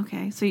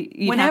 Okay, so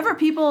whenever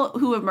people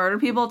who have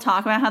murdered people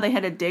talk about how they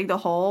had to dig the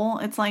hole,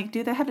 it's like,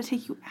 dude, that had to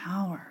take you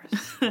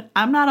hours.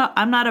 I'm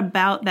not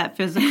about that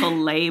physical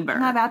labor. I'm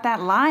not about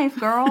that life,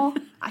 girl.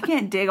 I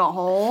can't dig a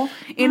hole.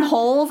 In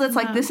holes, it's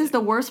like, this is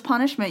the worst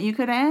punishment you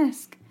could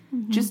ask.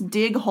 Mm-hmm. Just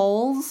dig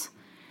holes.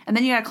 And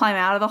then you gotta climb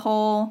out of the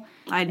hole.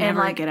 I'd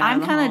never get out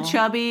I'm of the hole. kind of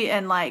chubby,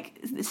 and like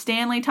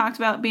Stanley talks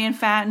about being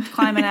fat and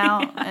climbing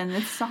out, and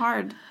it's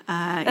hard.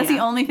 That's the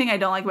only thing I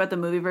don't like about the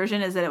movie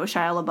version, is that it was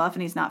Shia LaBeouf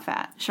and he's not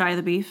fat. Shia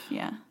the Beef?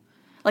 Yeah.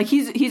 Like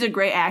he's a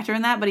great actor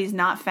in that, but he's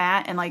not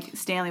fat, and like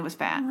Stanley was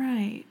fat.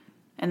 Right.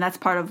 And that's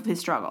part of his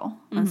struggle.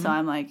 Mm-hmm. And so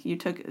I'm like,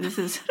 this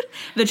is...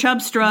 The chub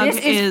strug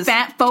is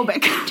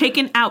fat-phobic.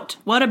 Taken out.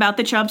 What about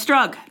the chub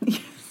strug?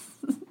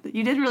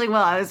 You did really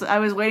well. I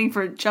was waiting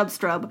for chub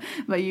strub,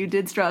 but you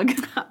did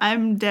strug.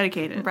 I'm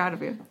dedicated. I'm proud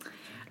of you.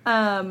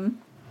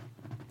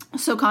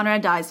 So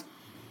Conrad dies.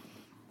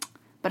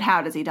 But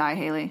how does he die,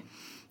 Haley?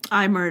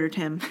 I murdered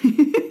him.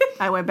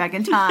 I went back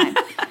in time.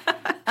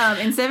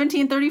 In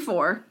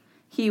 1734,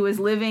 he was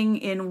living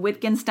in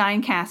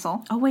Wittgenstein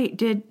Castle. Oh, wait.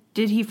 Did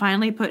he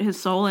finally put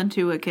his soul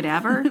into a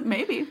cadaver?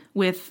 Maybe.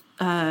 With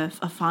a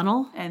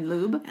funnel? And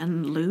lube.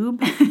 And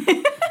lube?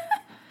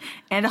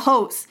 And a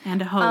hose.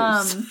 And a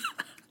hose.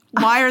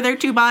 Why are there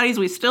two bodies?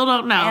 We still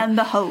don't know. And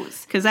the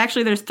hose. Because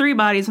actually there's three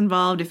bodies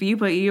involved if you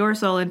put your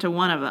soul into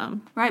one of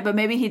them. Right, but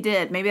maybe he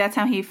did. Maybe that's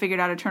how he figured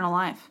out eternal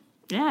life.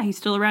 Yeah, he's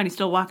still around. He's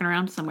still walking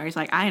around somewhere. He's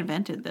like, I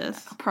invented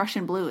this.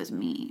 Prussian blue is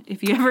me.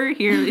 If you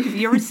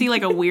ever see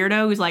like a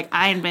weirdo who's like,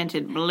 I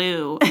invented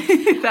blue.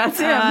 That's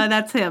him.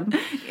 That's him.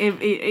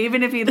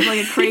 Even if he looks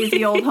like a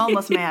crazy old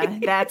homeless man,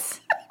 that's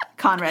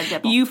Conrad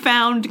Dippel. You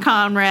found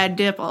Conrad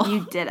Dippel.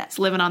 You did it. He's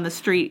living on the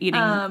street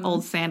eating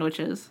old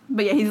sandwiches.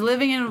 But yeah, he's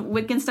living in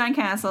Wittgenstein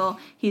Castle.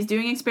 He's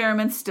doing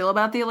experiments still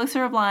about the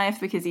elixir of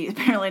life because he's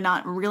apparently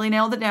not really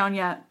nailed it down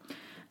yet.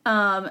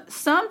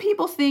 Some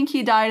people think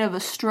he died of a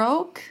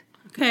stroke.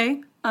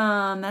 Okay.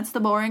 That's the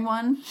boring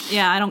one.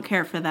 Yeah, I don't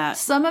care for that.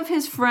 Some of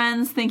his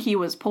friends think he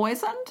was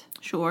poisoned.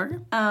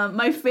 Sure.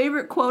 My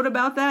favorite quote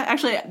about that,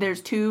 actually, there's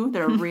two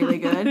that are really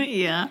good.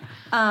 Yeah.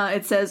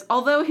 It says,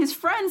 although his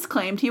friends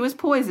claimed he was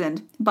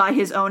poisoned by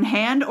his own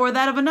hand or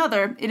that of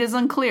another, it is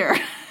unclear.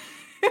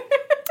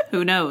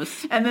 Who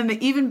knows? And then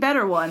the even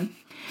better one,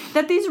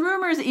 that these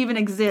rumors even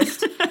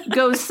exist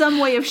goes some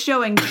way of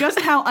showing just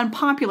how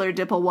unpopular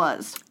Dippel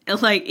was.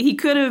 It's like,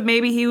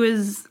 maybe he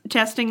was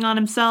testing on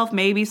himself,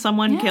 maybe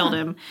someone killed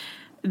him.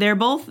 They're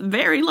both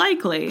very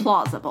likely.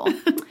 Plausible.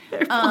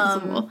 They're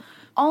plausible.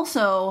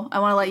 Also, I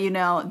want to let you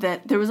know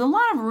that there was a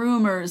lot of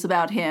rumors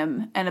about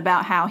him and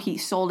about how he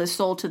sold his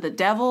soul to the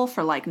devil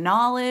for, like,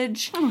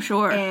 knowledge. Oh,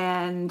 sure.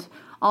 And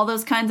all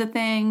those kinds of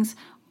things.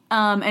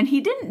 And he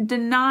didn't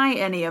deny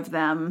any of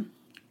them,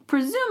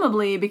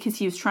 presumably because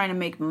he was trying to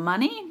make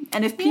money.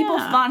 And if people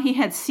thought he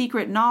had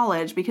secret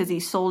knowledge because he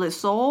sold his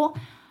soul,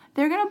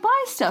 they're going to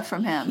buy stuff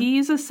from him.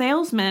 He's a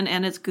salesman,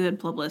 and it's good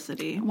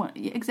publicity.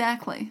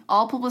 Exactly.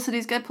 All publicity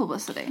is good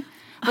publicity.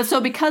 But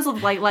so because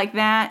of like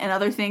that and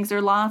other things, there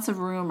are lots of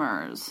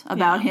rumors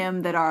about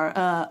him that are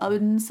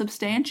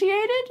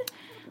unsubstantiated,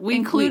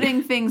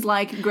 including things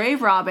like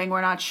grave robbing. We're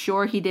not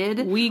sure he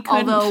did,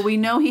 although we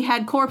know he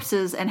had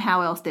corpses, and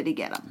how else did he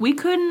get them? We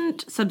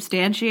couldn't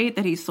substantiate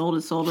that he sold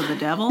his soul to the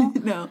devil.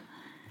 No.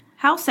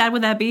 How sad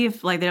would that be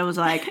if that was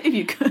like... If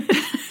you could.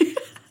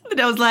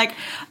 That was like...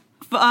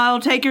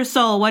 I'll take your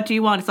soul. What do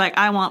you want? It's like,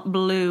 I want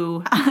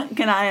blue.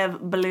 Can I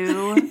have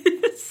blue?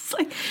 It's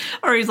like,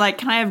 or he's like,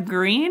 can I have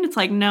green? It's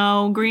like,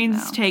 no,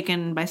 green's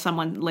taken by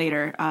someone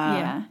later.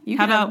 Yeah. You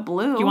how can have about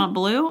blue. Do you want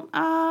blue?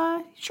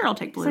 Sure, I'll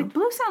take blue. It's like,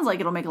 blue sounds like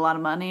it'll make a lot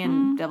of money,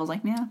 and Devil's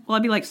like, yeah. Will I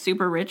be like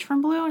super rich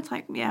from blue? It's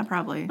like, yeah,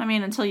 probably. I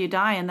mean, until you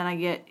die, and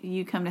then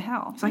you come to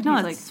hell. It's like,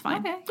 no, that's fine.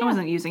 Okay, I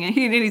wasn't using it.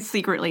 He's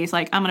secretly, he's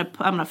like, I'm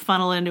gonna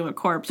funnel into a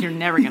corpse. You're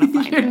never gonna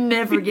find You're it.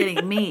 never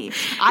getting me.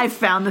 I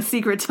found the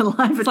secret to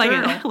life It's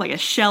eternal. like a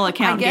shell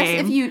account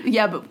game.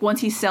 But once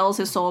he sells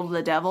his soul to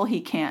the devil,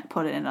 he can't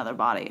put it in another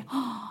body.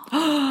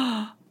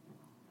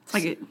 It's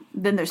like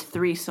then there's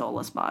 3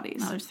 soulless bodies.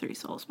 no, there's 3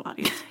 souls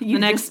bodies. You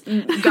just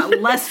got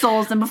less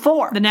souls than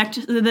before. The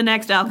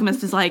next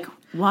alchemist is like,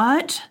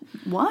 what?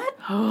 What?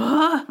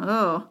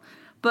 Oh.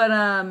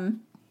 But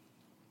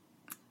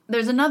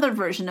there's another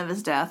version of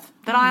his death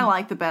that I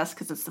like the best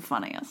because it's the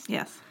funniest.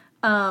 Yes.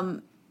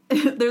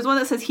 There's one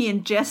that says he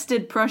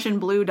ingested Prussian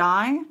blue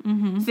dye,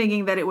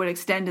 thinking that it would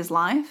extend his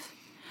life,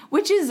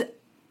 which is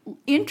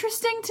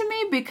interesting to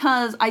me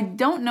because I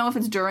don't know if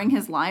it's during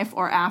his life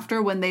or after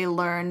when they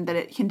learn that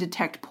it can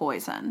detect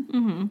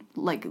poison,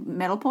 like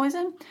metal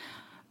poison.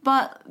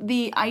 But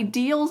the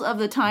ideals of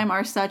the time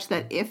are such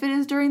that if it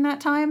is during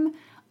that time,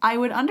 I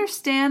would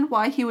understand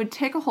why he would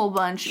take a whole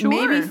bunch,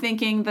 maybe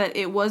thinking that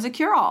it was a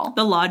cure-all.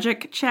 The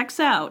logic checks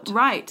out.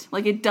 Right.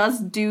 Like, it does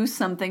do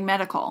something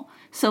medical.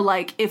 So,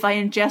 like, if I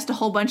ingest a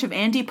whole bunch of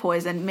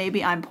anti-poison,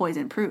 maybe I'm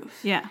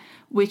poison-proof. Yeah.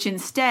 Which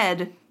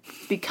instead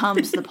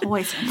becomes the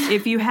poison.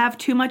 If you have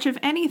too much of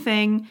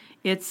anything,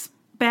 it's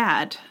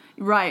bad.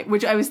 Right,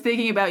 which I was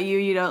thinking about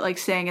you know, like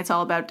saying it's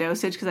all about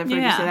dosage, because I've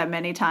heard you say that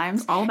many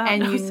times. All about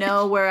dosage. dosage. You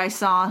know where I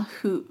saw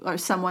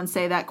someone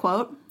say that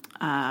quote?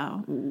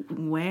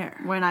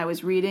 Where? When I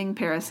was reading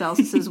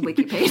Paracelsus's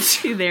wiki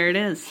page. There it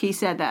is. He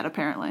said that,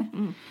 apparently.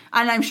 And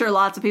I'm sure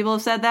lots of people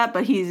have said that,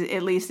 but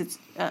at least it's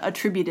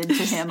attributed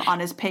to him on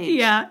his page.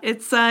 Yeah,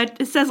 it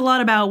says a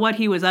lot about what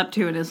he was up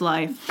to in his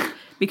life.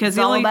 Because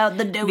it's all about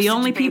the dosage, the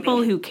only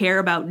people who care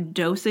about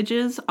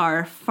dosages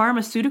are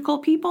pharmaceutical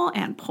people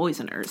and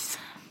poisoners.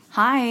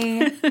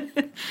 Hi.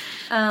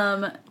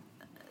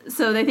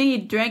 So they think he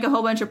drank a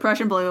whole bunch of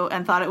Prussian blue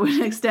and thought it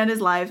would extend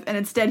his life, and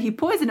instead he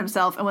poisoned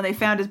himself, and when they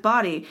found his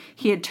body,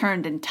 he had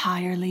turned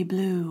entirely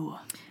blue.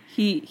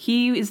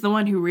 He is the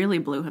one who really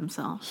blew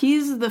himself.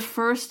 He's the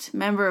first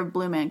member of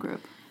Blue Man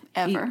Group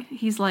ever.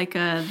 He's like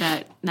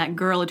that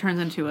girl who turns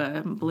into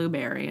a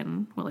blueberry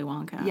in Willy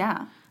Wonka.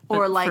 Yeah. But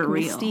or like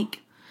Mystique.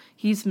 Real.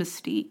 He's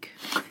Mystique.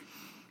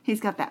 He's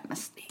got that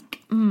mystique.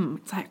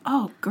 It's like,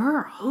 oh,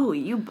 girl. Ooh,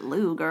 you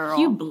blue, girl.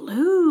 You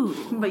blew.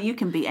 But you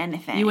can be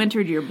anything. You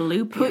entered your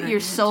blue period. Put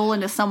your soul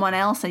into someone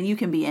else and you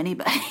can be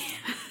anybody.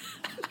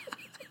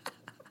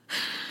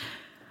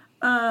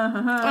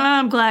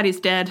 I'm glad he's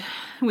dead.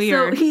 We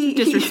are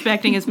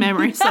disrespecting his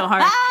memory so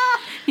hard.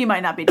 He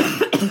might not be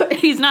dead.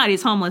 He's not.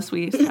 He's homeless.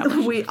 We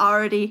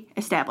already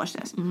established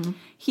this.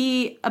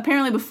 He,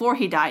 apparently before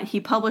he died, he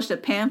published a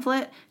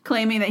pamphlet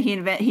claiming that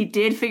he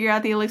did figure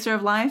out the elixir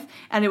of life,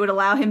 and it would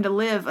allow him to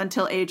live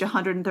until age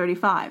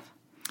 135.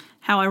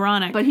 How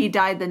ironic. But he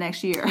died the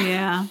next year.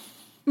 Yeah.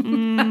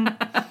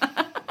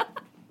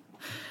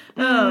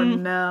 Oh,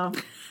 no.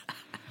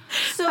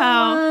 So,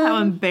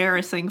 how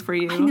embarrassing for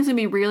you. I think this is going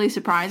to be really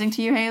surprising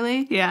to you,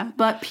 Haley. Yeah.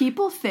 But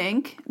people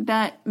think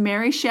that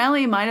Mary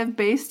Shelley might have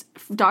based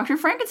Dr.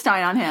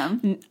 Frankenstein on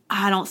him.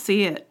 I don't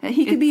see it.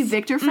 He could be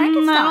Victor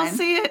Frankenstein. I don't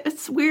see it.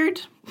 It's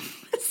weird.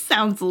 It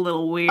sounds a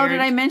little weird. Oh, did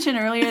I mention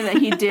earlier that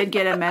he did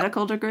get a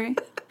medical degree?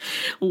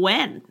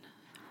 When?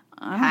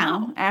 I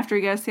don't know. After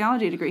he got his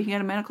theology degree, he got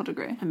a medical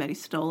degree. I bet he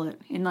stole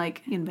it. In,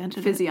 He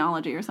invented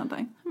physiology or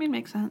something. I mean,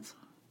 makes sense.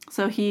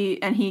 So he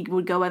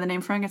would go by the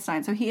name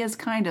Frankenstein. So he is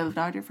kind of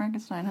Dr.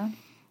 Frankenstein, huh?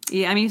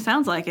 Yeah, I mean, he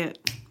sounds like it.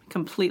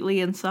 Completely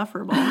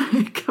insufferable.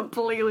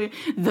 Completely.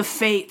 The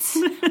fates.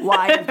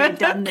 Why have they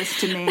done this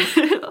to me?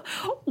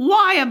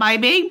 Why am I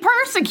being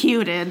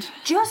persecuted?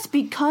 Just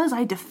because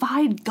I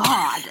defied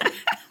God.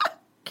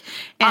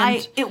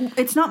 And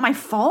it's not my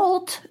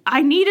fault.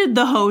 I needed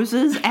the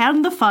hoses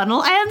and the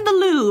funnel and the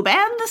lube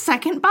and the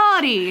second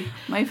body.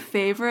 My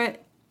favorite.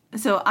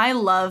 So I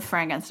love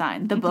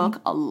Frankenstein, the book,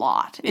 a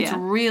lot. It's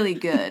really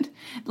good.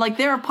 Like,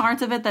 there are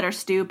parts of it that are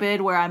stupid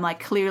where I'm like,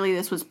 clearly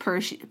this was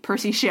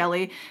Percy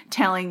Shelley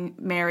telling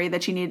Mary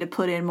that she needed to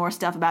put in more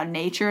stuff about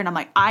nature. And I'm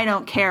like, I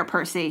don't care,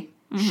 Percy.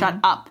 Shut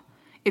up.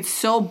 It's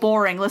so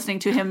boring listening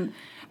to him.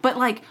 But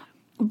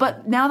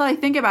now that I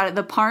think about it,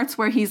 the parts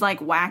where he's like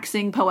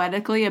waxing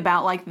poetically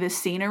about like this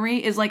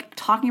scenery is like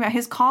talking about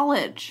his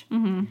college.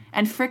 And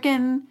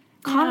frickin'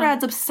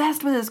 Conrad's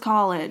obsessed with his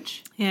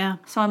college. Yeah.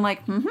 So I'm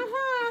like,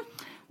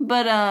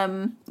 But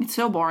it's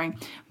so boring.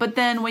 But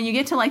then when you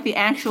get to like the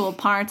actual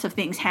parts of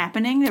things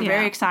happening, they're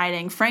very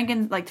exciting.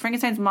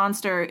 Frankenstein's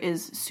monster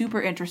is super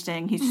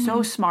interesting. He's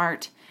so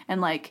smart and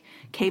like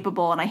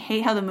capable, and I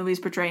hate how the movies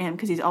portray him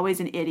because he's always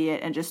an idiot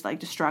and just like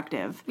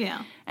destructive.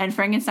 Yeah. And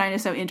Frankenstein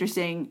is so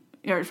interesting,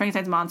 or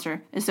Frankenstein's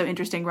monster is so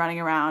interesting, running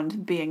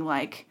around being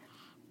like,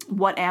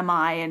 what am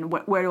I and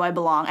where do I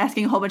belong?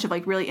 Asking a whole bunch of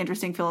like really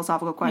interesting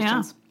philosophical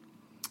questions.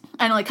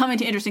 And like coming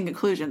to interesting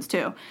conclusions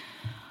too.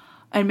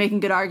 and making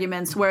good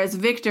arguments, whereas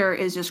Victor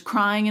is just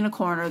crying in a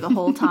corner the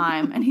whole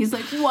time. And he's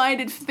like, why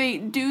did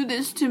fate do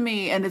this to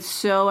me? And it's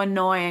so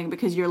annoying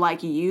because you're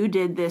like, you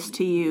did this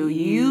to you.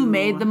 You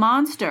made the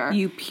monster.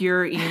 You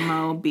pure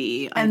emo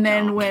bee. And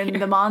then when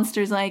the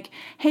monster's like,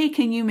 hey,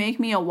 can you make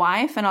me a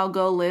wife and I'll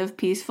go live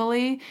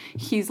peacefully?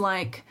 He's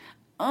like,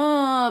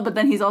 but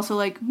then he's also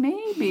like,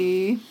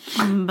 maybe.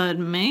 But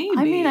maybe.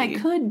 I mean, I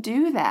could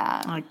do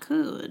that. I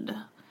could.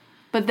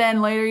 But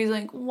then later he's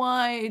like,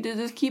 why does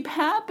this keep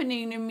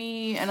happening to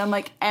me? And I'm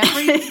like,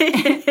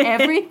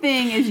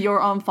 everything is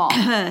your own fault.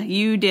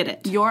 You did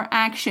it. Your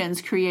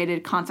actions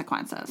created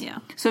consequences. Yeah.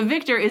 So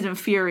Victor is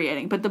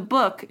infuriating, but the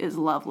book is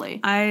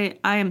lovely. I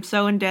am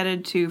so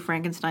indebted to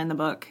Frankenstein the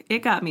book. It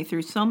got me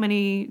through so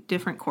many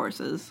different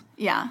courses.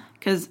 Yeah.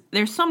 Because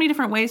there's so many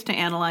different ways to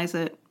analyze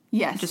it.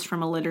 Yes. Just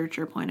from a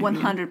literature point of view.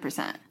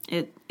 100%.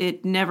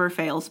 It never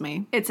fails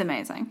me. It's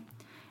amazing.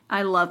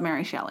 I love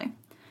Mary Shelley.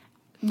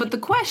 But the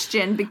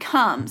question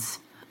becomes,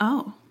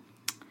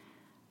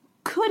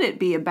 could it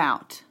be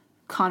about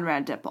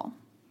Conrad Dipple?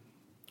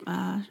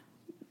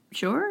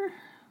 Sure.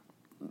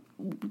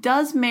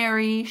 Does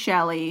Mary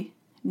Shelley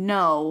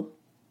know,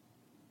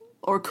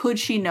 or could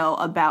she know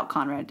about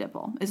Conrad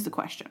Dipple, is the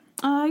question.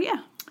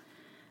 Yeah.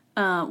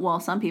 Well,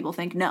 some people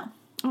think no.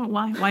 Oh,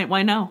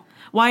 why no?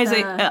 Why is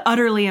it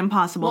utterly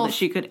impossible that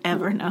she could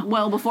ever know?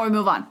 Well, before we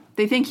move on,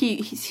 they think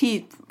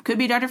he could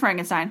be Dr.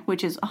 Frankenstein,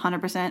 which is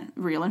 100%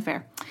 real and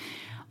fair.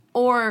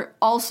 Or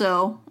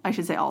also, I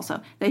should say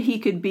also, that he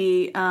could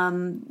be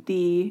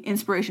the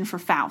inspiration for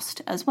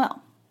Faust as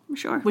well.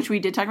 Sure. Which we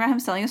did talk about him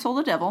selling his soul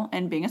to the devil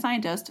and being a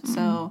scientist,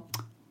 so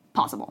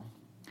possible.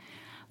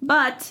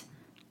 But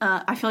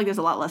I feel like there's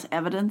a lot less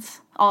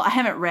evidence. I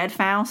haven't read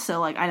Faust, so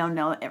like I don't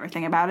know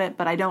everything about it,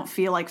 but I don't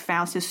feel like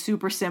Faust is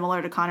super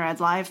similar to Conrad's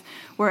life,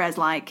 whereas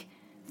like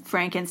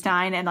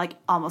Frankenstein and like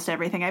almost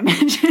everything I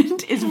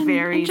mentioned is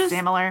very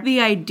similar. The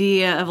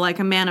idea of like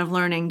a man of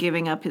learning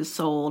giving up his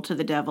soul to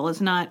the devil is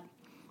not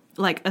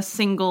like a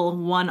single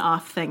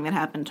one-off thing that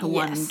happened to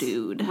one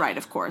dude. Right,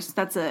 of course.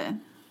 It's a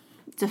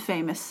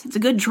famous It's a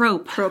good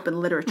trope. Trope in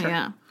literature.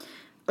 Yeah.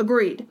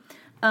 Agreed.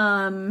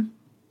 I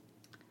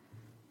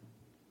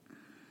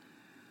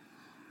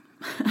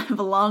have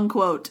a long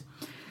quote.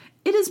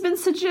 It has been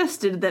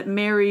suggested that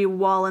Mary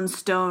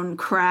Wallenstone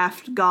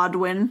Craft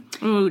Godwin...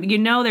 Ooh, you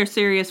know they're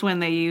serious when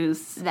they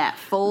use... That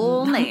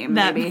full name,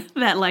 maybe.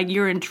 That, like,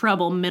 you're in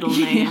trouble middle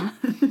name.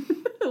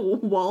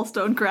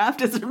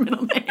 Wollstonecraft is her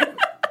middle name.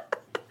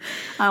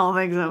 I don't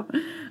think so.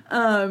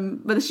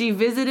 But she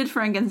visited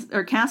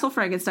Castle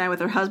Frankenstein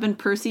with her husband,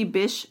 Percy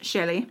Bysshe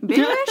Shelley.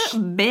 Percy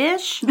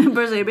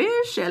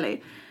Bysshe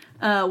Shelley.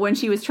 When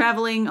she was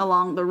traveling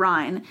along the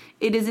Rhine.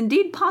 It is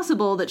indeed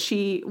possible that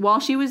while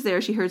she was there,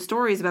 she heard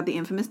stories about the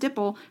infamous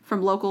Dipple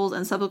from locals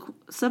and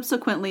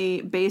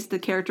subsequently based the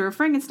character of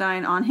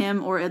Frankenstein on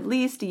him, or at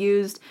least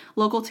used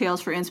local tales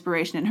for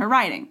inspiration in her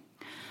writing.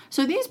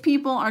 So these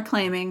people are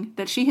claiming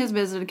that she has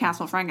visited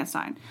Castle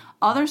Frankenstein.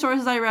 Other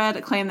sources I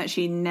read claim that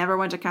she never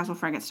went to Castle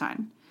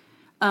Frankenstein.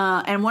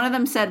 And one of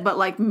them said, but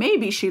like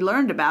maybe she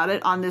learned about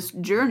it on this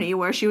journey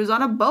where she was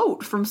on a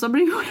boat from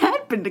somebody who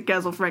had been to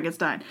Castle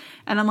Frankenstein.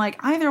 And I'm like,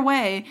 either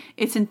way,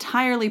 it's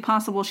entirely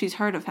possible she's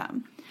heard of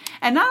him.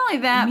 And not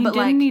only that, but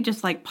didn't he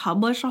just like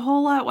publish a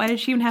whole lot? Why did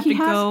she even have to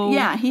go?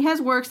 Yeah, he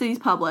has works that he's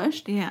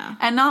published. Yeah.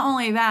 And not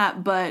only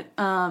that, but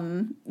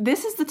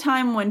this is the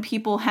time when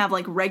people have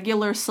like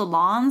regular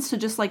salons to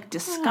just like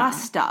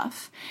discuss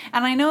stuff.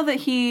 And I know that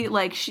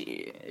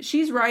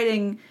she's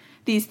writing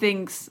these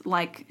things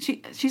like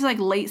she's like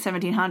late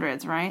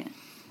 1700s, right?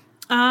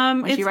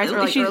 When she writes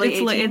early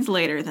 18? It's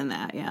later than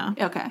that, yeah.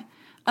 Okay.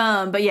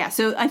 But yeah,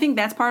 so I think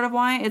that's part of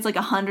why it's like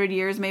 100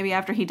 years maybe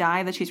after he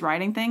died that she's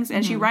writing things,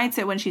 and she writes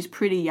it when she's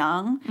pretty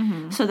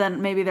young. So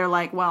then maybe they're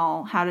like,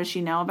 well, how does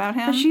she know about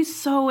him? But she's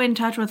so in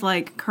touch with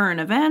like current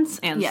events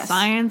and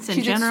science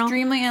in general. She's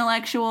extremely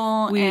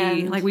intellectual.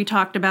 We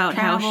talked about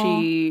how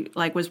she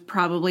like was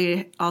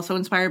probably also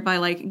inspired by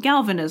like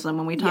galvanism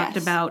when we talked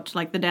about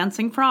like the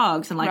dancing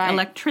frogs and like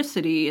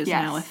electricity is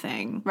now a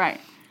thing. Right.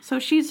 So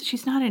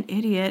she's not an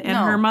idiot, and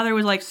her mother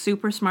was like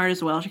super smart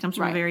as well. She comes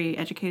from a very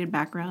educated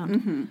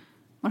background.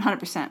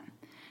 100%.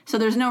 So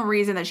there's no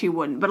reason that she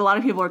wouldn't. But a lot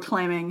of people are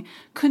claiming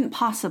couldn't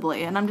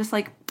possibly, and I'm just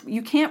like,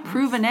 you can't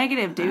prove a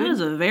negative, dude. That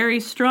is a very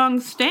strong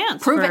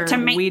stance. Prove it to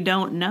me. We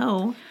don't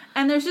know.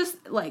 And there's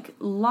just like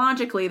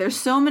logically, there's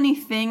so many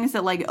things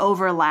that like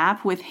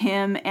overlap with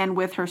him and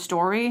with her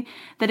story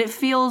that it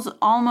feels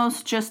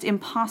almost just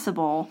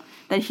impossible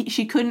that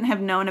she couldn't have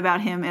known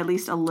about him at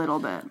least a little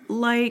bit.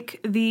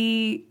 Like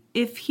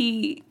if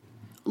he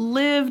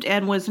lived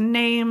and was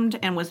named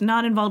and was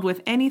not involved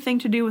with anything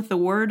to do with the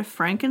word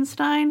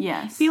Frankenstein,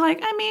 be like,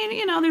 I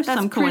mean, there's that's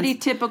some pretty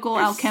typical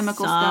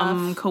alchemical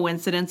some stuff.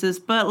 Coincidences,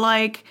 but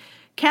like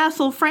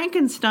Castle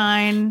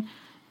Frankenstein,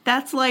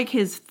 that's like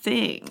his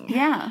thing.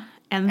 Yeah.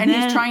 And then,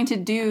 he's trying to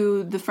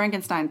do the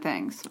Frankenstein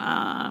things.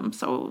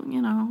 So,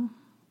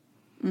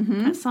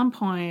 at some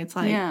point it's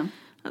like,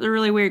 that's a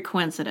really weird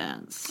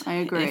coincidence. I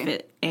agree. If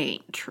it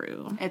ain't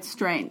true. It's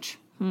strange.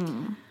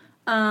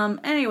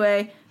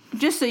 Anyway,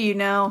 just so you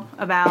know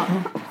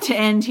about, to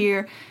end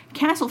here,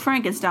 Castle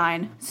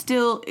Frankenstein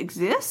still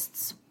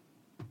exists.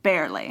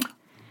 Barely.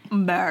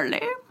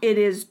 Barely. It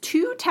is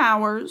 2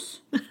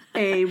 towers,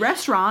 a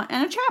restaurant,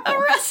 and a chapel. A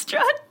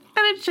restaurant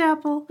and a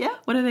chapel. Yeah.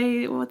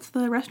 What's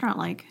the restaurant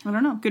like? I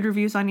don't know. Good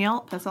reviews on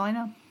Yelp? That's all I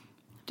know.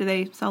 Do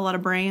they sell a lot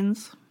of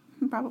brains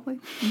Probably.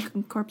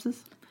 and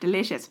corpses?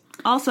 Delicious.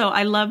 Also,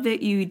 I love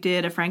that you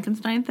did a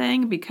Frankenstein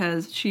thing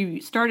because she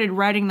started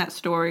writing that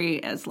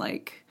story as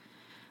like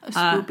A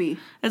spoopy.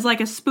 as like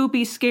a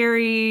spoopy,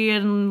 scary,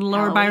 and Lord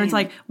Halloween. Byron's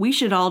like, we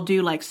should all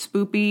do like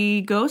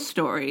spoopy ghost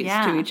stories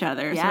Yeah. to each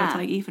other. So Yeah. it's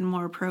like even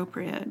more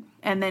appropriate.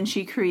 And then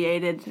she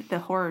created the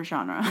horror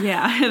genre.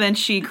 Yeah. And then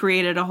she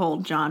created a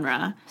whole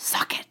genre.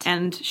 Suck it.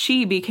 And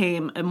she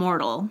became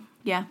immortal.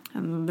 Yeah.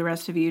 And the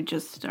rest of you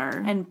just are.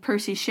 And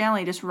Percy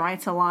Shelley just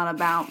writes a lot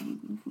about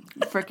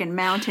freaking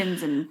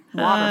mountains and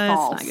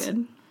waterfalls. It's not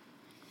good.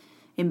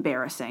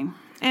 Embarrassing.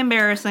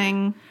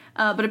 Embarrassing.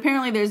 But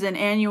apparently there's an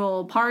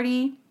annual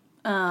party.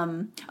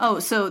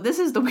 So this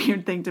is the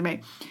weird thing to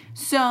me.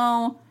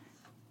 So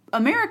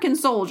American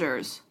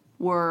soldiers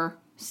were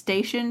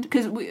stationed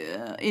because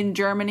in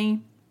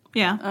Germany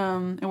Yeah.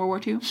 in World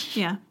War II,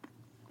 Yeah.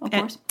 of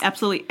course.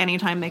 Absolutely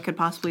anytime they could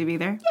possibly be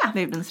there. Yeah.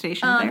 They've been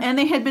stationed there. And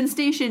they had been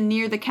stationed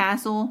near the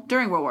castle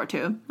during World War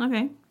II.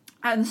 Okay.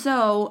 And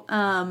so,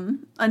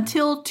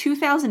 until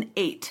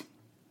 2008,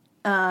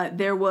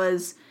 there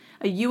was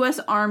a U.S.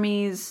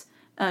 Army's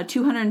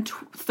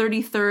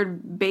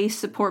 233rd Base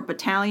Support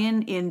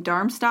Battalion in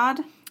Darmstadt.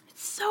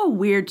 It's so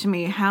weird to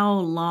me how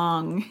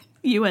long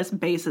U.S.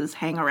 bases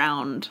hang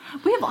around.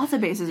 We have lots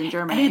of bases in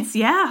Germany. It's,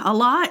 yeah, a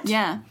lot.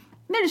 Yeah.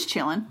 They're just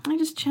chilling. I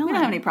just chilling. We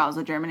don't have any problems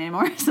with Germany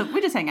anymore, so we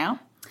just hang out.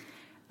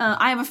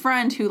 I have a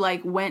friend who,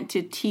 went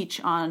to teach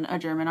on a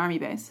German Army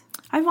base.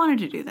 I've wanted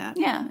to do that.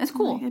 Yeah, it's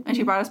cool. And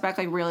she brought us back,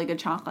 really good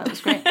chocolate. It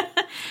was great.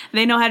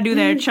 They know how to do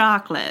their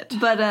chocolate.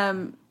 But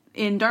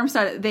in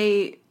Darmstadt,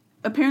 they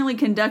apparently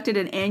conducted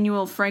an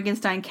annual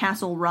Frankenstein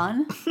Castle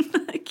run,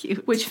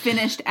 Cute. which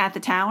finished at the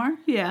tower.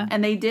 Yeah.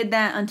 And they did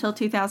that until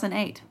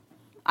 2008.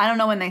 I don't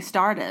know when they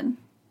started.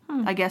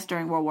 I guess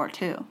during World War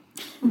II.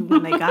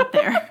 When they got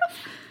there.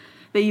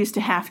 They used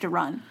to have to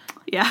run.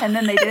 Yeah. And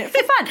then they did it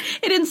for fun.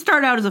 It didn't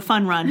start out as a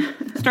fun run.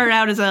 It started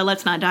out as a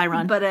let's not die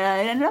run. But it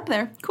ended up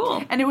there.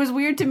 Cool. And it was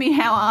weird to me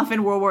how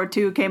often World War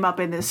II came up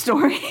in this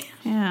story.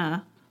 Yeah.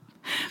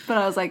 But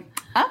I was like,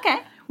 okay.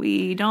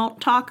 We don't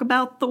talk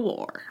about the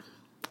war.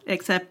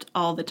 Except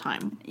all the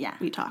time. Yeah.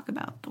 We talk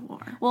about the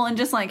war. Well, and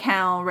just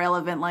how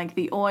relevant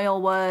the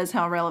oil was,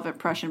 how relevant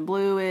Prussian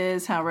blue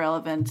is, how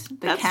relevant the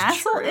That's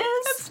castle true.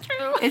 is. That's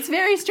true. It's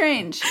very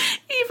strange.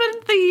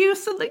 Even the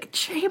use of the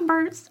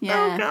chambers.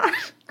 Yeah. Oh,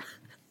 gosh.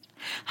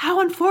 How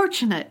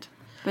unfortunate.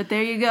 But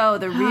there you go,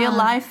 the real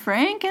life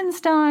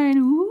Frankenstein.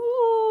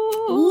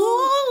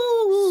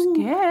 Ooh,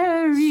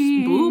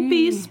 scary.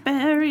 Spoopy,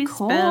 sperry,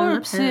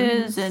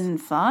 Corpses and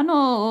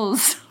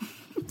funnels.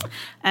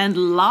 and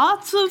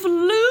lots of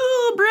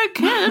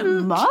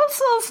lubricant.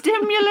 Muscle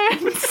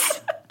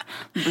stimulants.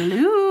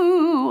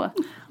 Blue.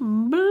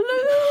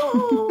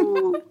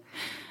 Blue.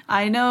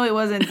 I know it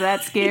wasn't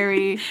that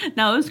scary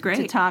No, it was to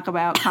great. talk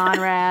about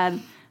Conrad,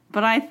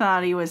 but I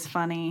thought he was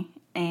funny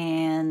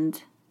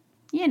and,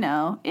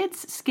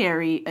 it's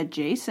scary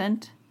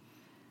adjacent.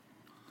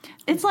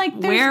 It's like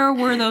there's... Where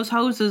were those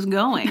hoses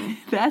going?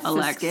 That's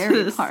Alexis?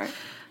 the scary part.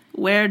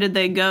 Where did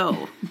they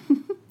go?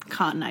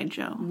 Cotton Eye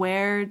Joe.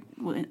 When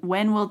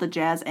will the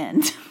jazz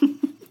end?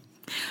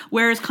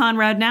 Where is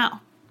Conrad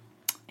now?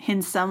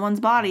 In someone's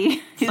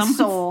body, his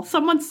soul.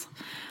 Someone's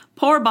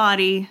poor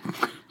body.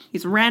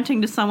 He's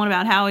ranting to someone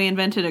about how he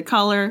invented a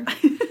color.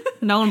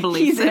 No one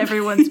believes He's it.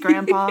 everyone's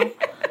grandpa.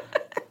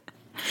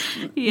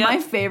 Yep. My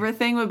favorite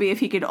thing would be if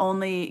he could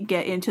only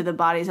get into the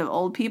bodies of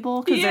old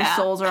people because their Yeah.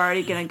 souls are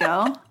already going to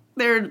go.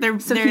 They're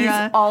So he's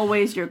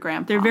always your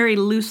grandpa. they're very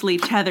loosely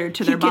tethered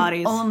to he their can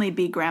bodies. only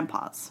be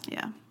grandpas.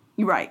 Yeah.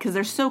 You're right, because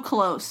they're so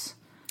close.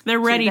 They're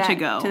ready that, to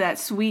go. to that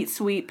sweet,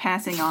 sweet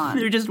passing on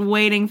They're just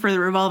waiting for the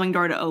revolving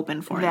door to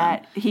open for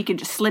that he can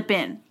just slip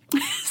in.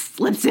 them.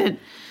 Slips in.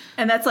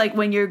 And that's like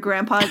when your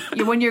grandpa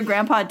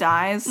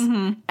dies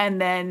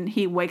and then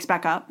he wakes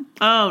back up.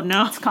 Oh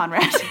no, It's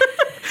Conrad.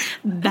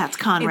 that's It's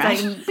Conrad.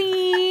 like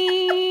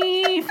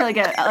beep for like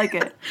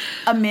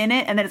a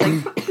minute, and then it's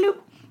like bloop,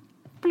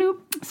 bloop.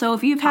 So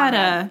if you've had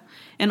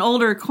an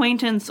older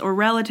acquaintance or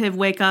relative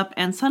wake up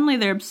and suddenly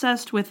they're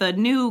obsessed with a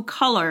new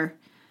color,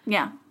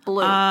 Yeah,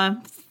 blue.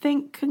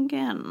 think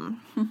again.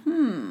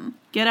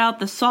 Get out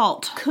the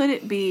salt. Could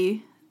it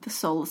be the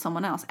soul of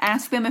someone else?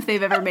 Ask them if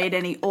they've ever made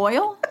any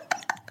oil.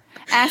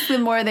 Ask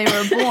them where they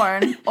were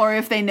born, or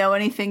if they know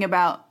anything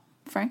about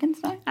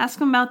Frankenstein. Ask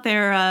them about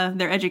their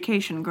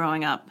education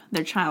growing up,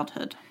 their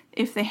childhood.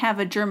 If they have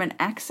a German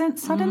accent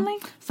suddenly.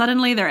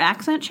 Suddenly their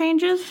accent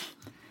changes.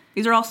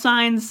 These are all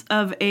signs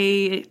of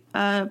a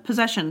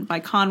possession by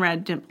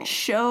Conrad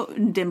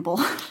Dimple.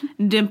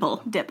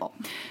 Dimple.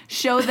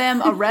 Show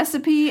them a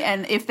recipe,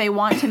 and if they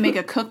want to make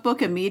a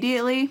cookbook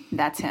immediately,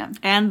 that's him.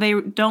 And they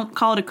don't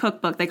call it a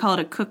cookbook, they call it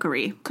a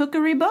cookery.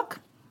 Cookery book?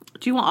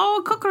 Do you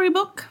want a cookery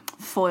book?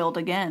 foiled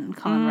again,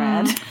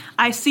 Conrad.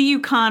 I see you,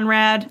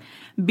 Conrad.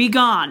 Be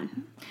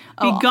gone.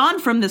 Be gone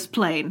from this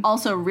plane.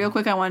 Also, real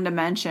quick, I wanted to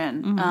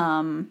mention,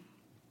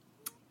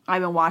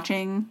 I've been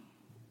watching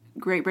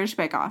Great British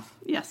Bake Off.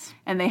 Yes.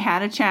 And they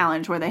had a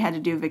challenge where they had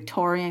to do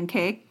Victorian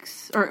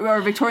cakes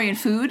or Victorian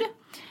food.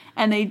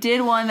 And they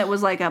did one that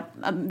was like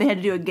they had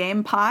to do a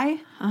game pie.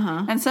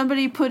 And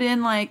somebody put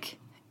in like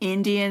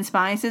Indian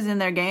spices in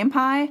their game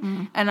pie.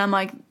 And I'm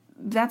like,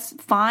 that's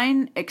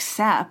fine,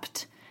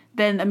 except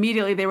then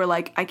immediately they were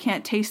like, I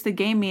can't taste the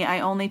game meat. I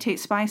only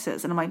taste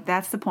spices. And I'm like,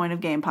 that's the point of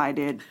game pie,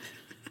 dude.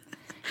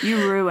 You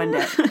ruined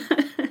it.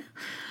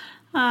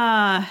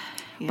 Yeah.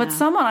 But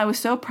someone, I was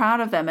so proud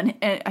of them, and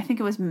I think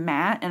it was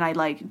Matt, and I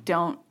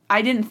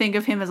didn't think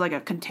of him as like a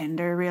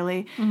contender,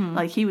 really.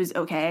 Like, he was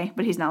okay,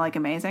 but he's not like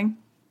amazing.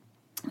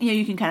 Yeah,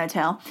 you can kind of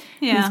tell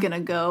he's gonna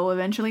go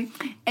eventually.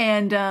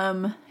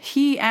 And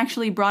he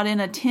actually brought in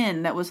a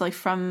tin that was like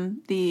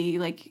from the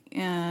 18th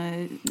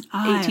or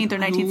 19th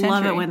century. I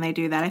love it when they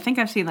do that. I think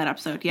I've seen that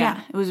episode.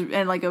 Yeah, it was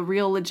and like a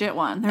real legit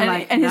one. They're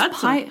like, and his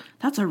pie,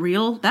 that's a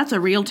real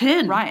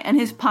tin, right? And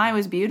his pie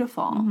was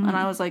beautiful, and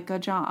I was like,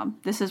 good job.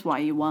 This is why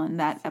you won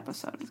that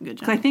episode. Good job.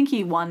 Because I think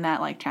he won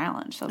that like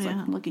challenge. So I was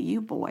like, look at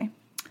you, boy.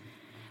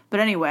 But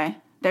anyway,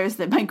 there's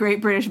my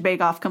Great British Bake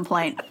Off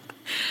complaint.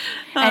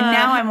 And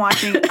now I'm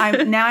watching.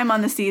 I'm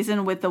on the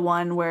season with the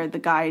one where the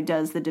guy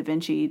does the Da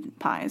Vinci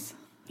pies.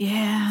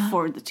 Yeah.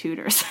 For the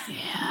tutors.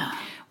 Yeah.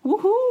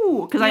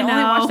 Woohoo! Because I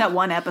only watched that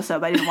one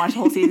episode, but I didn't watch the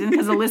whole season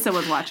because Alyssa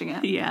was watching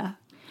it. Yeah.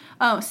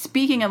 Oh,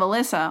 speaking of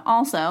Alyssa,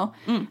 also,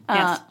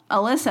 yes.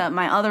 Alyssa,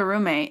 my other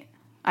roommate.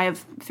 I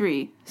have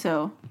 3,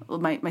 so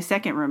my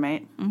second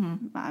roommate.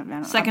 I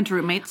don't Second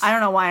roommates. I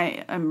don't know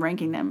why I'm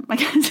ranking them.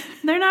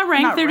 They're not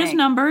ranked. They're just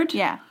numbered.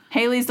 Yeah.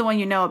 Haley's the one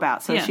you know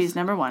about, so she's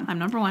number 1. I'm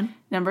number 1.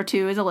 Number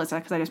 2 is Alyssa,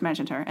 because I just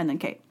mentioned her, and then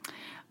Kate.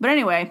 But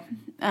anyway,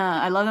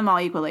 I love them all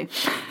equally.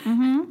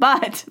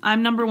 But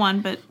I'm number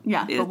 1, but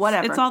but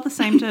whatever. It's all the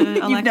same to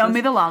Alexis. You've known me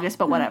the longest,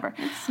 but whatever.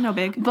 It's no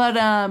big. But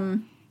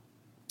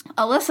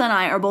Alyssa and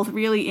I are both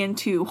really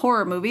into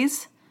horror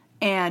movies,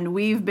 and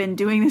we've been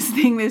doing this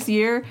thing this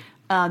year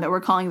that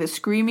we're calling the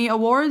Screamy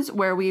Awards,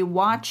 where we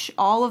watch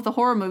all of the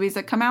horror movies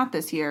that come out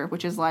this year,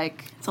 which is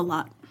like... It's a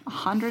lot.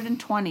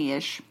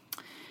 120-ish.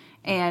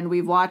 And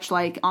we've watched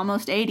like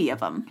almost 80 of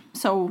them.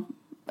 So,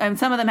 and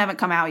some of them haven't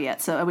come out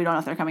yet, so we don't know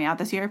if they're coming out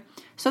this year.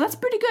 So that's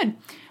pretty good.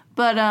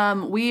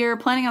 But we are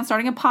planning on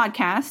starting a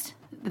podcast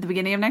at the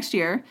beginning of next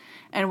year,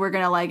 and we're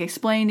going to like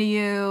explain to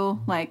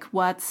you like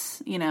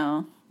what's,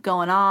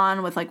 going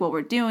on with like what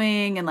we're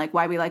doing and like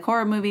why we like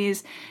horror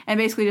movies, and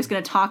basically just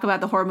going to talk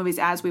about the horror movies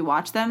as we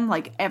watch them,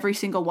 like every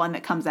single one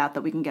that comes out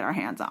that we can get our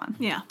hands on.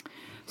 Yeah.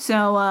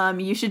 So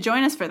you should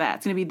join us for that.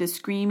 It's going to be the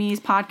Screamies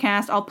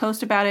podcast. I'll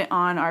post about it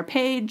on our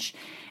page.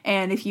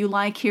 And if you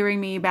like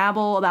hearing me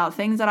babble about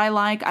things that I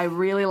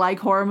really like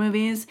horror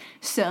movies.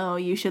 So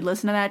you should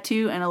listen to that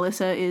too. And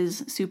Alyssa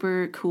is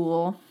super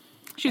cool.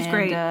 She's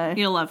great.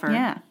 You'll love her.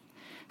 Yeah.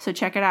 So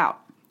check it out.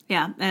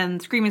 Yeah. And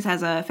Screamies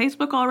has a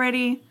Facebook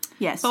already.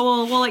 Yes. But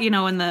we'll let you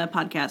know when the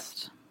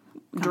podcast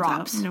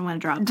drops. You know when it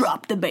drops.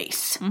 Drop the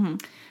bass.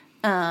 And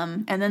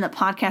then the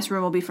podcast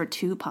room will be for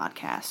 2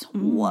 podcasts.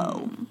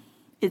 Whoa.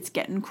 It's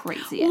getting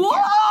crazy in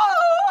here.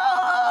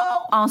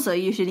 Also,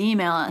 you should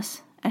email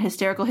us at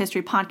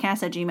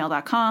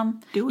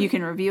hystericalhistorypodcast@gmail.com. Do it. You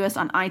can review us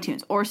on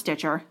iTunes or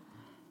Stitcher.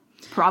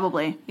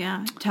 Probably.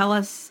 Yeah. Tell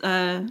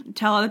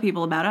other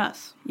people about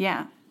us.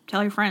 Yeah.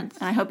 Tell your friends.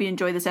 And I hope you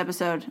enjoyed this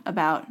episode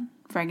about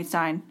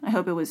Frankenstein. I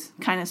hope it was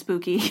kind of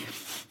spooky.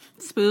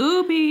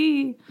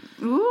 Spoopy.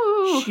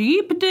 Ooh.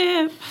 Sheep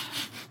dip.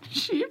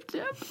 Sheep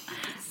dip.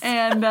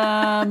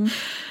 And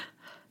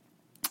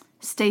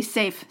stay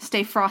safe.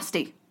 Stay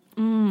frosty.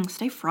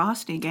 Stay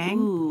frosty,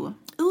 gang.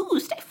 Ooh,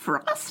 stay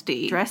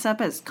frosty. Dress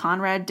up as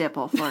Conrad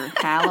Dipple for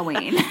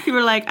Halloween. You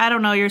were like, I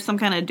don't know, you're some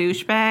kind of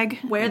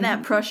douchebag. Wear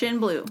that Prussian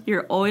blue.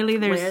 You're oily.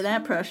 There's Wear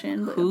that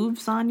Prussian blue.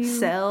 hooves on you.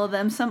 Sell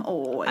them some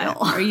oil.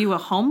 Are you a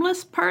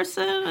homeless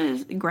person?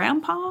 Is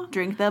grandpa?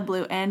 Drink the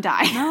blue and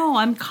die. No,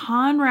 I'm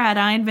Conrad.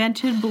 I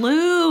invented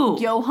blue.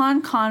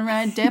 Johann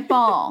Conrad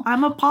Dipple.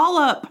 I'm a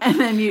polyp. And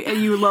then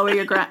you lower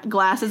your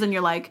glasses and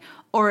you're like,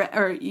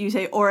 or you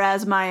say, or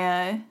as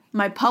my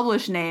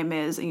published name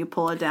is, and you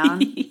pull it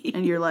down,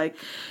 and you're like,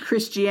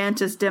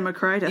 Christiantus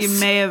Democritus. You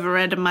may have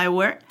read my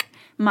work.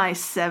 My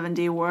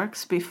 70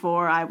 works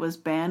before I was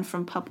banned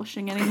from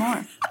publishing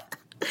anymore.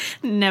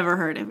 Never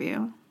heard of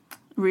you.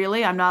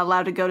 Really? I'm not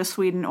allowed to go to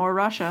Sweden or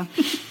Russia.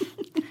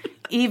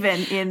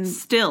 Even in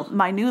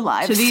my new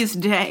lives. To this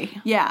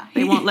day. Yeah.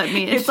 They won't let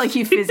me in. It's like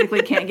you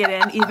physically can't get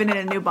in, even in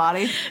a new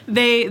body.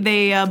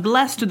 They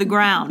blessed the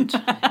ground,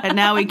 and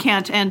now we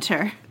can't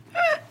enter.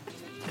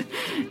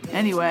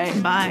 Anyway.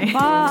 Bye.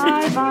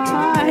 Bye.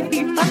 Bye.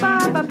 Bye. Bye.